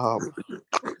 Stop.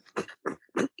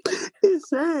 It's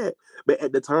sad. But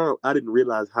at the time, I didn't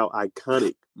realize how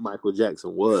iconic Michael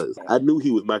Jackson was. I knew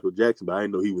he was Michael Jackson, but I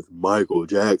didn't know he was Michael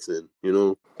Jackson,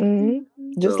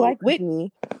 Just like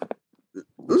Whitney.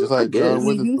 Just like John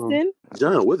Witherspoon.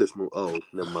 John Witherspoon. Oh,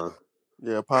 never mind.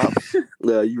 Yeah, Pops.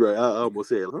 Yeah, you're right. I almost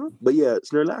said, huh? But yeah,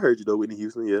 Snurl, I heard you though, Whitney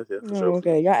Houston. Yeah, for sure.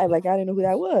 Okay, y'all act like I didn't know who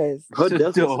that was. Her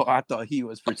death I thought he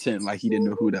was pretending like he didn't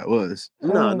know who that was.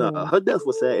 No. Her death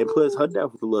was sad, and plus her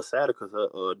death was a little sadder because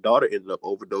her daughter ended up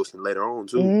overdosing later on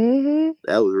too. Mm-hmm.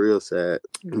 That was real sad.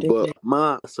 But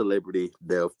my celebrity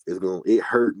death it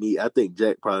hurt me. I think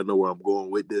Jack probably know where I'm going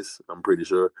with this. I'm pretty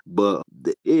sure. But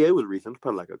it was recent. It was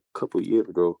probably like a couple years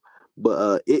ago.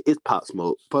 But it's Pop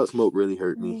Smoke. Pop Smoke really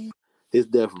hurt me. His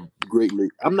death greatly.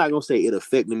 I'm not gonna say it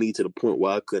affected me to the point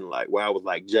where I couldn't where I was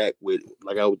like Jack with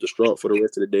I was distraught for the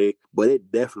rest of the day. But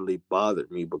it definitely bothered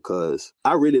me because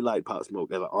I really like Pop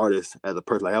Smoke as an artist, as a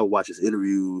person. I would watch his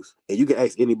interviews, and you can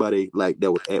ask anybody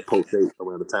that was at Post 8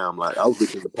 around the time. I was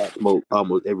listening to Pop Smoke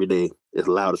almost every day, as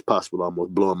loud as possible,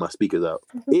 almost blowing my speakers out.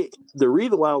 The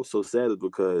reason why I was so sad is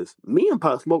because me and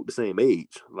Pop Smoke the same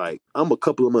age. I'm a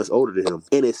couple of months older than him.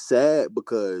 And it's sad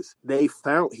because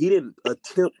he didn't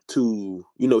attempt to,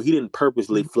 he didn't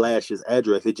purposely flash his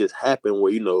address. It just happened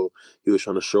where, he was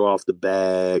trying to show off the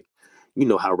bag,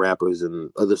 how rappers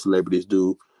and other celebrities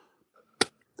do.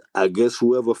 I guess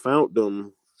whoever found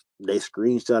them, they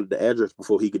screenshotted the address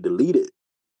before he could delete it.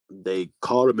 They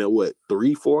called him at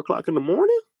 3, 4 o'clock in the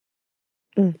morning?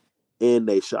 And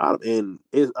they shot him.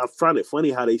 And I find it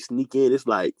funny how they sneak in. It's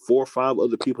 4 or 5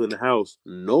 other people in the house.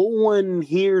 No one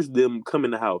hears them come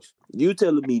in the house. You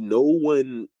telling me no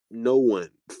one no one,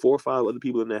 4 or 5 other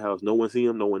people in that house. No one see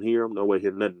him. No one hear him. No one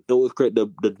hear nothing. It was correct.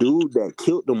 The dude that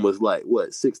killed them was like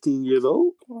what, 16 years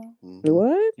old? Mm-hmm.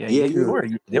 What? Yeah, they were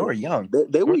young. They were like, young.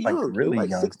 They really were like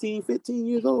young. 16, 15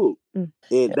 years old. Mm.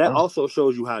 And that also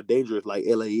shows you how dangerous like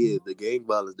LA is. The gang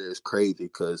violence there is crazy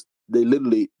because they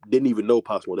literally didn't even know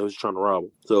possible. They was just trying to rob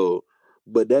him. So,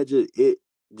 but that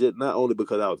just not only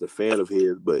because I was a fan of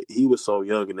his, but he was so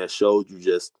young, and that showed you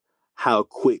just how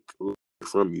quick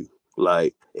from you.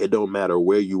 Like, it don't matter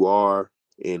where you are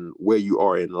and where you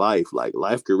are in life. Like,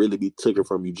 life could really be taken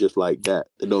from you just like that.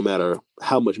 And no matter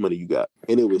how much money you got.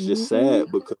 And it was just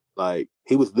sad because like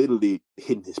he was literally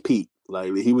hitting his peak.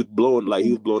 Like he was blowing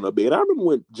up big. And I remember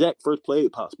when Jack first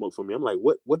played Pop Smoke for me, I'm like,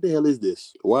 what the hell is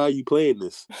this? Why are you playing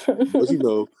this? But you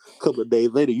know, a couple of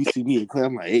days later, you see me in class,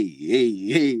 I'm like, hey,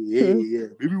 yeah,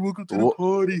 baby, welcome to the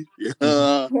party.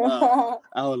 I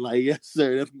was like, yes,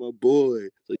 sir, that's my boy.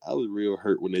 So I was real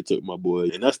hurt when they took my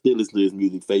boy. And I still listen to his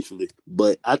music faithfully.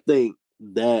 But I think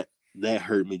that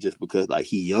hurt me just because like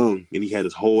he young and he had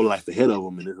his whole life ahead of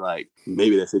him, and it's like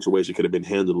maybe that situation could have been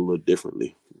handled a little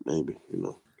differently. Maybe, you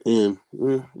know. And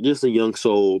just a young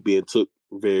soul being took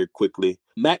very quickly.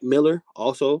 Mac Miller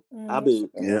also. I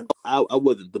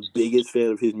wasn't the biggest fan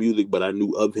of his music, but I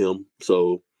knew of him.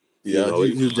 So yeah, you know,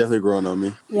 he's definitely growing on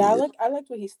me. Yeah, I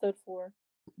liked what he stood for.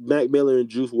 Mac Miller and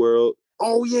Juice WRLD.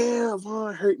 Oh yeah,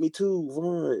 Vaughn hurt me too.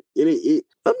 Vaughn,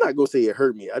 I'm not gonna say it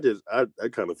hurt me. I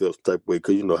kind of feel some type of way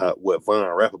because you know what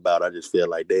Vaughn rap about. I just feel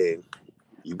like, dang,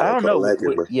 you I don't know.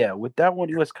 lacking, with that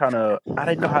one, it was kind of, I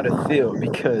didn't know how to feel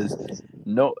because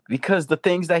the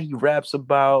things that he raps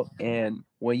about, and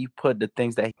when you put the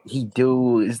things that he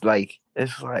do, is like,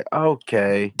 it's like,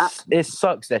 okay, it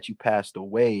sucks that you passed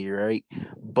away, right?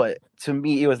 But to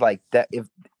me, it was like that. If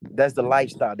that's the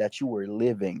lifestyle that you were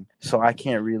living, so I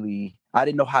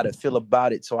didn't know how to feel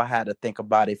about it, so I had to think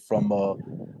about it from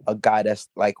a guy that's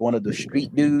like one of the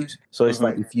street dudes. So it's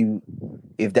like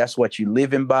if that's what you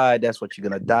living by, that's what you're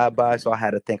gonna die by. So I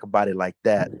had to think about it like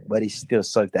that. But it still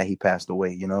sucked that he passed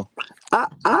away, you know?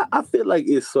 I feel like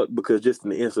it sucked because just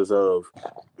in the instance of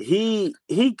he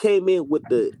came in with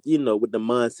the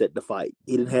mindset to fight.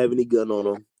 He didn't have any gun on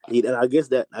him. And I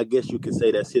guess you could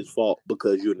say that's his fault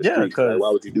because you're in the streets. Like, why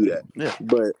would you do that? Yeah.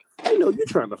 But you know, you're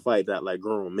trying to fight that like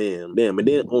grown man. Damn. And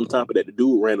then on top of that, the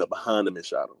dude ran up behind him and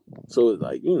shot him. So it's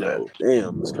like, you know,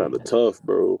 damn, it's kind of tough,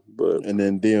 bro. But and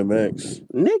then DMX.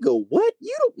 Nigga, what?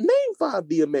 You don't name 5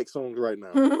 DMX songs right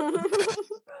now.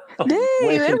 Dang,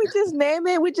 man,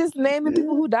 we just naming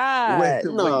people who died.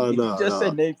 No. You just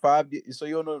said name 5. So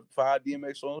you don't know 5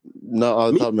 DMX songs? No,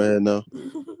 off the top of my head, no.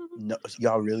 No,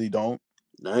 y'all really don't?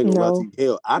 I ain't gonna lie to you.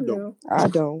 Hell, I don't. I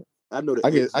don't. I know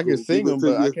that I can sing them,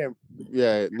 but I can't.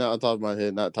 Yeah, not on top of my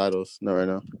head, not titles, not right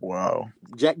now. Wow.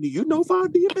 Jack, do you know 5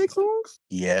 DMX songs?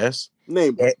 Yes.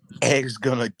 Name X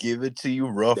Gonna Give It to You,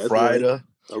 Rough That's Rider.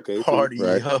 Right. Okay. Party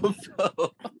Up.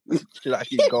 Should I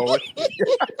keep going?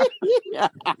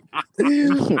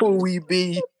 Who we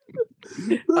be?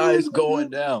 It's going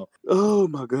down. Oh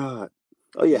my God.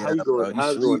 Oh yeah, how you doing?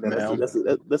 How's it going, man?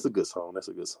 That's a good song. That's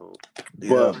a good song.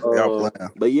 Yeah,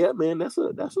 but yeah, man, that's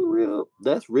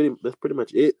pretty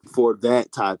much it for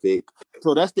that topic.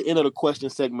 So that's the end of the question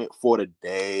segment for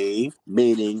today,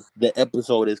 meaning the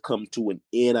episode has come to an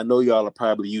end. I know y'all are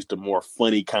probably used to more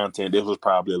funny content. This was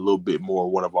probably a little bit more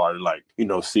one of our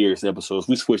serious episodes.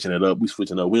 We switching it up. We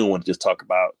don't want to just talk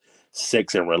about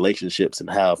sex and relationships and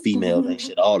how females ain't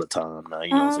shit all the time.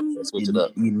 Now, so let's switch it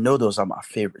up. You know those are my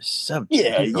favorite subjects.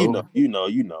 Yeah, you know,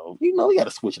 we got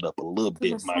to switch it up a little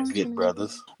bit, my good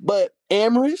brothers. But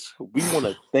Amaris, we want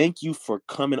to thank you for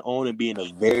coming on and being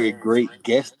a very great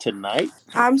guest tonight.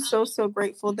 I'm so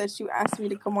grateful that you asked me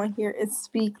to come on here and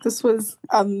speak. This was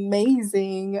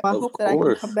amazing. I hope that I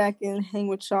can come back and hang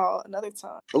with y'all another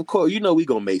time. Of course, you know we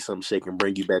gonna make something shake and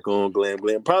bring you back on, Glam.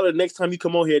 Probably the next time you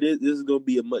come on here, this is gonna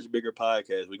be a much bigger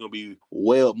podcast. We're gonna be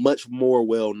much more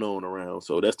well known around.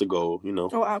 So that's the goal, you know.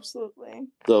 Oh, absolutely.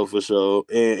 So for sure.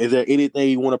 And is there anything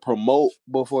you want to promote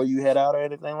before you head out or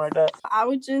anything like that? I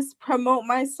would just promote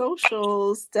my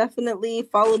socials. Definitely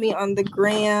follow me on the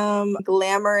gram,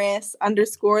 glamorous_.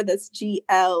 That's GLAMARIS.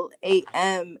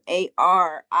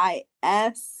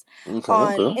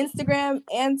 On Instagram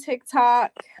and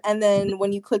TikTok. And then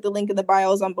when you click the link in the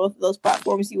bios on both of those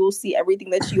platforms, you will see everything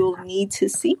that you'll need to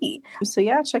see. So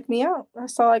yeah, check me out.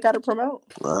 That's all I got to promote.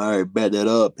 All right, bet that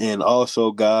up. And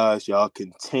also, guys, y'all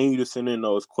continue to send in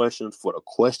those questions for the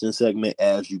question segment.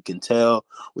 As you can tell,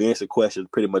 we answer questions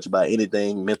pretty much about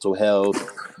anything: mental health,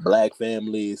 Black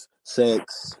families,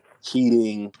 sex,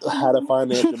 cheating, how to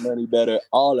finance your money better,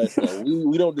 all that stuff.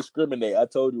 We don't discriminate. I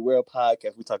told you we're a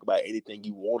podcast. We talk about anything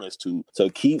you want us to. So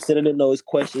keep sending in those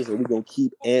questions, and we're gonna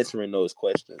keep answering those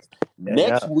questions.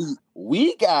 Next week,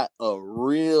 we got a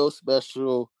real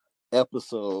special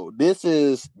episode. This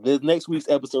next week's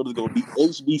episode is gonna be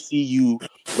HBCU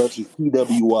versus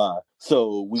PWI.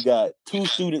 So we got 2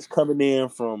 students coming in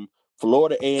from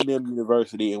Florida A&M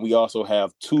University, and we also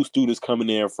have 2 students coming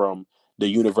in from the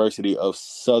University of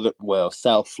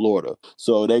South Florida.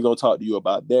 So they're going to talk to you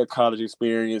about their college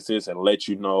experiences and let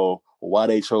you know why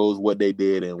they chose what they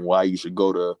did and why you should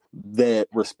go to that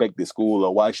respected school,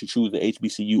 or why you should choose the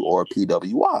HBCU or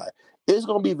PWI. It's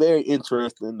going to be very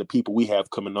interesting. The people we have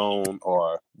coming on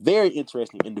are very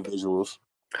interesting individuals.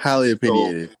 Highly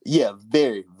opinionated. So, yeah,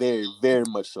 very, very, very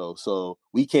much so. So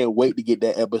we can't wait to get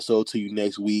that episode to you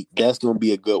next week. That's going to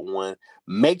be a good one.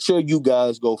 Make sure you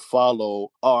guys go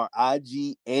follow our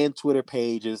IG and Twitter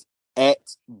pages at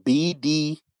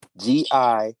bdgi.podcast,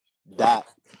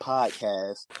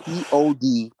 podcast.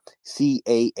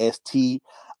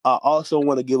 I also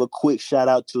want to give a quick shout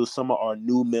out to some of our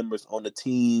new members on the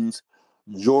teams,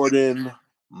 Jordan,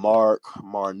 Mark,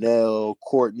 Marnell,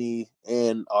 Courtney,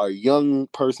 and our young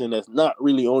person that's not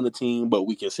really on the team, but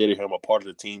we consider him a part of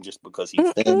the team just because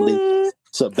he's family.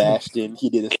 Sebastian, he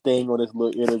did his thing on his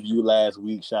little interview last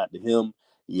week. Shout out to him.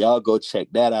 Y'all go check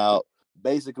that out.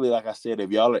 Basically, like I said,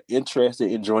 if y'all are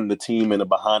interested in joining the team in a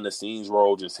behind-the-scenes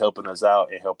role, just helping us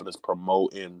out and helping us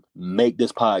promote and make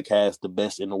this podcast the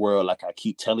best in the world, like I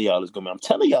keep telling y'all it's going to be. I'm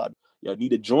telling y'all need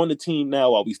to join the team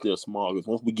now while we still small. Because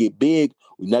once we get big,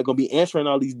 we're not going to be answering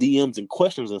all these DMs and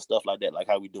questions and stuff like that, like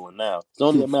how we doing now. It's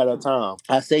only a matter of time.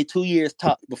 I say 2 years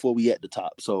top before we at the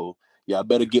top. So y'all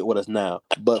better get with us now.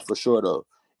 But for sure, though,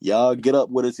 y'all get up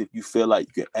with us if you feel like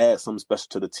you can add something special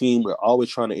to the team. We're always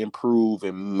trying to improve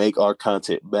and make our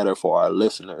content better for our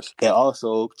listeners. And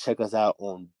also check us out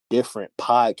on different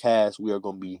podcasts. We are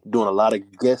going to be doing a lot of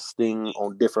guesting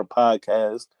on different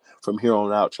podcasts from here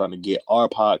on out, trying to get our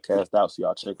podcast out. So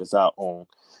y'all check us out on,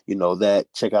 that.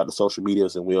 Check out the social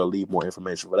medias, and we'll leave more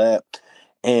information for that.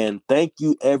 And thank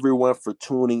you, everyone, for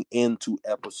tuning into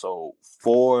episode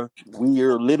 4. We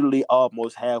are literally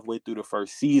almost halfway through the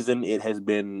first season. It has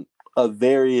been a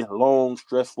very long,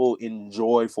 stressful,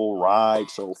 enjoyable ride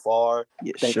so far.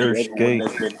 Thank you, everyone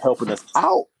that's been helping us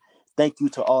out. Thank you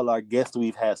to all our guests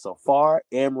we've had so far.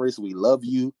 Amaris, we love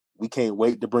you. We can't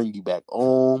wait to bring you back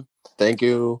on. Thank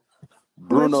you.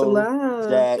 Bruno,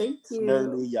 Jack,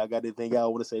 Snurley, y'all got anything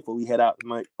y'all want to say before we head out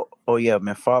tonight? Oh yeah,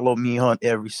 man. Follow me on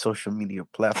every social media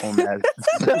platform. Oh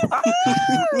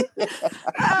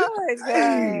my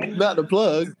God. Not the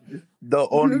plug. The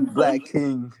only Black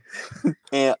King.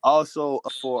 And also,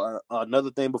 for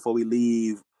another thing before we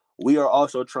leave, we are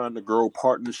also trying to grow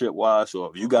partnership-wise. So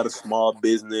if you got a small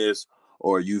business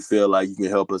or you feel like you can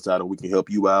help us out and we can help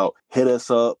you out, hit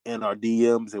us up in our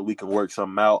DMs and we can work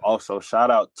something out. Also, shout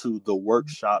out to The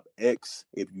Workshop X.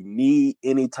 If you need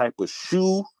any type of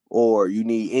shoe or you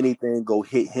need anything, go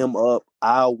hit him up.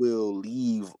 I will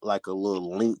leave like a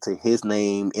little link to his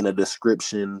name in the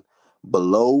description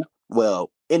below.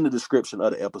 Well, in the description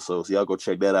of the episode. So y'all go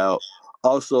check that out.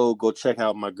 Also, go check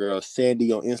out my girl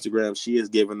Sandy on Instagram. She is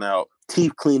giving out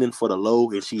teeth cleaning for the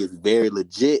low, and she is very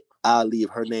legit. I'll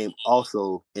leave her name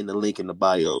also in the link in the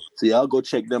bio. So y'all go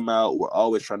check them out. We're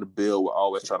always trying to build. We're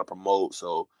always trying to promote.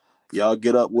 So y'all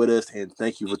get up with us, and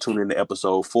thank you for tuning in to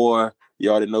episode 4.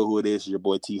 You already know who it is. Your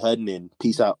boy T Hutton, and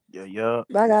peace out. Yeah.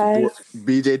 Bye, guys.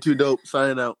 BJ Too Dope,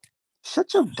 signing out.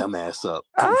 Shut your dumb ass up.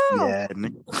 Oh. Yeah.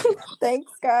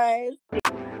 Thanks, guys.